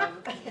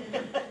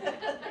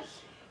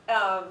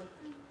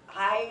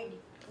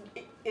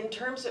in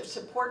terms of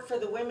support for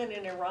the women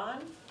in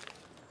Iran,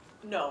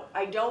 no.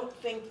 I don't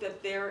think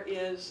that there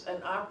is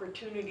an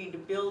opportunity to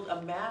build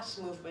a mass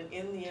movement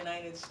in the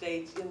United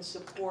States in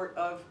support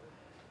of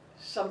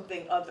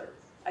something other.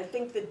 I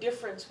think the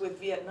difference with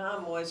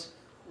Vietnam was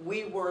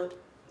we were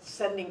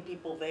sending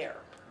people there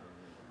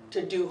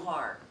to do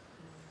harm.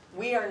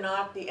 We are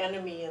not the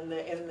enemy in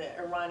the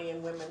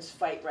Iranian women's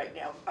fight right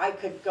now. I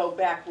could go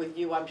back with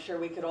you. I'm sure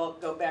we could all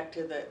go back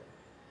to the,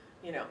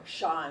 you know,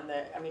 Shah and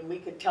I mean, we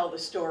could tell the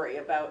story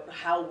about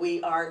how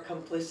we are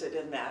complicit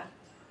in that.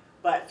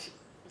 But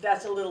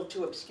that's a little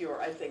too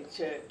obscure, I think,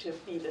 to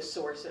be the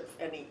source of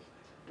any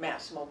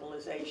mass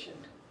mobilization.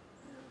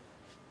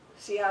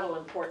 Seattle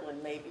and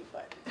Portland maybe,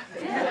 but.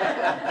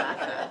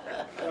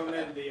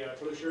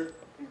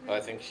 I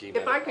think she.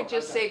 If I could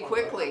just say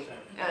quickly,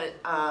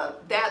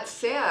 that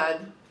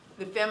said,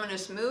 the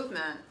feminist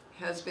movement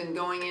has been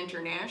going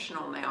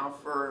international now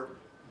for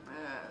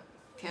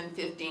 10,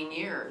 15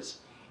 years,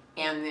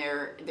 and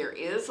there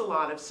is a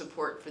lot of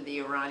support for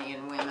the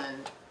Iranian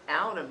women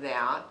out of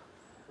that.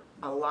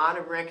 A lot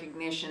of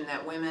recognition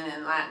that women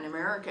in Latin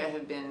America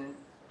have been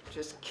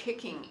just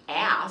kicking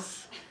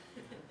ass.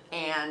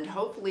 And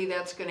hopefully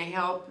that's going to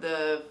help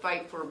the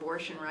fight for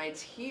abortion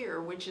rights here,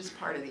 which is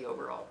part of the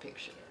overall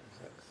picture.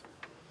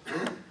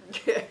 I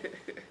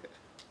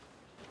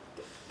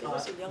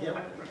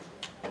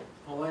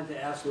wanted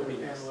to ask the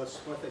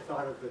panelists what they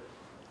thought of the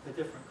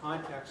different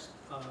context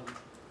of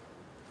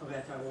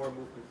anti-war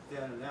movement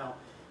then and now.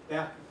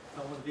 Back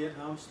when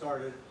Vietnam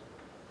started,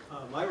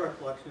 my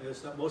recollection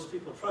is that most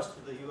people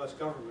trusted the U.S.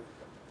 government,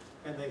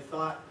 and they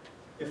thought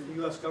if the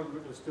U.S.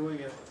 government was doing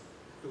it,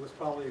 it was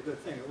probably a good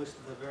thing, at least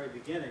at the very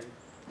beginning.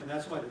 And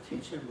that's why the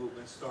teach-in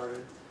movement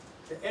started,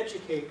 to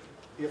educate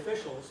the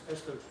officials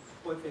as to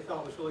what they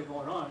thought was really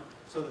going on,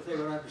 so that they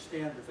would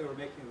understand that they were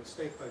making a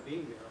mistake by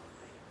being there.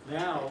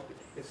 Now,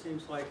 it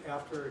seems like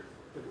after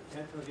the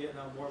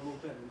anti-Vietnam War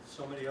movement and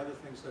so many other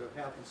things that have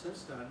happened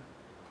since then,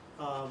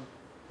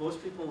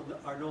 most people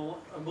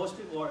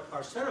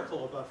are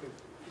cynical about the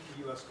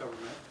U.S.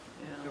 government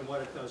and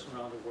what it does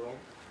around the world,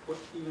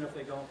 even if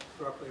they don't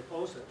directly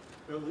oppose it.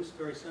 They're at least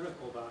very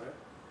cynical about it,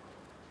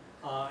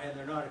 and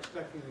they're not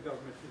expecting the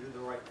government to do the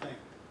right thing.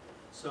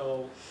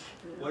 So,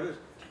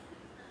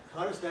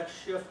 how does that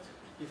shift,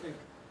 do you think,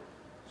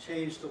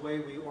 change the way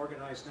we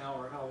organize now,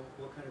 or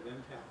what kind of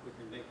impact we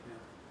can make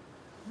now?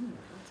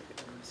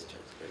 That's a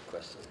great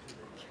question.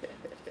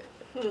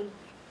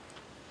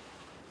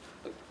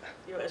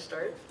 You want to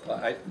start?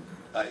 I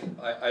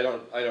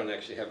don't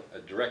actually have a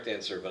direct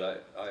answer,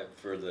 but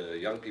for the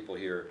young people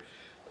here,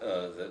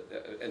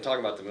 and talking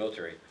about the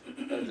military,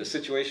 the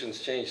situation's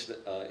changed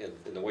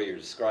in the way you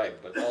described,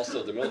 but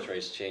also the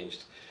military's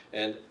changed,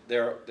 and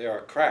there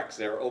are cracks,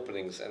 there are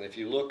openings, and if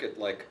you look at,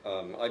 like,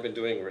 I've been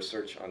doing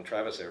research on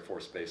Travis Air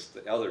Force Base,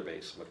 the other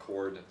base,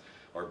 McCord,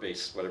 or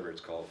base, whatever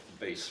it's called,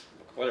 base,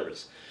 whatever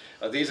it's.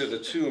 These are the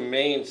two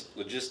main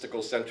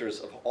logistical centers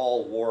of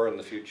all war in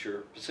the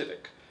future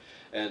Pacific.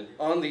 And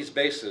on these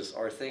bases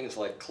are things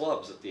like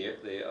clubs that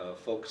the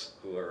folks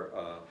who are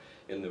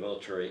in the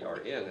military are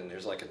in, and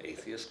there's like an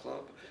atheist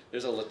club,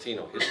 there's a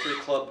Latino history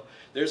club,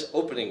 there's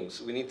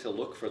openings, we need to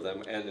look for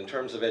them, and in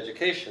terms of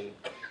education,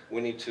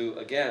 we need to,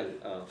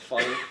 again,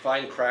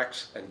 find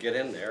cracks and get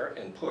in there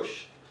and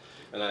push.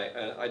 And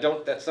I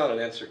don't, that's not an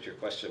answer to your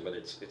question, but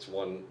it's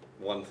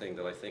one thing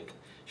that I think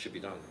should be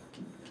done.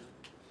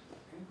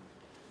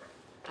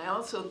 I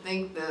also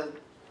think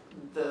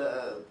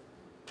the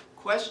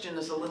question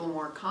is a little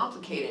more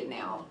complicated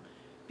now,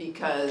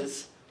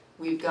 because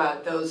we've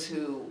got those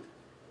who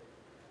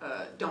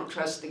don't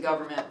trust the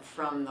government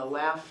from the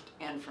left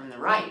and from the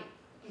right.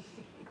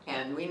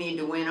 And we need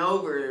to win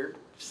over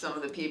some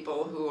of the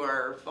people who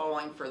are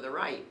falling for the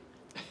right.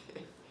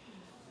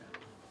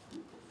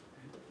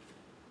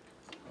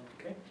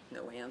 Okay.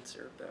 No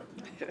answer, though.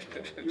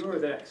 You were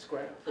the next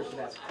person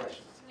to ask a question. I was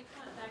just going to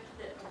come back to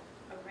the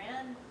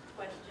Iran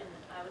question.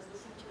 I was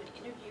listening to an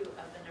interview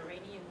of an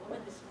Iranian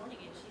woman this morning,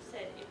 and she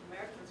said if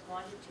Americans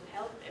wanted to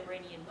help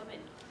Iranian women,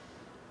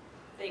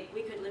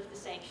 we could lift the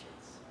sanctions.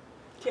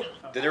 Yeah.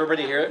 Did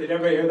everybody hear it? Did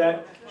everybody hear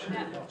that?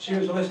 She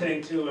was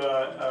listening to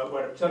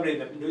somebody in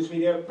the news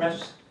media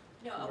press.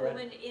 No, a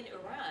woman in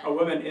Iran. A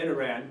woman in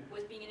Iran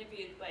was being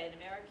interviewed by an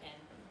American,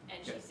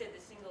 and she said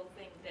the single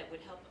thing that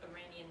would help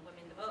Iranian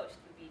women the most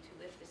would be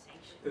to lift the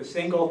sanctions. The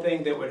single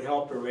thing that would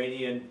help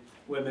Iranian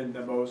women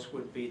the most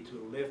would be to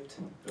lift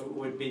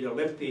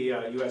the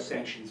U.S.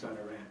 sanctions on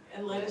Iran.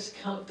 And let us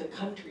count the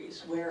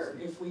countries where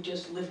if we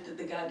just lifted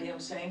the goddamn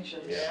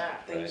sanctions,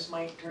 things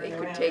might turn around.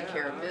 They could take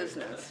care of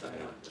business.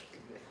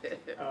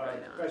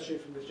 Question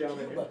from the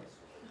gentleman here.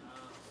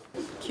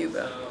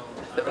 Cuba.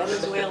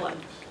 Venezuela,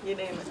 you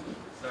name it.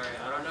 Sorry,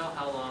 I don't know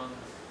how long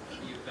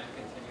you've been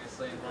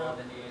continuously involved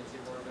in the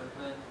anti-war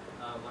movement.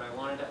 What I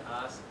wanted to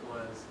ask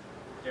was,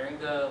 during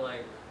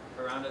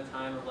around the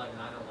time of 9/11,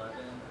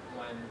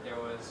 when there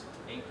was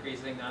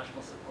increasing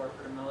national support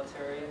for the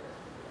military,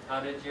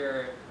 how did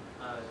your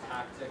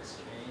tactics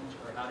change,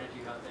 or how did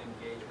you have to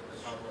engage with the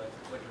public,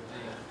 which was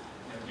being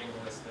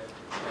jingoistic?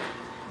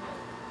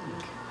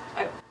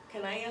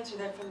 Can I answer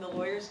that from the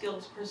Lawyers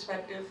Guild's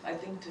perspective? I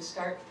think to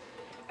start,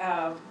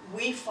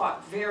 we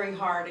fought very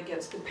hard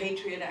against the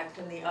Patriot Act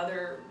and the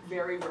other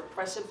very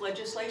repressive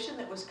legislation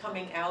that was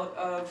coming out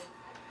of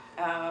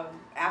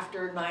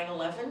after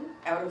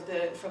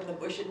 9/11, from the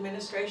Bush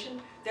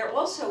administration. There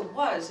also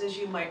was, as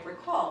you might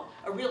recall,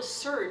 a real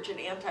surge in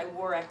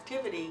anti-war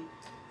activity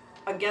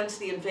against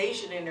the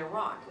invasion in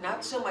Iraq.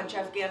 Not so much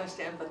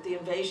Afghanistan, but the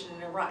invasion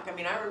in Iraq. I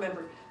mean, I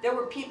remember there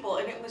were people,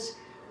 and it was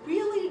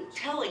really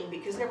telling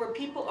because there were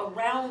people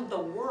around the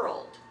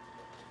world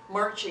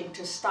marching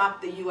to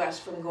stop the U.S.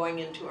 from going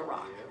into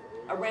Iraq.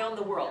 Around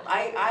the world.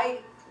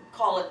 I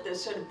call it the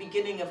sort of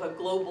beginning of a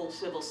global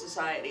civil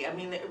society. I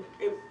mean,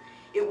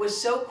 it was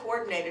so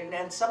coordinated and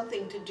had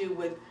something to do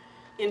with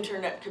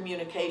internet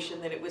communication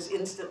that it was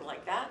instant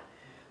like that,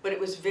 but it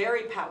was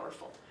very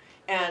powerful.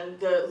 And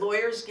the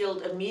Lawyers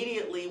Guild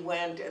immediately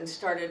went and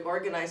started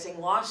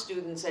organizing law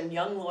students and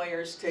young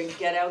lawyers to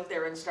get out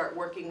there and start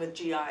working with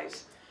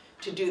GIs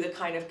to do the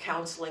kind of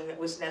counseling that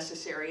was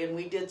necessary. And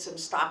we did some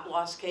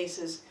stop-loss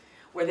cases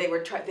where they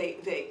were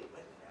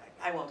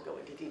I won't go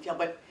into detail,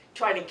 but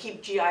trying to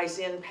keep GIs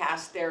in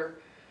past their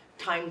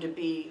time to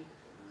be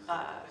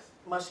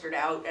mustered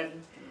out.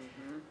 And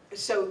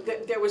so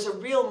there was a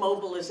real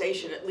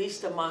mobilization, at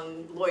least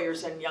among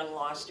lawyers and young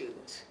law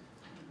students.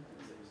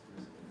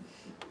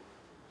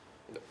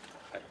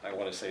 I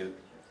want to say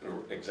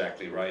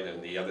exactly right,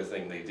 and the other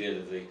thing they did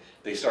is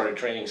they started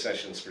training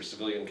sessions for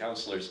civilian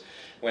counselors.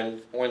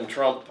 When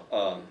Trump,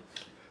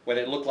 when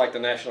it looked like the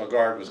National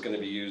Guard was going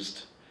to be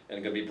used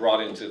and going to be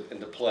brought into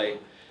play,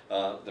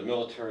 the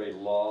military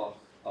law,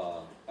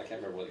 I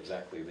can't remember what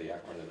exactly the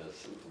acronym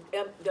is.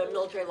 The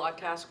Military Law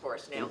Task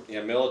Force now.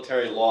 Yeah,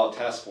 Military Law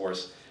Task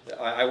Force.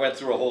 I went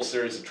through a whole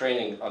series of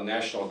training on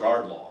National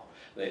Guard law,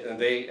 and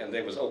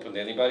they was open to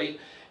anybody,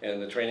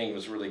 and the training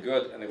was really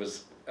good, and it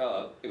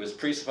was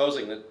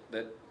presupposing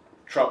that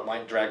Trump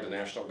might drag the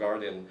National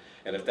Guard in,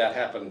 and if that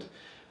happened,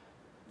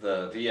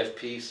 the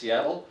VFP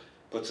Seattle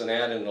puts an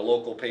ad in the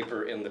local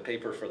paper, in the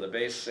paper for the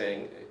base,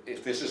 saying,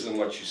 if this isn't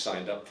what you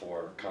signed up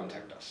for,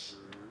 contact us.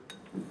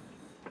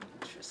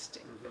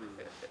 Interesting.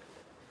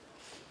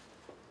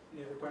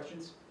 Any other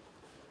questions?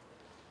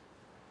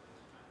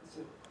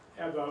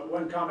 I have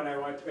one comment I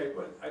want to make.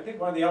 I think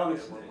one of the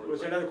elements,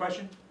 was there another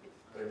question?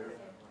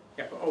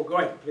 Yeah, oh, go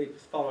ahead, please,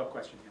 follow-up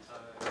question.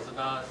 It was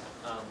about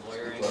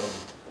lawyering.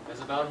 It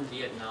was about in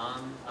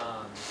Vietnam.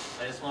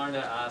 I just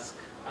wanted to ask,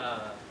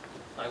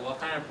 like, what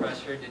kind of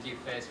pressure did you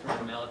face from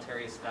the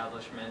military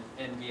establishment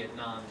in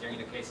Vietnam during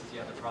the cases you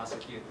had to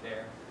prosecute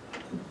there?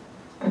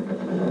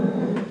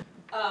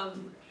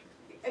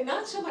 And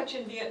not so much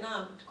in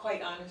Vietnam,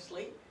 quite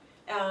honestly.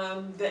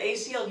 The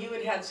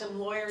ACLU had some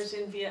lawyers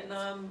in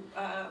Vietnam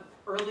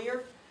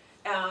earlier,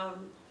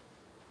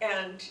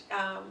 and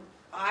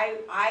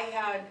I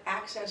had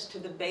access to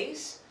the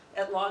base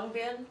at Long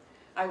Binh.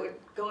 I would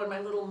go in my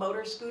little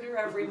motor scooter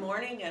every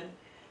morning and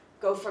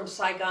go from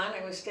Saigon.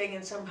 I was staying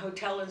in some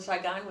hotel in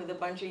Saigon with a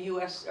bunch of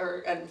U.S.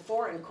 and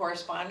foreign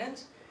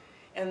correspondents,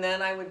 and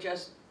then I would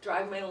just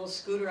drive my little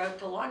scooter out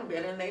to Long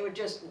Binh, and they would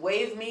just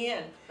wave me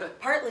in,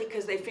 partly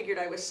because they figured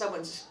I was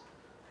someone's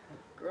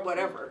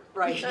whatever,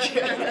 right?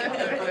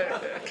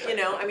 You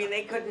know, I mean,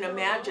 they couldn't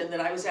imagine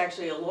that I was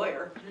actually a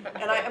lawyer.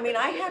 And I mean,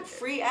 I had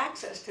free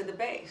access to the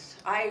base.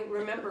 I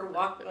remember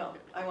well,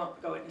 I won't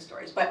go into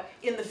stories, but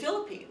in the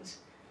Philippines,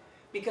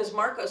 because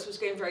Marcos was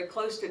getting very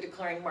close to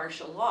declaring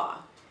martial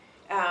law,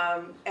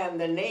 and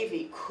the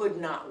Navy could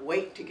not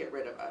wait to get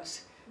rid of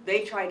us.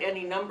 They tried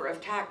any number of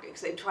tactics.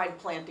 They tried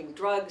planting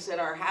drugs at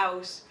our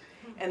house,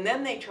 and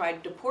then they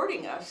tried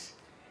deporting us.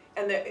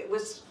 And it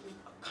was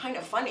kind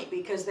of funny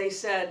because they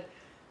said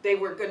they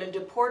were going to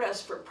deport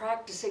us for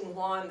practicing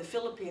law in the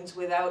Philippines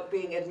without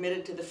being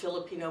admitted to the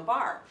Filipino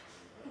bar.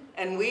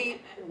 And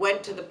we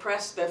went to the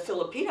press, the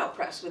Filipino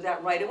press, with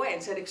that right away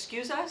and said,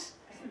 excuse us?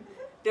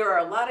 There are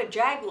a lot of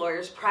JAG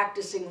lawyers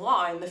practicing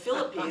law in the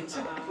Philippines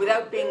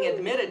without being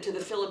admitted to the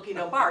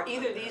Filipino bar.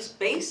 Either these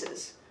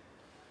bases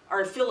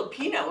are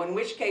Filipino, in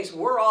which case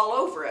we're all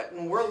over it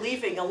and we're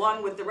leaving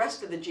along with the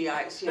rest of the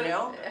GIs, you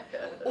know?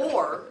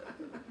 Or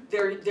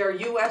they're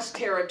U.S.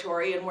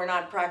 territory and we're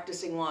not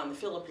practicing law in the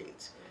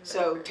Philippines.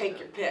 So take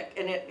your pick.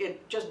 And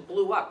it just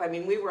blew up. I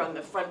mean, we were on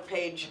the front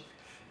page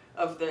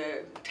of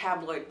the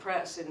tabloid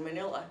press in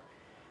Manila,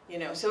 you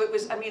know? So it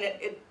was, I mean,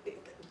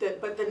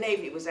 but the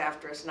Navy was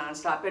after us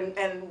nonstop.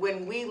 And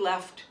when we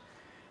left,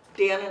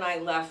 Dan and I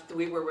left,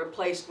 we were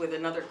replaced with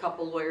another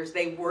couple lawyers.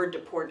 They were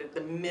deported the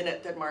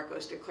minute that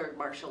Marcos declared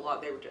martial law.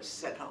 They were just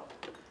sent home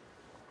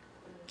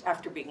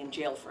after being in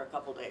jail for a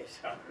couple days.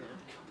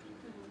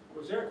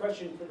 Was there a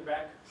question from the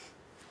back?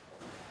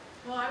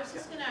 Well, I was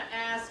just going to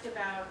ask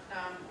about,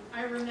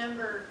 I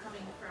remember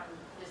coming from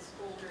this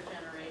older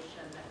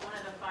generation that one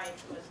of the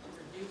fights was to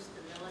reduce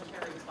the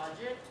military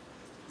budget.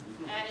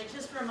 And it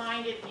just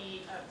reminded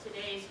me of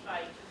today's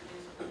fight to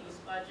reduce police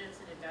budgets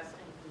and invest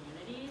in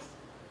communities.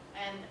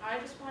 And I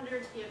just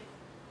wondered if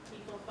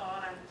people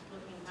thought, I'm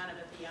looking kind of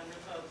at the younger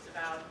folks,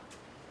 about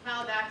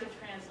how that could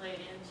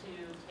translate into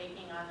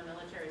taking on the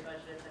military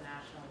budget at the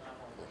national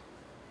level.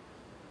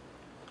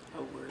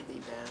 A worthy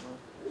battle.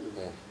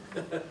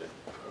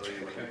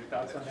 Any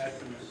thoughts on that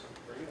from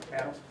the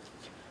panel?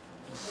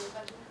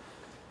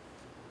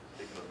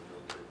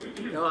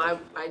 No,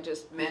 I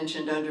just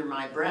mentioned under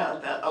my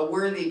breath a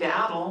worthy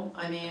battle.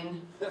 I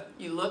mean,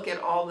 you look at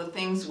all the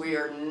things we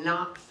are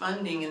not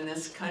funding in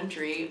this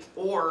country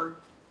or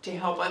to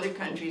help other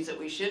countries that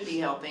we should be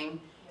helping,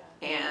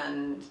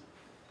 and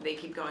they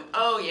keep going,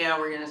 oh yeah,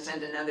 we're going to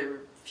send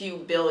another few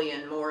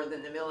billion more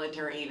than the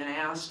military even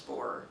asked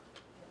for.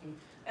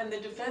 And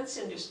the defense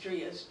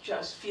industry is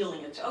just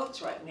feeling its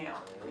oats right now.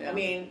 I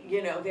mean,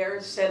 you know,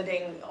 they're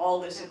sending all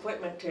this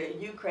equipment to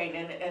Ukraine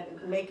and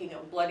making a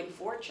bloody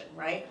fortune,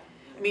 right?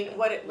 I mean,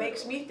 what it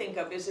makes me think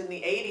of is in the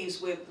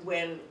 80s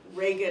when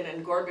Reagan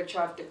and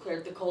Gorbachev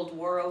declared the Cold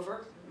War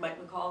over, you might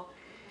recall,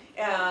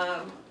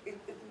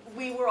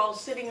 we were all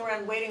sitting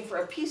around waiting for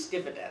a peace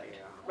dividend,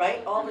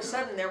 right? All of a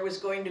sudden there was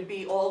going to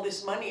be all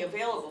this money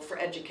available for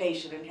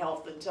education and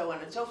health and so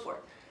on and so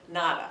forth.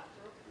 Nada.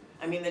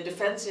 I mean, the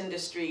defense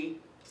industry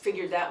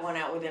figured that one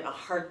out within a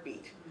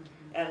heartbeat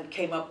and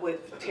came up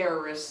with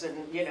terrorists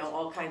and, you know,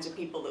 all kinds of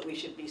people that we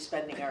should be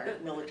spending our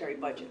military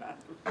budget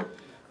on.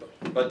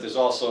 But there's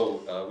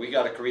also, we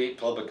got to create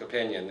public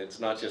opinion. It's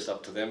not just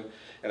up to them.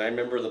 And I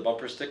remember the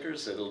bumper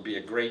stickers. It'll be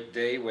a great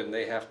day when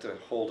they have to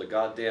hold a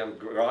goddamn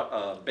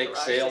bake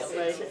sale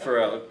for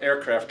an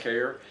aircraft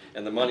carrier,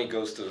 and the money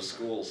goes to the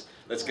schools.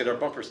 Let's get our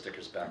bumper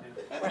stickers back.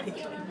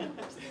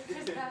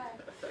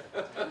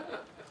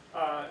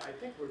 I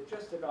think we're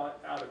just about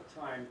out of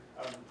time.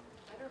 I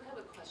don't have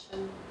a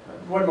question.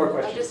 One more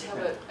question.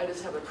 I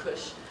just have a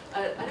push.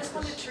 I just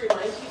wanted to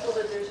remind people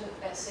that there's an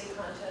essay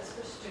contest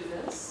for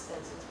students,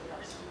 and since we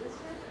have students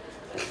here,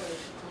 I just wanted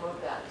to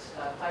promote that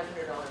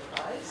 $500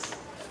 prize.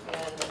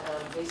 And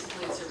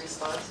basically, it's a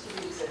response to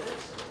the exhibit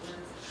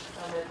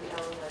at the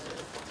Allen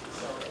Library.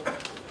 So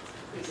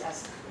please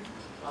ask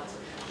lots of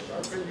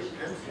questions.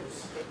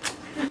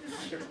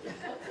 So,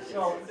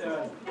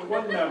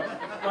 one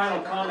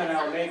final comment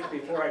I'll make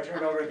before I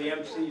turn over to the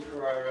MC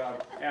for our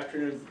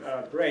afternoon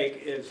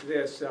break is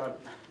this.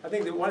 I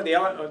think that one of the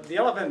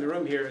elephant in the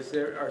room here is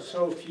there are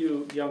so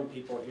few young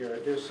people here.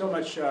 There's so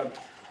much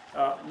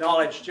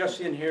knowledge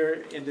just in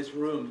here in this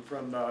room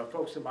from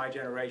folks of my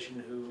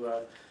generation who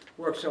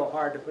worked so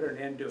hard to put an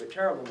end to a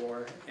terrible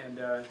war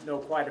and know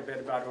quite a bit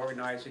about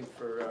organizing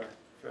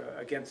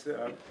against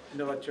the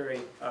military,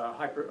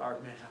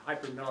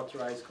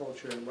 hyper-militarized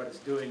culture and what it's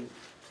doing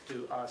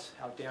to us,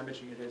 how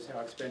damaging it is, how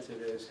expensive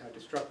it is, how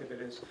destructive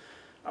it is.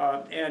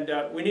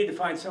 We need to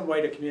find some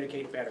way to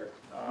communicate better.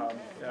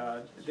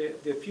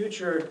 The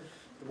future,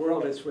 the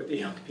world is with the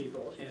young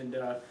people, and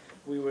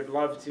we would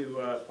love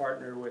to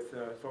partner with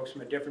folks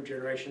from a different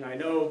generation. I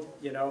know,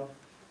 you know,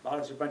 a lot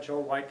of us are a bunch of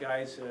old white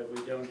guys.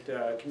 We don't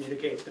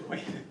communicate the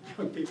way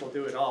young people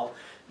do at all.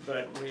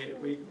 But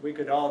we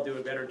could all do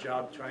a better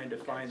job trying to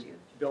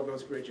build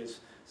those bridges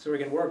so we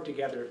can work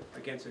together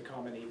against a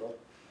common evil.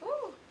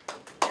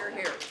 Hear,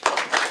 hear.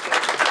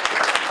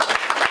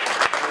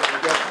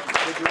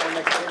 Did you want to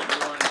make a statement?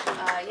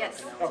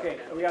 Yes. Okay,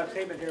 we got a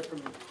statement here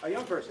from a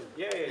young person.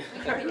 Yay.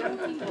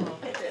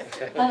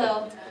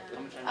 Hello.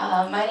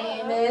 My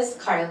name is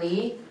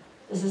Carly.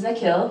 This is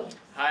Nikhil.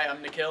 Hi,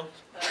 I'm Nikhil.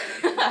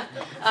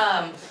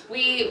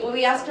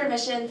 We asked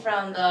permission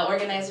from the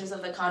organizers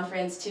of the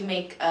conference to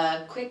make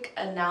a quick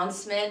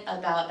announcement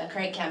about a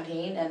current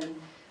campaign and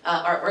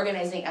our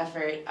organizing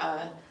effort.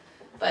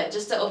 But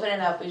just to open it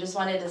up, we just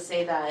wanted to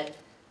say that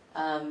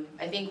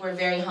I think we're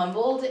very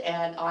humbled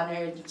and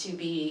honored to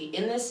be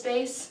in this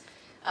space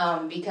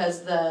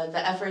because the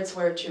efforts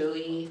were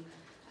truly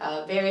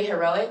very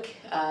heroic,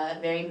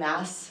 very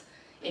mass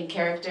in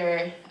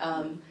character,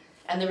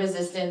 and the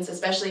resistance,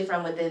 especially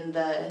from within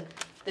the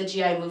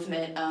GI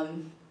movement,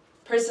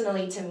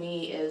 personally to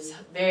me is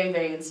very,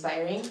 very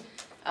inspiring.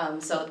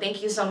 So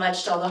thank you so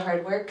much to all the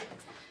hard work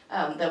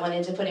that went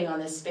into putting on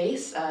this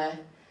space.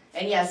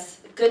 And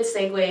yes, good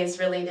segues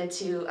related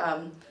to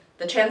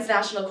the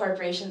transnational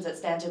corporations that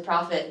stand to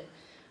profit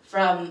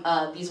from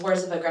these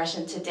wars of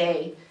aggression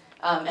today.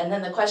 And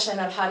then the question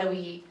of how do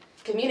we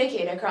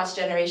communicate across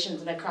generations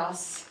and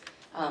across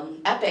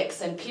epochs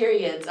and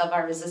periods of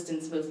our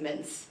resistance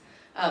movements.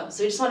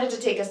 So we just wanted to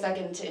take a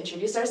second to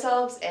introduce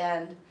ourselves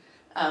and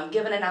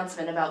give an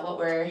announcement about what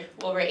we're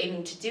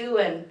aiming to do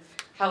and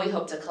how we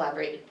hope to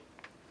collaborate.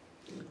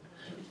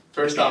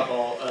 First off,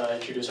 I'll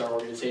introduce our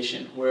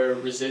organization. We're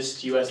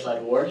Resist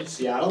US-Led War,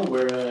 Seattle.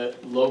 We're a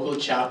local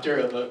chapter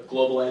of a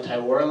global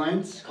anti-war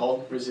alliance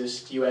called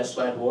Resist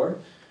US-Led War.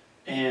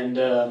 And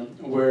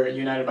we're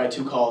united by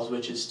two calls,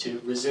 which is to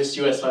resist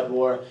US-led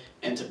war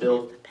and to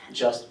build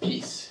just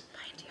peace.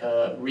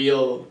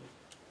 Real,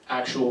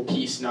 actual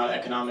peace, not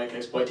economic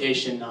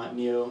exploitation, not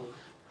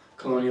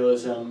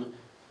neo-colonialism,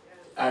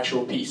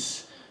 actual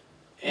peace.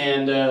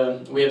 And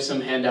we have some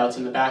handouts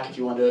in the back if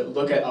you want to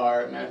look at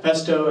our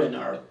manifesto and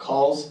our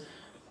calls.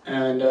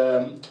 And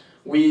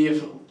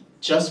we've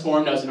just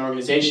formed as an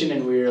organization,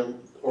 and we're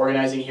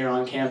organizing here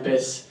on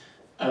campus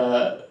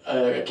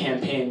a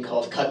campaign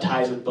called Cut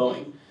Ties with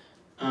Boeing.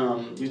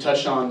 You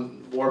touched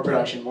on war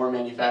production, war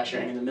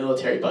manufacturing, and the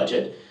military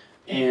budget.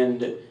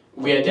 And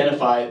we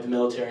identify the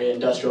military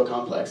industrial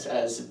complex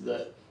as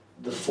the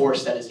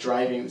force that is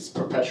driving these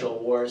perpetual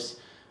wars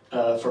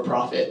for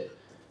profit.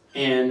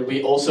 And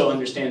we also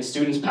understand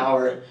students'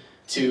 power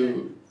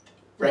to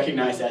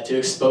recognize that, to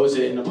expose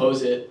it and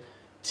oppose it,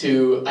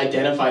 to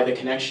identify the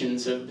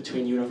connections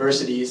between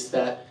universities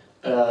that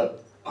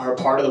are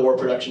part of the war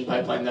production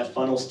pipeline that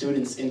funnel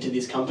students into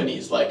these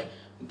companies like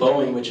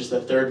Boeing, which is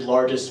the third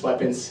largest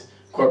weapons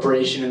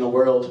corporation in the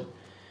world.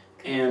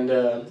 And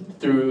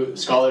through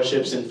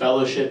scholarships and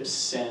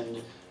fellowships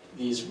and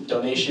these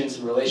donations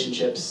and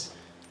relationships,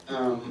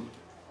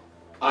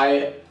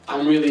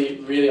 I'm really,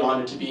 really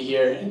honored to be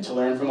here and to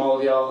learn from all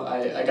of y'all.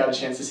 I got a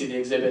chance to see the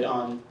exhibit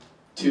on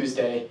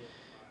Tuesday.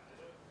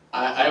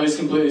 I was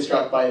completely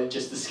struck by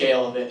just the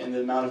scale of it and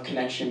the amount of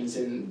connections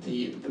and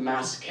the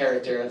mass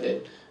character of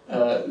it,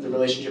 the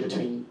relationship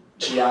between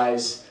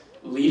GIs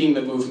leading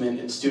the movement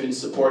and students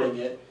supporting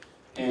it,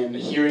 and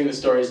hearing the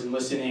stories and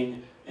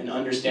listening and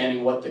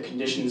understanding what the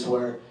conditions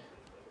were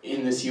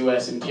in this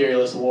US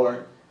imperialist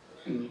war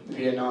in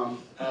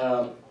Vietnam,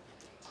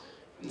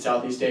 in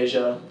Southeast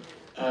Asia.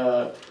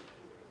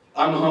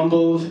 I'm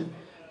humbled,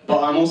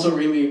 but I'm also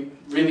really,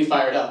 really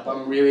fired up.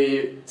 I'm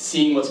really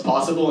seeing what's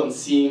possible and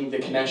seeing the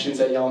connections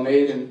that y'all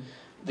made and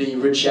the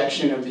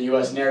rejection of the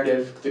US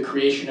narrative, the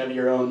creation of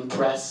your own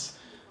press,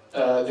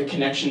 the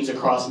connections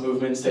across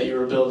movements that you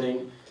were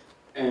building.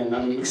 And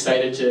I'm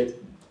excited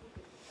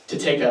to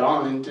take that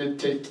on and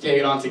to take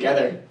it on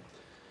together.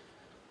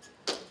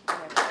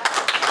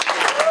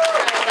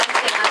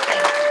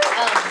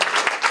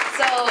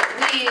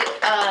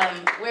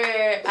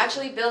 We're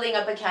actually building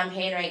up a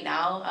campaign right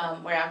now.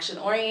 We're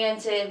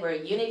action-oriented, we're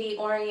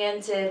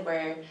unity-oriented,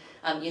 we're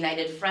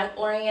United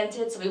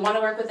Front-oriented, so we want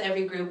to work with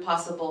every group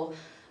possible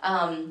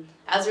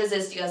as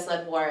Resist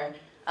US-Led War.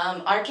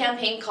 Our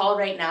campaign call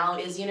right now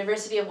is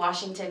University of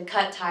Washington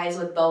Cut Ties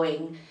with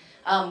Boeing.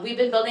 We've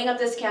been building up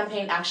this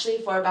campaign actually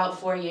for about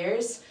 4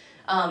 years.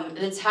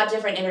 It's had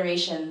different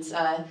iterations.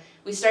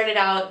 We started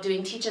out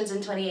doing teach-ins in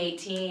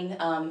 2018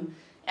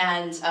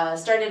 and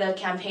started a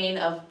campaign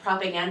of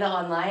propaganda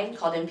online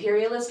called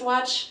Imperialist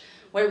Watch,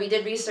 where we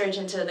did research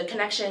into the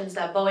connections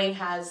that Boeing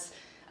has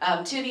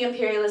to the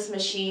imperialist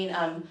machine,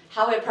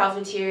 how it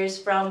profiteers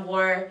from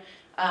war,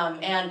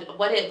 and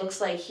what it looks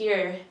like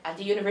here at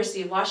the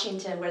University of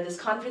Washington where this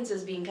conference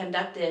is being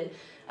conducted.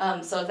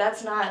 So if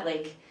that's not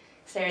like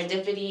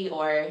serendipity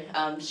or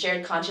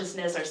shared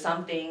consciousness or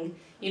something,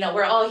 you know,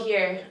 we're all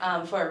here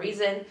for a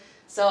reason.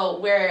 So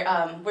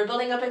we're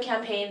building up a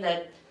campaign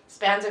that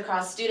spans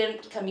across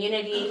student,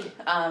 community,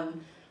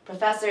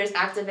 professors,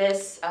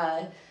 activists,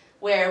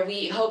 where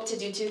we hope to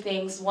do 2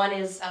 things. One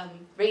is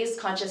raise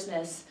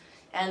consciousness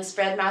and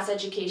spread mass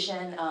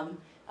education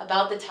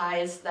about the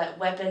ties that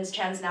weapons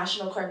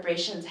transnational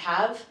corporations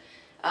have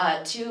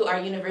to our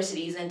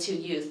universities and to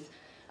youth.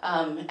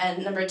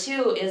 And number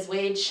 2 is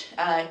wage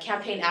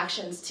campaign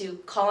actions to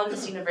call on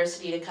this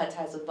university to cut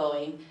ties with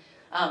Boeing.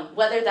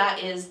 Whether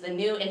that is the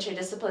new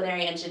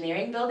interdisciplinary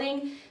engineering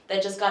building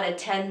that just got a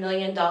 $10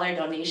 million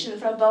donation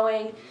from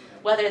Boeing,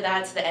 whether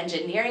that's the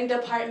engineering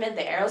department,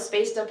 the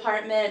aerospace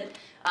department,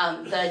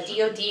 the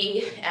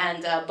DoD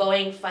and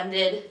Boeing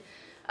funded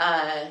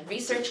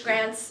research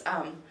grants.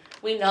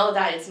 We know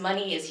that its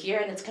money is here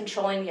and it's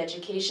controlling the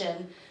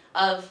education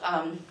of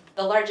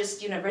the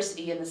largest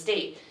university in the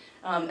state.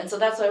 And so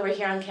that's why we're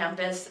here on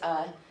campus,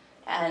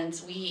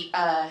 and we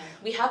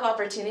have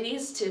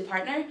opportunities to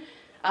partner.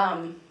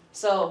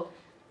 So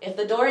if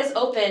the door is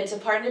open to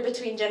partner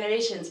between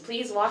generations,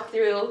 please walk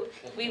through.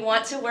 We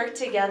want to work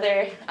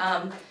together.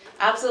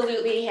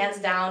 Absolutely, hands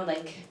down,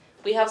 like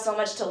we have so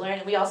much to learn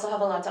and we also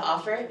have a lot to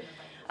offer.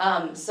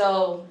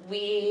 So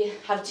we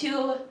have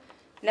 2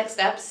 next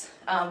steps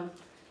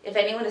if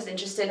anyone is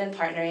interested in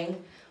partnering.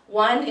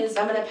 One is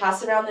I'm going to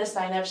pass around this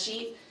sign-up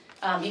sheet.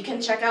 You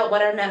can check out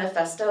what our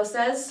manifesto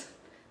says.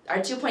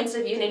 Our 2 points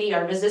of unity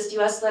are resist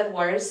US-led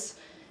wars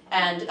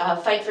and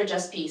fight for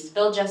just peace,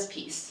 build just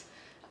peace.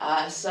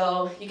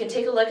 So you can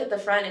take a look at the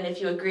front, and if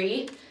you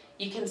agree,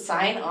 you can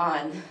sign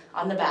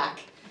on the back.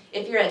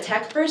 If you're a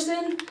tech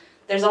person,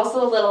 there's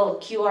also a little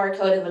QR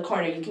code in the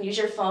corner. You can use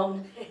your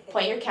phone,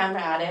 point your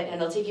camera at it,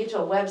 and it'll take you to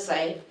a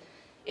website.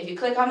 If you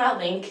click on that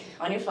link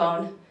on your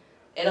phone,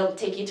 it'll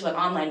take you to an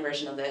online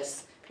version of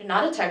this. If you're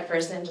not a tech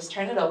person, just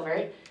turn it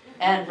over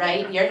and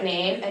write your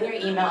name and your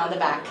email on the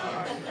back.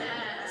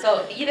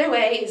 So either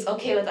way is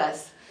okay with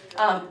us.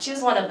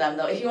 Choose one of them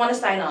though, if you want to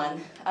sign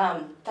on.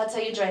 That's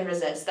how you join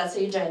Resist, that's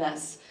how you join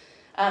us.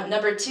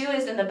 Number 2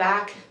 is in the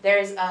back.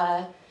 There's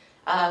a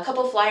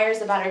couple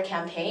flyers about our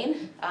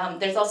campaign.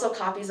 There's also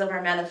copies of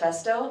our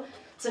manifesto.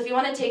 So if you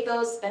want to take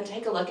those and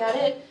take a look at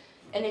it,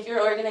 and if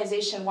your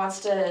organization wants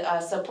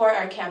to support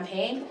our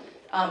campaign,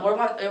 or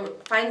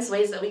finds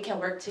ways that we can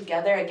work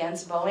together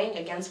against Boeing,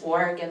 against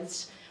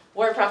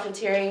war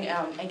profiteering,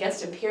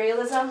 against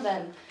imperialism,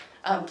 then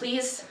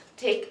please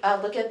take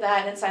a look at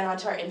that and sign on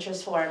to our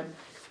interest form.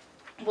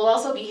 We'll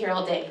also be here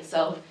all day,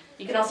 so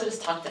you can also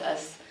just talk to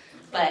us.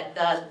 But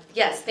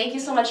yes, thank you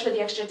so much for the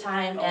extra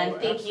time, and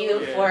thank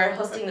you for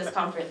hosting this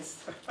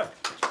conference.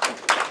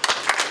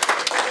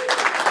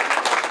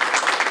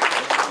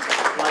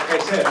 Like I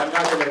said, I'm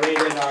not going to read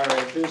in our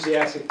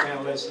enthusiastic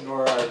panelists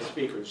nor our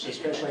speakers,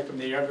 especially from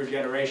the younger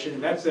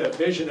generation. That's a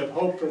vision of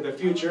hope for the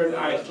future, and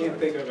I can't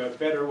think of a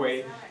better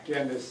way to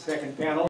end this second panel.